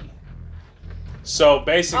after me. So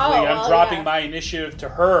basically, I'm dropping my initiative to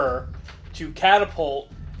her to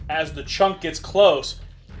catapult as the chunk gets close.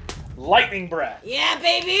 Lightning breath. Yeah,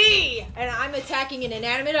 baby! And I'm attacking an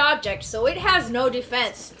inanimate object, so it has no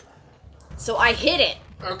defense. So I hit it.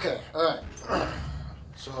 Okay, alright.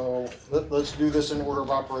 So, let's do this in order of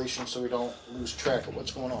operation so we don't lose track of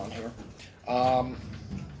what's going on here.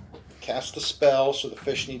 Cast the spell, so the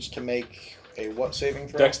fish needs to make a what saving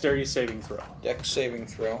throw? Dexterity saving throw. Dex saving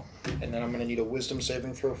throw. And then I'm going to need a wisdom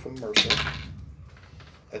saving throw from Mercer.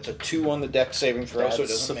 That's a 2 on the dex saving throw, so it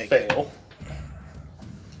doesn't make fail.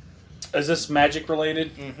 Is this magic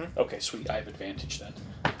related? Mm-hmm. Okay, sweet. I have advantage then.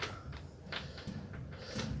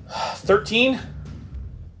 13?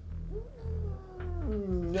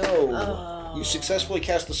 No. You successfully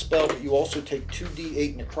cast the spell, but you also take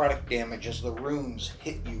 2d8 necrotic damage as the runes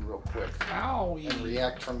hit you real quick. Ow. And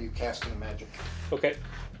react from you casting magic. Okay.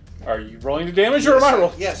 Are you rolling the damage or am I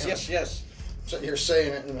rolling? Yes. So you're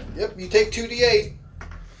saying it. And, yep, you take 2d8.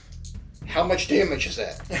 How much damage is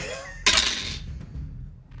that?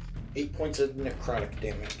 8 points of necrotic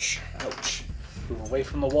damage. Ouch. Move away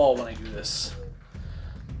from the wall when I do this.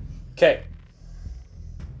 Okay.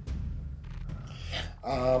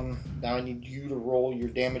 Now I need you to roll your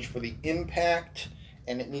damage for the impact,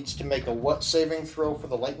 and it needs to make a what saving throw for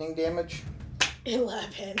the lightning damage?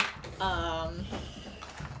 11.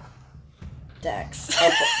 Dex.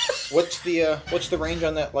 What's the range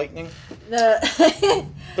on that lightning? The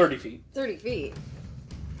 30 feet. 30 feet.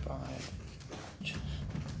 5.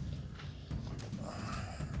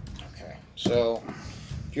 Okay, so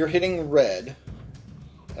if you're hitting red,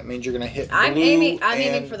 that means you're going to hit blue. I'm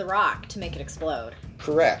aiming for the rock to make it explode.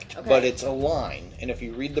 Correct, Okay. but it's a line, and if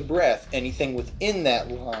you read the breath, anything within that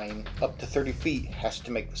line up to 30 feet has to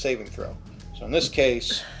make the saving throw. So So in this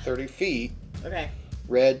case, 30 feet. Okay.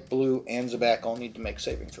 Red, blue, and Zabak all need to make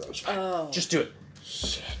saving throws. Oh. Just do it.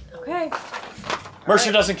 Shit. Okay.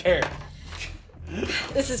 Mercer doesn't care.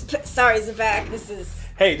 This is sorry, Zabak. This is.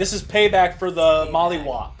 Hey, this is payback for the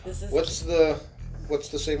mollywop. This is. What's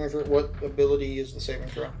the saving throw? What ability is the saving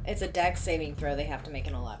throw? It's a dex saving throw. They have to make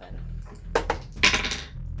an 11. Yeah,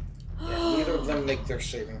 neither of them make their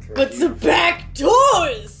saving throw. But Zabak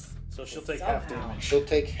does. So she'll take Somehow. half damage. She'll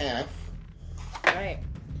take half. All right.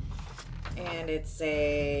 And it's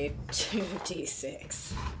a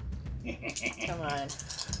 2d6. Come on.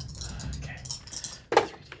 Okay. 3d8.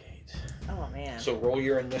 Oh man. So roll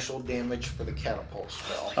your initial damage for the catapult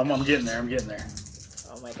spell. I'm getting there. I'm getting there.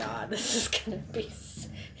 Oh my god. This is gonna be.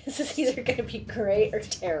 This is either gonna be great or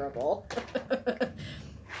terrible.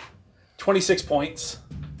 26 points.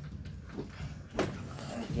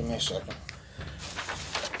 Give me a second.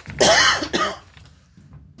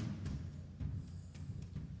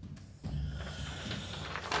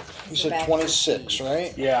 You said Zabak 26, succeeds.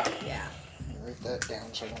 right? Yeah. Yeah. Write that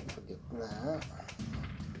down so I don't forget that.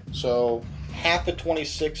 So half of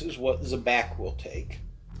 26 is what Zabak will take.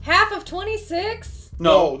 Half of 26?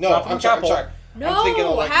 No, not from I'm sorry. No, I'm thinking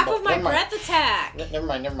of half of my never mind. breath attack. Never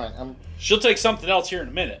mind. She'll take something else here in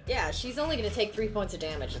a minute. Yeah, she's only gonna take 3 points of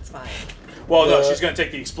damage. It's fine. Well, no, The- she's going to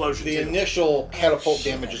take the explosion The too. initial catapult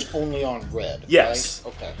damage is only on red. Yes.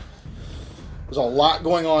 Right? Okay. There's a lot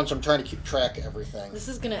going on, so I'm trying to keep track of everything. This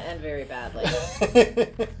is gonna end very badly.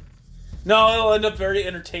 No, it'll end up very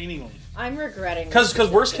entertainingly. I'm regretting.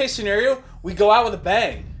 Because worst case scenario, we go out with a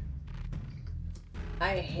bang.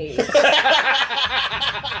 I hate. I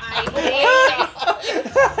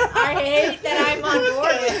hate that I'm on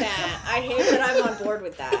board with that. I hate that I'm on board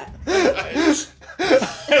with that.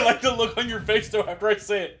 I like the look on your face though after I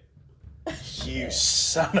say it. You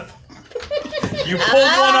son of a... You pulled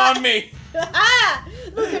one on me.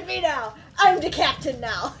 Look at me now. I'm the captain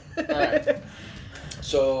now. Alright.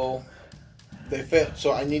 So they fail.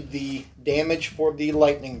 So I need the damage for the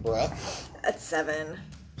lightning breath. That's 7.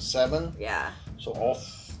 7. Yeah. So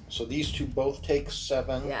so these two both take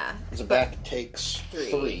 7. Yeah. Zabak takes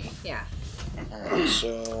 3. Yeah. Alright,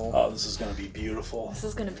 so Oh, this is going to be beautiful. This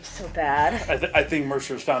is gonna be so bad. I think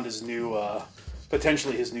Mercer's found his new,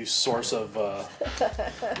 potentially his new source of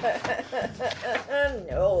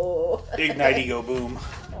No. Ignite Ego Boom.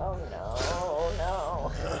 Oh no,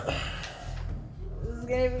 no. This is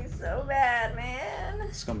gonna be so bad, man.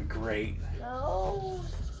 It's going to be great. No.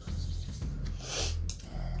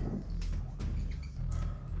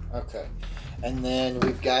 okay. And then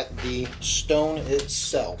we've got the stone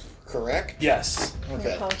itself, correct? Yes.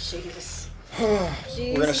 Okay. Oh, jeez.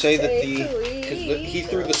 We're gonna say that Jeez, because he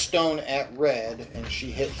threw the stone at red and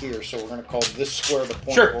she hit here, so we're gonna call this square the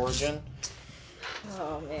point Sure. of origin.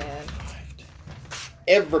 Oh man.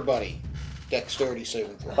 Everybody, dexterity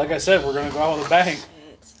saving throw. Like I said, we're going to go out with a bang.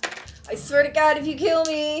 I swear to God, if you kill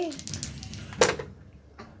me.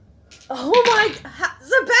 Oh my.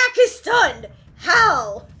 Zabak is stunned.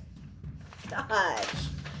 How? Gosh.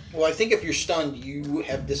 Well, I think if you're stunned, you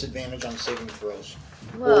have disadvantage on saving throws,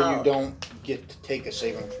 or Well, you don't get to take a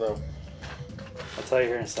saving throw. I'll tell you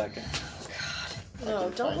here in a second. No,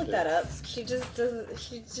 can don't find look it. that up. She just doesn't.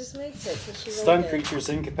 She just makes it. So she Stun really did. creatures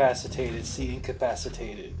incapacitated. See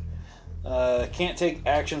incapacitated. Can't take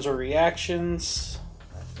actions or reactions.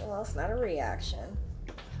 Well, it's not a reaction.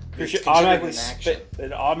 It's Creature considered automatically an action.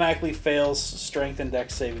 it automatically fails strength and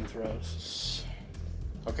dex saving throws.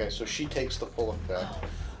 Okay, so she takes the full effect.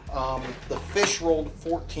 The fish rolled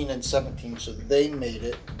 14 and 17, so they made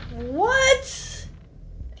it. What?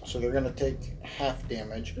 So they're gonna take half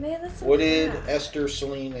damage. Man, that's so What did bad. Esther,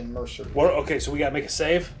 Celine, and Mercer? What? Okay, so we gotta make a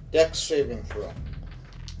save. Dex saving throw.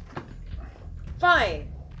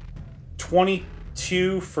 Fine.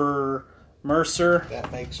 22 for Mercer,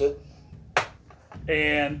 That makes it.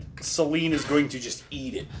 and Celine is going to just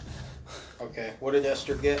eat it. Okay. What did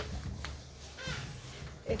Esther get?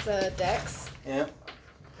 It's a dex. Yeah.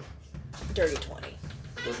 Dirty 20.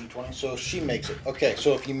 30, 20. So she makes it. Okay,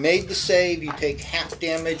 so if you made the save, you take half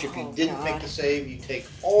damage. If you Oh, didn't God. make the save, you take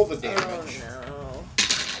all the Oh damage. no.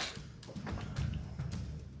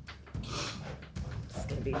 It's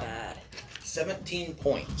gonna be bad. 17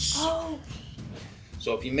 points. Oh.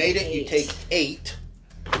 So if you made it, you 8. take 8.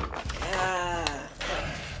 Ah.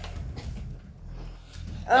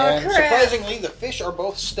 Oh, And crap. surprisingly, the fish are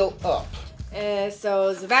both still up.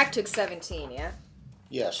 So Zabak took 17, yeah?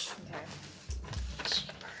 Yes. Okay.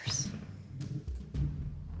 Jeepers.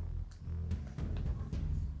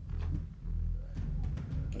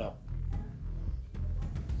 No.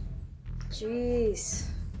 Jeez.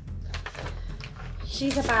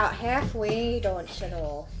 She's about halfway, don't you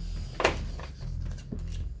know?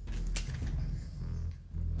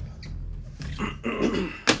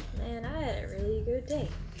 Man, I had a really good day.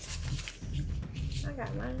 I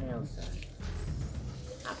got my nails done.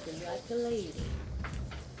 I feel like a lady.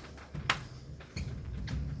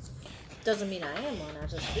 Doesn't mean I am one, I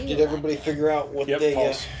just feel Did like everybody it. figure out what Yep, they...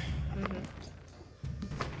 pulse.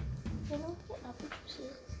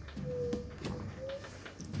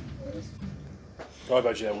 Oh, I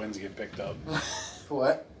bet you that wind's getting picked up.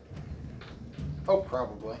 What? Oh,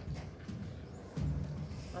 probably.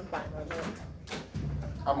 I'm fine with it.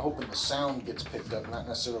 I'm hoping the sound gets picked up, not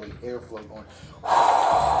necessarily airflow going...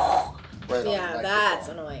 right on the Yeah, that's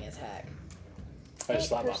microphone. annoying as heck. I just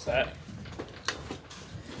thought about that.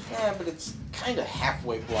 Yeah, but it's kind of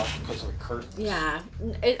halfway blocked because of the curtains. Yeah,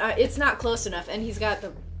 it's not close enough, and he's got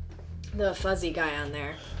the fuzzy guy on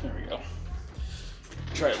there. There we go.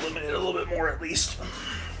 Try to limit it a little bit more at least.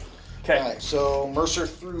 Okay. Alright, so Mercer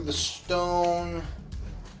threw the stone.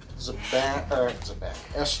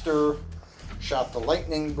 Esther shot the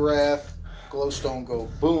lightning breath. Glowstone go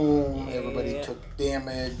boom. Everybody Yeah. took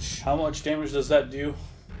damage. How much damage does that do?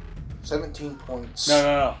 17 points.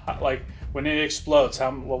 No. Like when it explodes,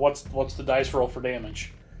 what's the dice roll for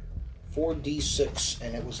damage? 4d6,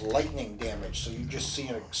 and it was lightning damage, so you just see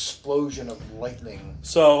an explosion of lightning.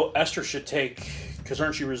 So Esther should take, because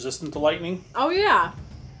aren't you resistant to lightning? Oh yeah.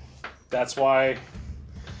 That's why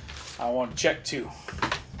I want to check too.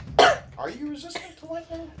 Are you resistant to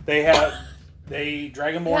lightning? They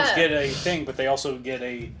Dragonborns Yeah. get a thing, but they also get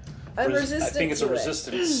I'm I resistant think it's a to it.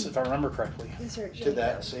 resistance, if I remember correctly. To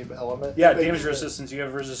that same element? Yeah, Maybe damage the- resistance. You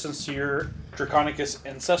have resistance to your Draconicus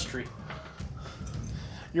ancestry.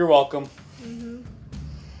 You're welcome.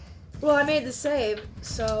 Well, I made the save,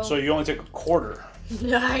 so... So you only took a quarter.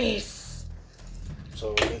 Nice!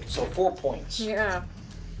 So 4 points. Yeah.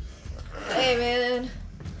 Hey, man.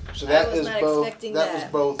 So I that was is not both. expecting That was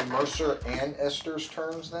that. both Mercer and Esther's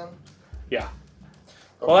turns then. Yeah.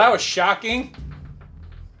 Well, that was shocking.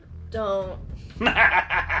 Don't.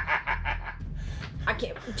 I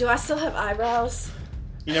can't... Do I still have eyebrows?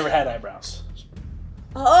 You never had eyebrows.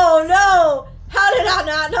 Oh, no! How did I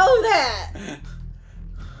not know that?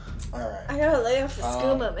 All right. I gotta lay off the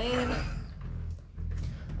skooma, man.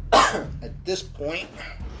 At this point,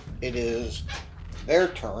 it is their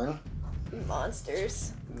turn. You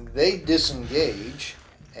monsters. They disengage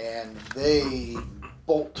and they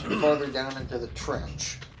bolt farther down into the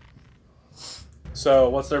trench. So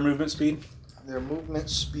what's their movement speed? Their movement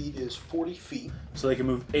speed is 40 feet. So they can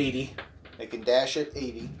move 80. They can dash at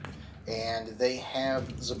 80, and they have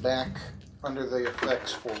Zabak under the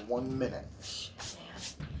effects for 1 minute. This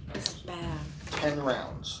is bad. 10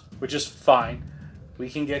 rounds. Which is fine. We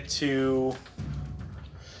can get to...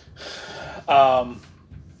 let's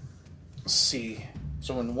see.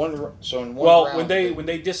 So in one round, When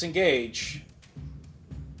they disengage,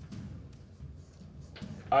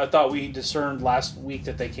 I thought we discerned last week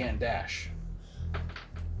that they can't dash.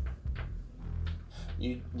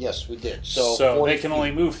 Yes, we did. So So 40 they can feet.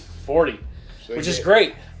 only move 40, So which you is get-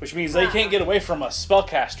 great. Which means they can't get away from us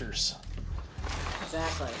spellcasters.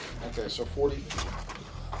 Exactly. Okay, so 40.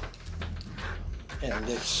 And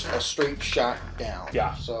it's a straight shot down.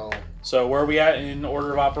 Yeah. So So where are we at in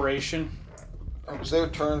order of operation? it was their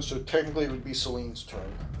turn, so technically it would be Celine's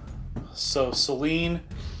turn. So Celine,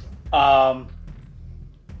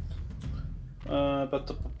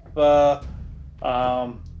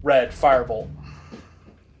 red firebolt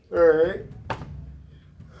Alright.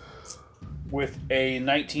 with a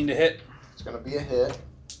 19 to hit It's going to be a hit.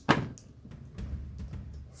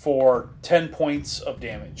 for 10 points of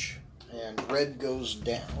damage. And red goes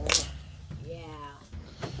down. Yeah.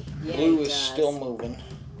 Yeah, Blue it is does. still moving.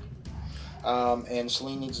 And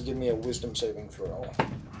Celine needs to give me a wisdom saving throw.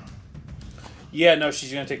 Yeah, no,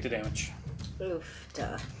 she's gonna take the damage. Oof,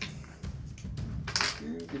 duh.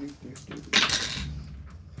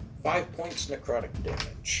 5 points necrotic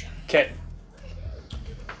damage. Okay.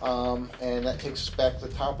 And that takes us back to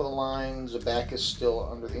the top of the line. Zabak is still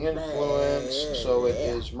under the influence, so it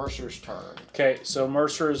is Mercer's turn. Okay, so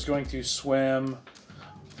Mercer is going to swim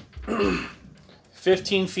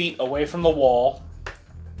 15 feet away from the wall.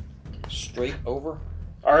 Straight over?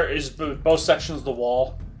 Or is both sections of the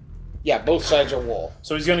wall? Yeah, both sides are wall.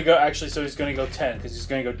 So he's going to go, he's going to go 10, because he's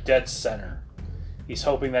going to go dead center. He's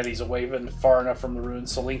hoping that he's away and far enough from the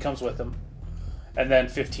ruins. Celine comes with him. And then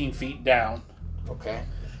 15 feet down. Okay.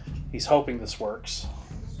 He's hoping this works.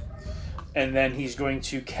 And then he's going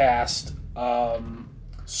to cast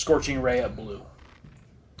Scorching Ray at blue.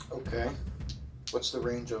 Okay. What's the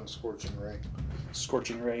range on Scorching Ray?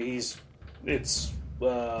 Scorching Ray, it's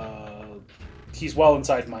he's well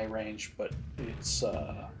inside my range, but it's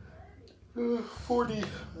 40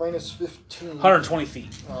 minus 15. 120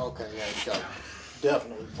 feet. Oh, okay, yeah, he's got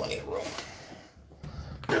definitely plenty of room.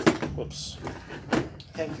 Whoops.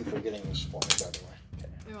 Thank you for getting this for me, by the way.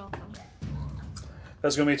 You're welcome.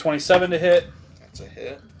 That's going to be 27 to hit. That's a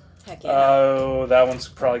hit. Heck yeah. Oh, that one's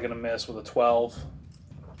probably going to miss with a 12.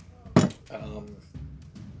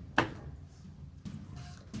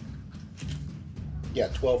 Yeah,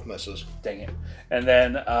 12 misses. Dang it. And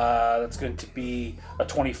then that's going to be a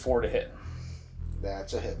 24 to hit.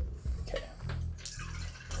 That's a hit. Okay.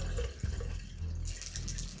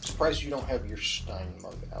 Surprised you don't have your Stein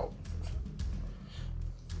mug out.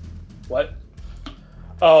 What?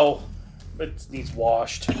 Oh, it needs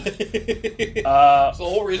washed. That's the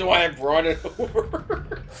whole reason why I brought it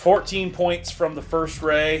over. 14 points from the first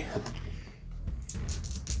ray.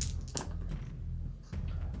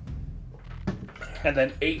 And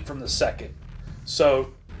then 8 from the second.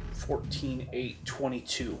 So 14, 8,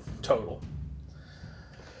 22 total.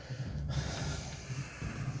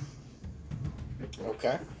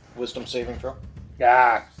 Okay. Wisdom saving throw.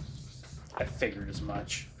 Ah, I figured as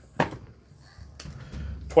much.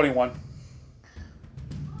 21.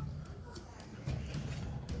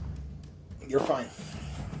 You're fine.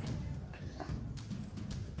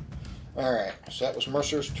 Alright, so that was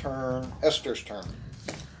Mercer's turn. Esther's turn.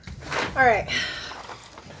 Alright.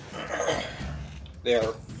 They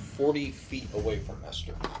are 40 feet away from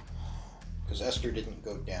Esther. Because Esther didn't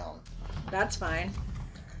go down. That's fine.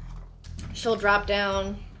 She'll drop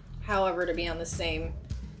down, however, to be on the same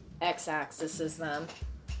x-axis as them.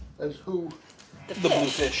 As who? The The fish.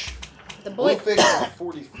 bluefish. The boy. Bluefish is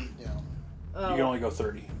 40 feet down. Oh. You can only go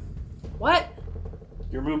 30. What?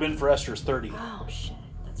 Your movement for Esther is 30. Oh, shit.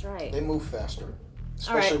 That's right. They move faster.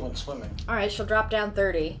 Especially Alright. when swimming. Alright, she'll drop down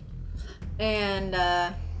 30. And,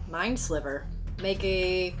 Mind Sliver. Make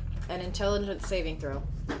an intelligence saving throw.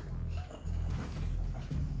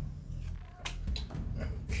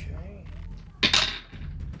 Okay.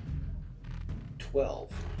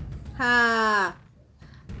 12. Ha!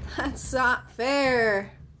 That's not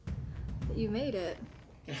fair. You made it.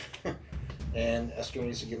 And Esther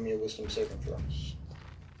needs to give me a wisdom saving throw.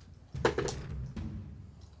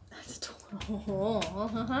 That's a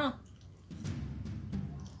 12.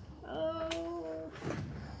 Oh.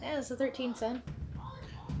 Yeah, it's a 13, son.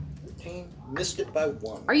 13. Missed it by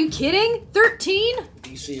 1. Are you kidding? 13?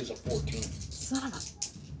 DC is a 14. Son of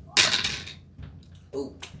a...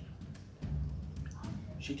 Ooh.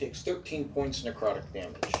 She takes 13 points necrotic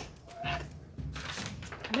damage.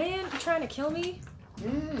 Man, you trying to kill me?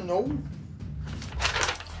 No.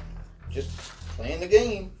 Just playing the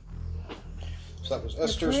game. So that was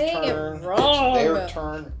Esther's playing it turn. wrong. It's their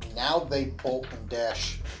turn. Now they bolt and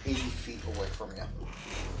dash 80 feet away from you.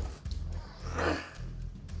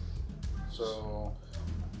 So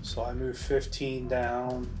I move 15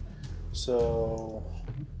 down. So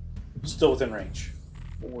still within range.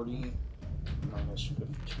 40 minus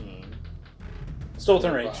 15. Still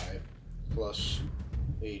within range. 5 plus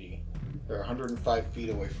 80. They're 105 feet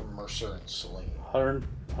away from Mercer and Celine.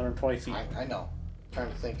 120 feet. I know. Trying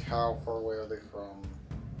to think how far away are they from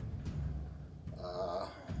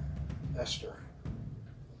Esther.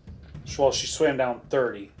 Well, she swam down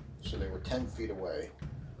 30. So they were 10 feet away.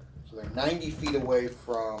 So they're 90 feet away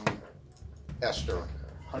from Esther.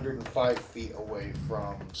 105 feet away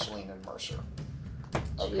from Celine and Mercer.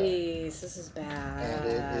 Okay. Jeez, this is bad.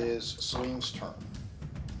 And it is Celine's turn.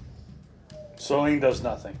 Celine does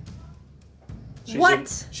nothing.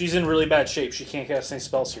 What? She's in really bad shape. She can't cast any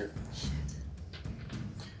spells here.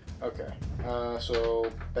 Okay.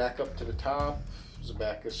 So back up to the top.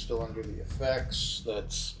 Zabak is still under the effects.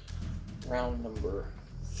 That's round number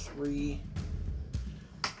 3.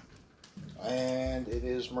 And it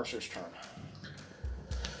is Mercer's turn.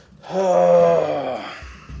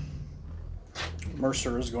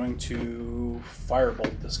 Mercer is going to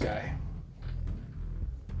firebolt this guy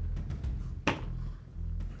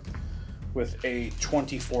with a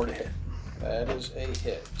 24 to hit. That is a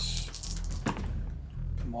hit.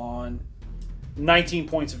 Come on. 19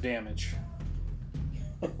 points of damage.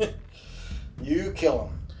 You kill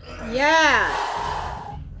him.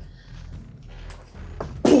 Yeah.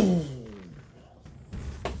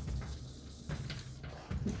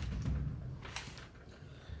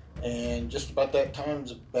 And just about that time,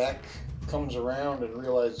 Zabak comes around and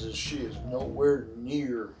realizes she is nowhere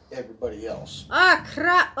near everybody else. Ah,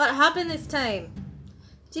 crap. What happened this time?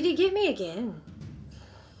 Did he get me again?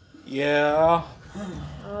 Yeah.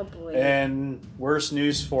 Oh, boy. And worse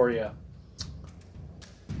news for you.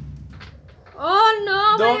 Oh,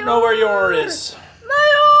 no. Don't know where your is. My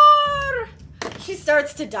she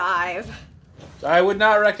starts to dive. I would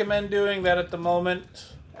not recommend doing that at the moment.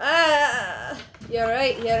 You're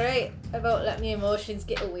right. About let me emotions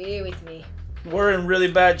get away with me. We're in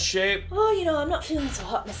really bad shape. Oh, I'm not feeling so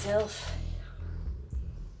hot myself.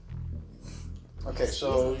 Okay,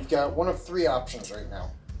 so you've got one of three options right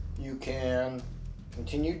now. You can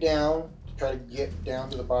continue down to try to get down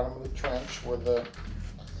to the bottom of the trench where the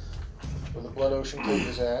Blood Ocean Cave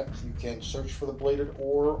is at. You can search for the bladed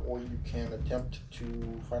ore, or you can attempt to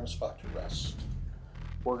find a spot to rest.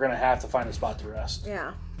 We're going to have to find a spot to rest.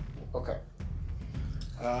 Yeah. Okay.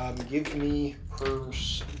 Give me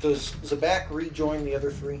Does Zabak rejoin the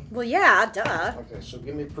other three? Well, yeah, duh. Okay, so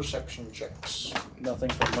give me perception checks. Nothing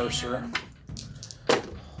from Mercer.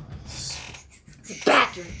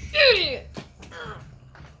 Zabak, you idiot!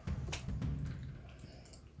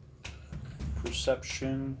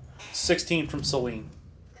 Perception. 16 from Celine.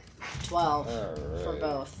 12 Alright. for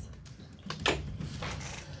both.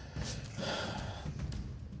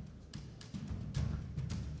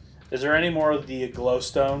 Is there any more of the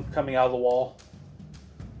glowstone coming out of the wall?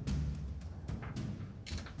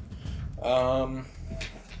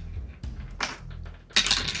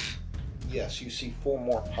 Yes, you see 4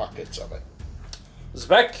 more pockets of it.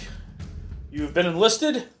 Zbek, you've been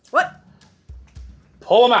enlisted. What?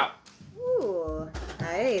 Pull them out. Ooh,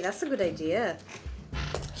 hey, that's a good idea.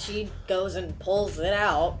 She goes and pulls it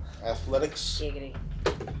out. Athletics. Giggity.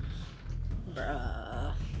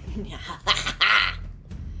 Bruh.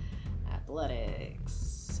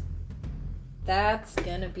 Athletics. That's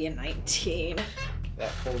gonna be a 19.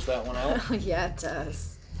 That pulls that one out. Yeah, it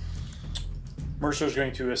does. Mercer's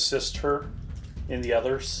going to assist her in the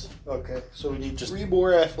others. Okay, so we need 3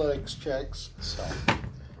 more athletics checks. So,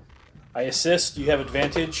 I assist. You have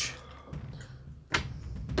advantage.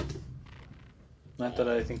 Not that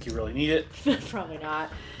I think you really need it. Probably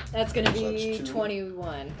not. That's gonna So be that's 2.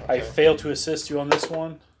 21. I Okay. fail to assist you on this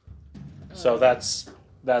one. So that's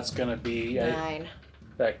gonna be 9.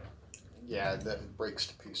 Yeah, that breaks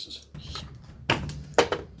to pieces.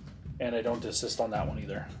 and I don't assist on that one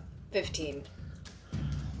either. 15.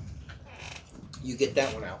 You get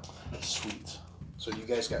that one out. Sweet. So you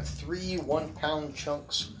guys got 3 1-pound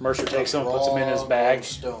chunks. Mercer takes them, of puts them in his raw bag.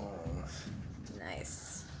 Stone.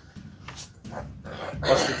 Nice.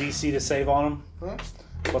 What's the DC to save on them? Huh?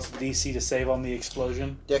 What's the DC to save on the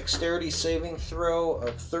explosion? Dexterity saving throw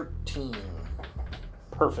of 13.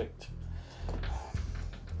 Perfect.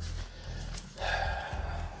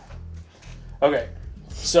 Okay,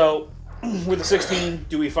 so with the 16,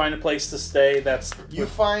 do we find a place to stay? You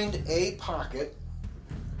find a pocket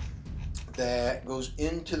that goes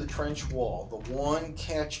into the trench wall. The one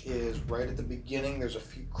catch is right at the beginning, there's a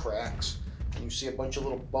few cracks, and you see a bunch of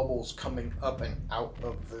little bubbles coming up and out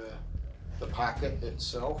of the pocket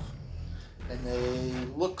itself. And they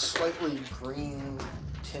look slightly green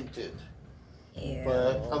tinted. Ew.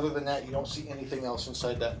 But other than that, you don't see anything else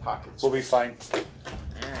inside that pocket. We'll be fine. Alright.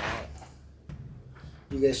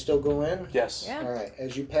 You guys still go in? Yes. Yeah. Alright,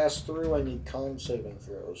 as you pass through, I need con saving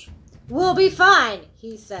throws. We'll be fine,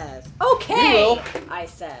 he says. Okay, We will. I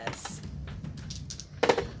says.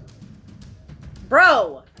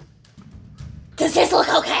 Bro, does this look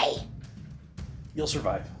okay? You'll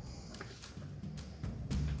survive.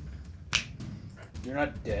 You're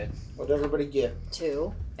not dead. What'd everybody get?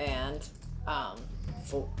 2 and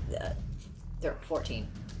 14.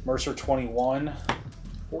 Mercer 21.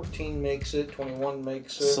 14 makes it, 21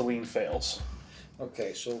 makes it. Celine fails.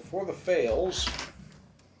 Okay, so for the fails,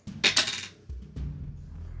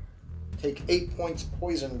 take 8 points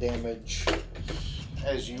poison damage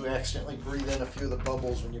as you accidentally breathe in a few of the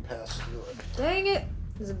bubbles when you pass through it. Dang it,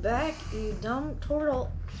 Zabak, you dumb turtle.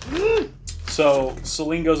 So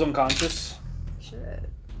Celine goes unconscious. Shit.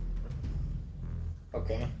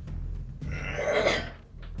 Okay.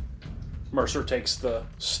 Mercer takes the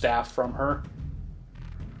staff from her.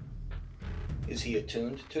 Is he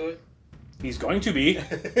attuned to He's going to be.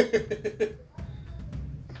 it?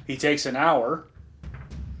 He takes an hour.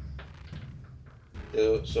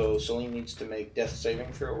 So Celine needs to make death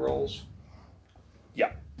saving throw rolls.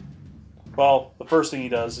 Yeah. Well, the first thing he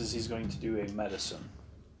does is he's going to do a medicine.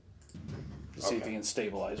 To see if he can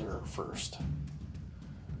stabilize her first.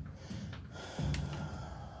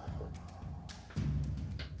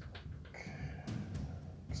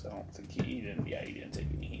 Because I don't think he didn't. Yeah, he didn't take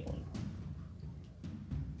any healing.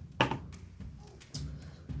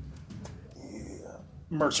 Yeah.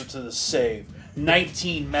 Mercer to the save.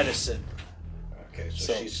 19 medicine. Okay,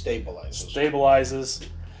 So she stabilizes. Stabilizes.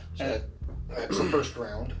 So that's the first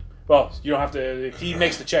round. Well, you don't have to. If he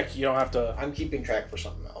makes the check, you don't have to. I'm keeping track for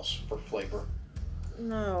something else, for flavor.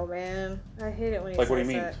 No, man. I hate it when he Like, says what do you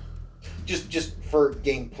mean? that. Just for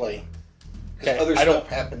gameplay. Because Okay, other I stuff don't-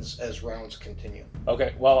 happens as rounds continue.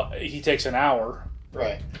 Okay, well, he takes an hour.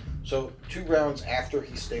 Right. So 2 rounds after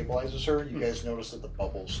he stabilizes her, you guys notice that the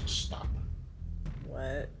bubbles stop.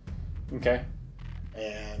 What? Okay.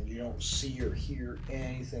 And you don't see or hear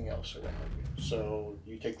anything else around you. So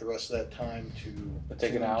you take the rest of that time to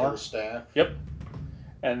Take an tune hour? to the staff. Yep.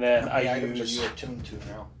 And then How many I items use... are you attuned to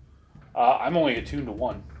now? I'm only attuned to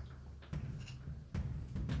 1.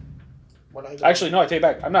 What item? Actually, no, I take it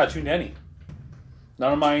back. I'm not attuned to any.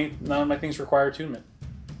 None of my things require attunement.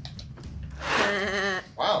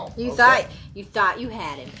 Wow. You okay. thought you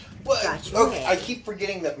had him. Well, Thought you okay, had I him. keep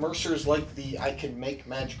forgetting that Mercer's like the I can make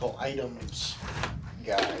magical items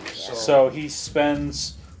guy. So he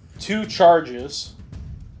spends 2 charges.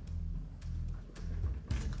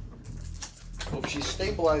 Well, if she's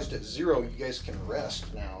stabilized at 0, you guys can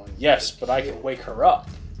rest now. And Yes, just but I heal. can wake her up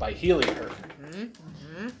by healing her.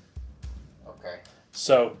 Okay.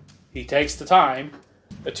 So he takes the time,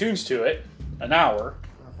 attunes to it, an hour,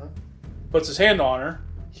 puts his hand on her,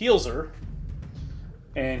 heals her,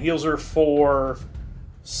 and heals her for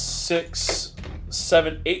 6,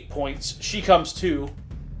 7, 8 points. She comes to.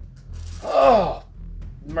 Oh,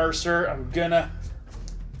 Mercer,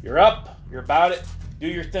 You're up. You're about it. Do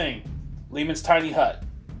your thing. Lehman's tiny hut.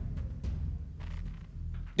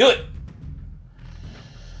 Do it.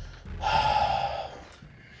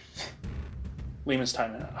 Lehman's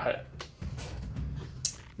tiny hut.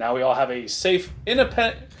 Now we all have a safe,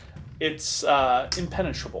 independent. It's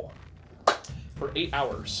impenetrable for 8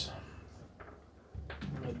 hours.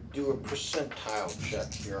 I'm going to do a percentile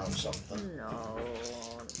check here on something. No.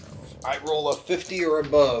 I roll a 50 or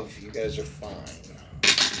above. You guys are fine.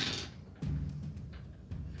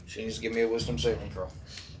 She needs to give me a wisdom saving throw.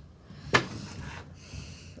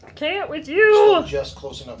 I can't with Still you. just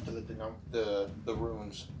close enough to the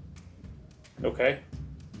runes. Okay.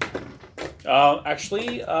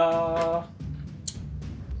 Actually,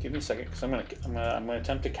 give me a second, because I'm gonna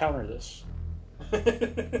attempt to counter this.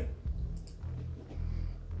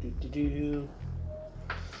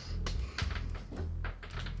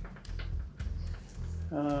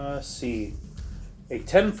 Let's see. A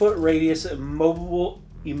 10-foot radius immobile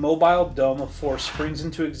dome of force springs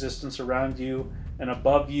into existence around you and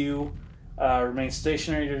above you. Remains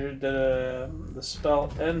stationary. The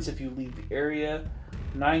spell ends if you leave the area.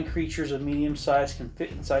 9 creatures of medium size can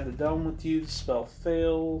fit inside the dome with you. The spell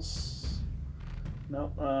fails.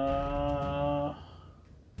 Nope.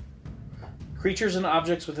 Creatures and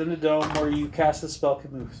objects within the dome where you cast the spell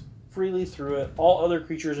can move freely through it. All other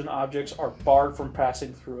creatures and objects are barred from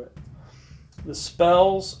passing through it. The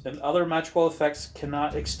spells and other magical effects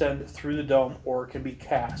cannot extend through the dome or can be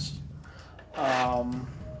cast.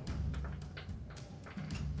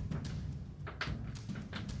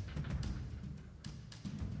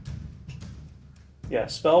 Yeah,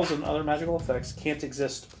 spells and other magical effects can't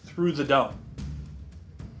exist through the dome.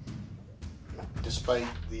 Despite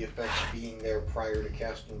the effects being there prior to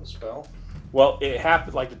casting the spell. Well, it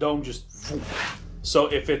happened like the dome just. So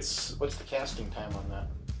if it's What's the casting time on that?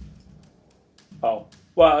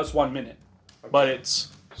 well, it's 1 minute, Okay. but it's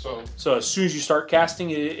So as soon as you start casting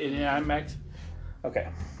it in IMAX. Okay.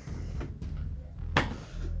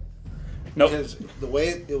 Nope. because the way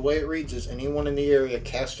it reads is anyone in the area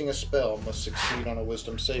casting a spell must succeed on a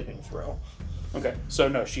wisdom saving throw. Okay. So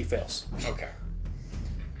no, she fails. Okay.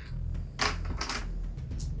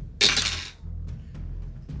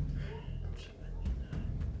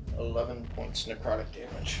 $11 points necrotic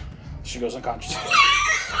damage. She goes unconscious.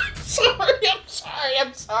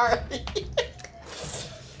 I'm sorry.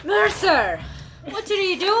 Mercer, what are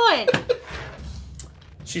you doing?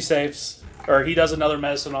 She saves, or he does another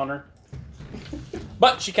medicine on her.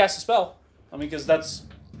 But she casts a spell. I mean, because that's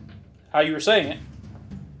how you were saying it.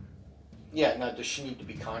 Yeah, now does she need to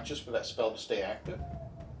be conscious for that spell to stay active?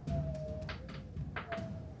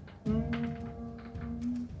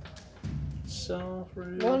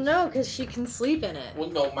 Well, no, because she can sleep in it. Well,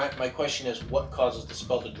 no, my question is what causes the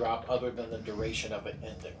spell to drop other than the duration of it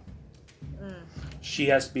ending? She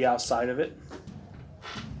has to be outside of it.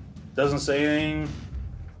 Doesn't say anything.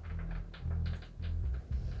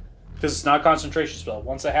 Because it's not a concentration spell.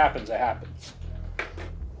 Once it happens, it happens.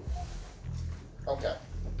 Okay.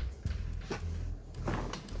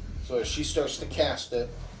 So as she starts to cast it,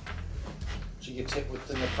 she gets hit with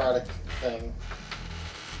the necrotic thing.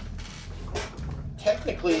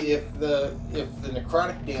 Technically, if the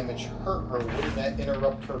necrotic damage hurt her, wouldn't that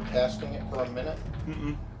interrupt her casting it for a minute?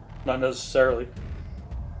 Mm-mm. Not necessarily.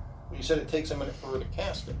 You said it takes a minute for her to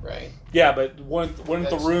cast it, right? Yeah, but wouldn't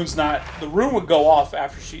the rune's not... The rune would go off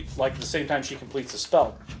after she... Like, the same time she completes the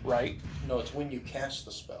spell, right? No, it's when you cast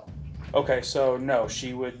the spell. Okay, so no,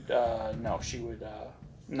 she would... not...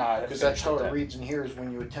 Because that's how it reads in here, is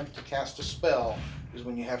when you attempt to cast a spell, is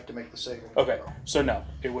when you have to make the saving throw. Okay, so no,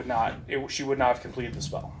 it would not... she would not have completed the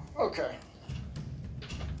spell. Okay.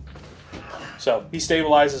 So, he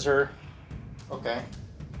stabilizes her. Okay.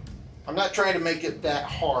 I'm not trying to make it that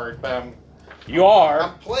hard, but I'm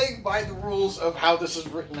playing by the rules of how this is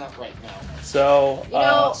written out right now. So,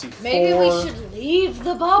 let's see, maybe we should leave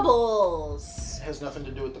the bubbles. It has nothing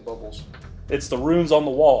to do with the bubbles. It's the runes on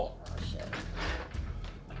the wall. Oh, shit.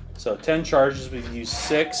 So 10 charges, we've used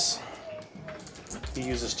 6. He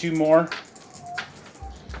uses 2 more.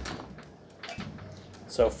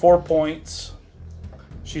 So 4 points.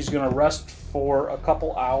 She's going to rest for a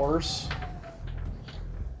couple hours.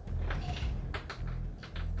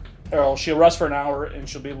 Or she'll rest for an hour and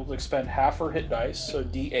she'll be able to expend half her hit dice, so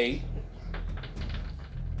D8.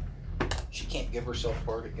 She can't give herself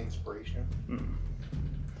bardic inspiration.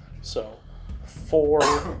 So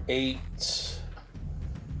 4, 8,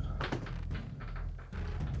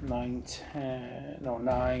 9, 10, no,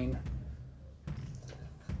 9.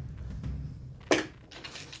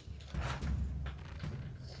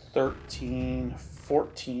 13,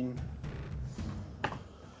 14,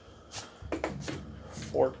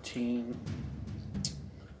 14,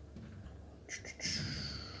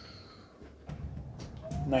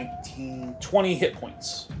 19, 20 hit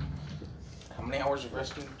points. How many hours of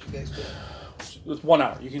resting did you guys do? With 1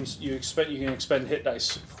 hour, you can expend hit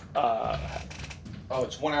dice.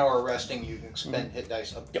 It's 1 hour resting. You can expend hit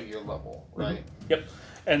dice up to your level, right? Yep.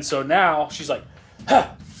 And so now she's like,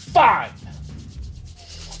 fine.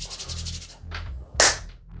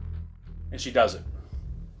 And she does it.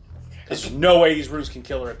 There's no way these runes can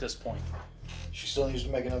kill her at this point. She still needs to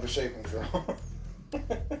make another saving throw.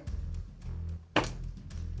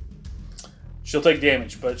 She'll take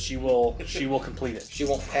damage, but she will complete it. She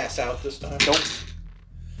won't pass out this time? Nope.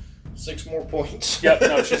 6 more points. Yep,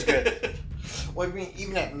 no, she's good. Well, I mean,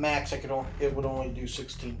 even at max, it would only do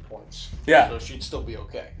 16 points. Yeah. So she'd still be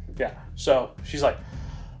okay. Yeah. So she's like,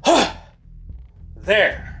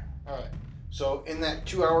 there. All right. So in that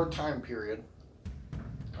 2 hour time period,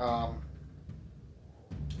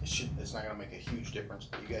 it's not going to make a huge difference,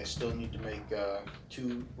 but you guys still need to make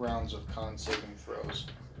 2 rounds of con saving throws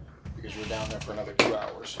because you're down there for another 2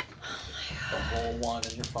 hours. Don't roll 1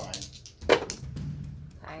 and you're fine.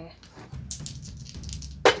 Hi.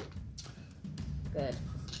 Good.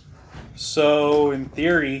 So in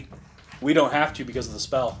theory, we don't have to because of the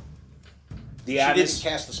spell. She didn't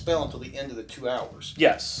cast the spell until the end of the 2 hours.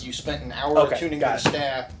 Yes. You spent an hour tuning the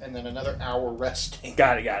staff and then another hour resting.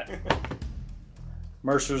 Got it.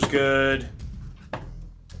 Mercer's good.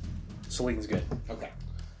 Celine's good. Okay.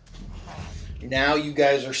 Now you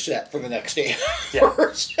guys are set for the next 8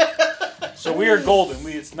 hours. Yeah. So we are golden.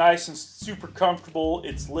 It's nice and super comfortable.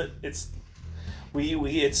 It's lit. It's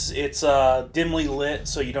dimly lit,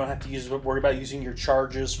 so you don't have to worry about using your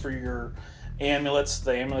charges for your amulets.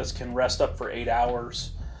 The amulets can rest up for 8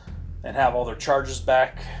 hours and have all their charges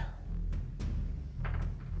back.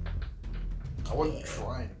 I wasn't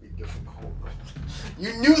trying to be difficult.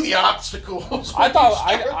 You knew the obstacles. I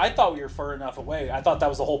thought we were far enough away. I thought that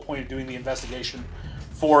was the whole point of doing the investigation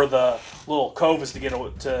for the little cove, is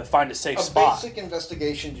to find a safe spot. A basic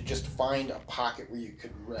investigation to just find a pocket where you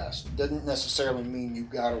could rest doesn't necessarily mean you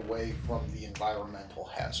got away from the environmental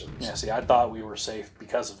hazards. Yeah, see, I thought we were safe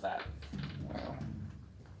because of that. Well,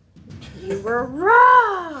 you were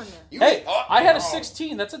wrong. Hey, I had a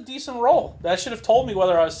 16. That's a decent roll. That should have told me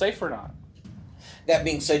whether I was safe or not. That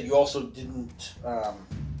being said, you also didn't.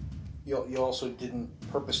 You also didn't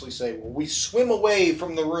purposely say, "Well, we swim away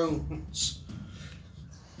from the ruins."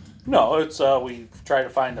 No, it's we tried to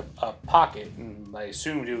find a pocket, and I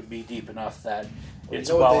assumed it would be deep enough that it's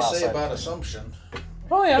you know well what they outside. say about assumption.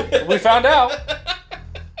 Oh yeah, we found out.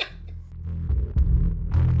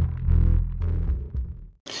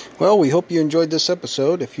 Well, we hope you enjoyed this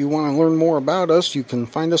episode. If you want to learn more about us, you can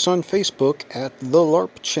find us on Facebook at The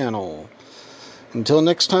LARP Channel. Until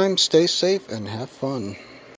next time, stay safe and have fun.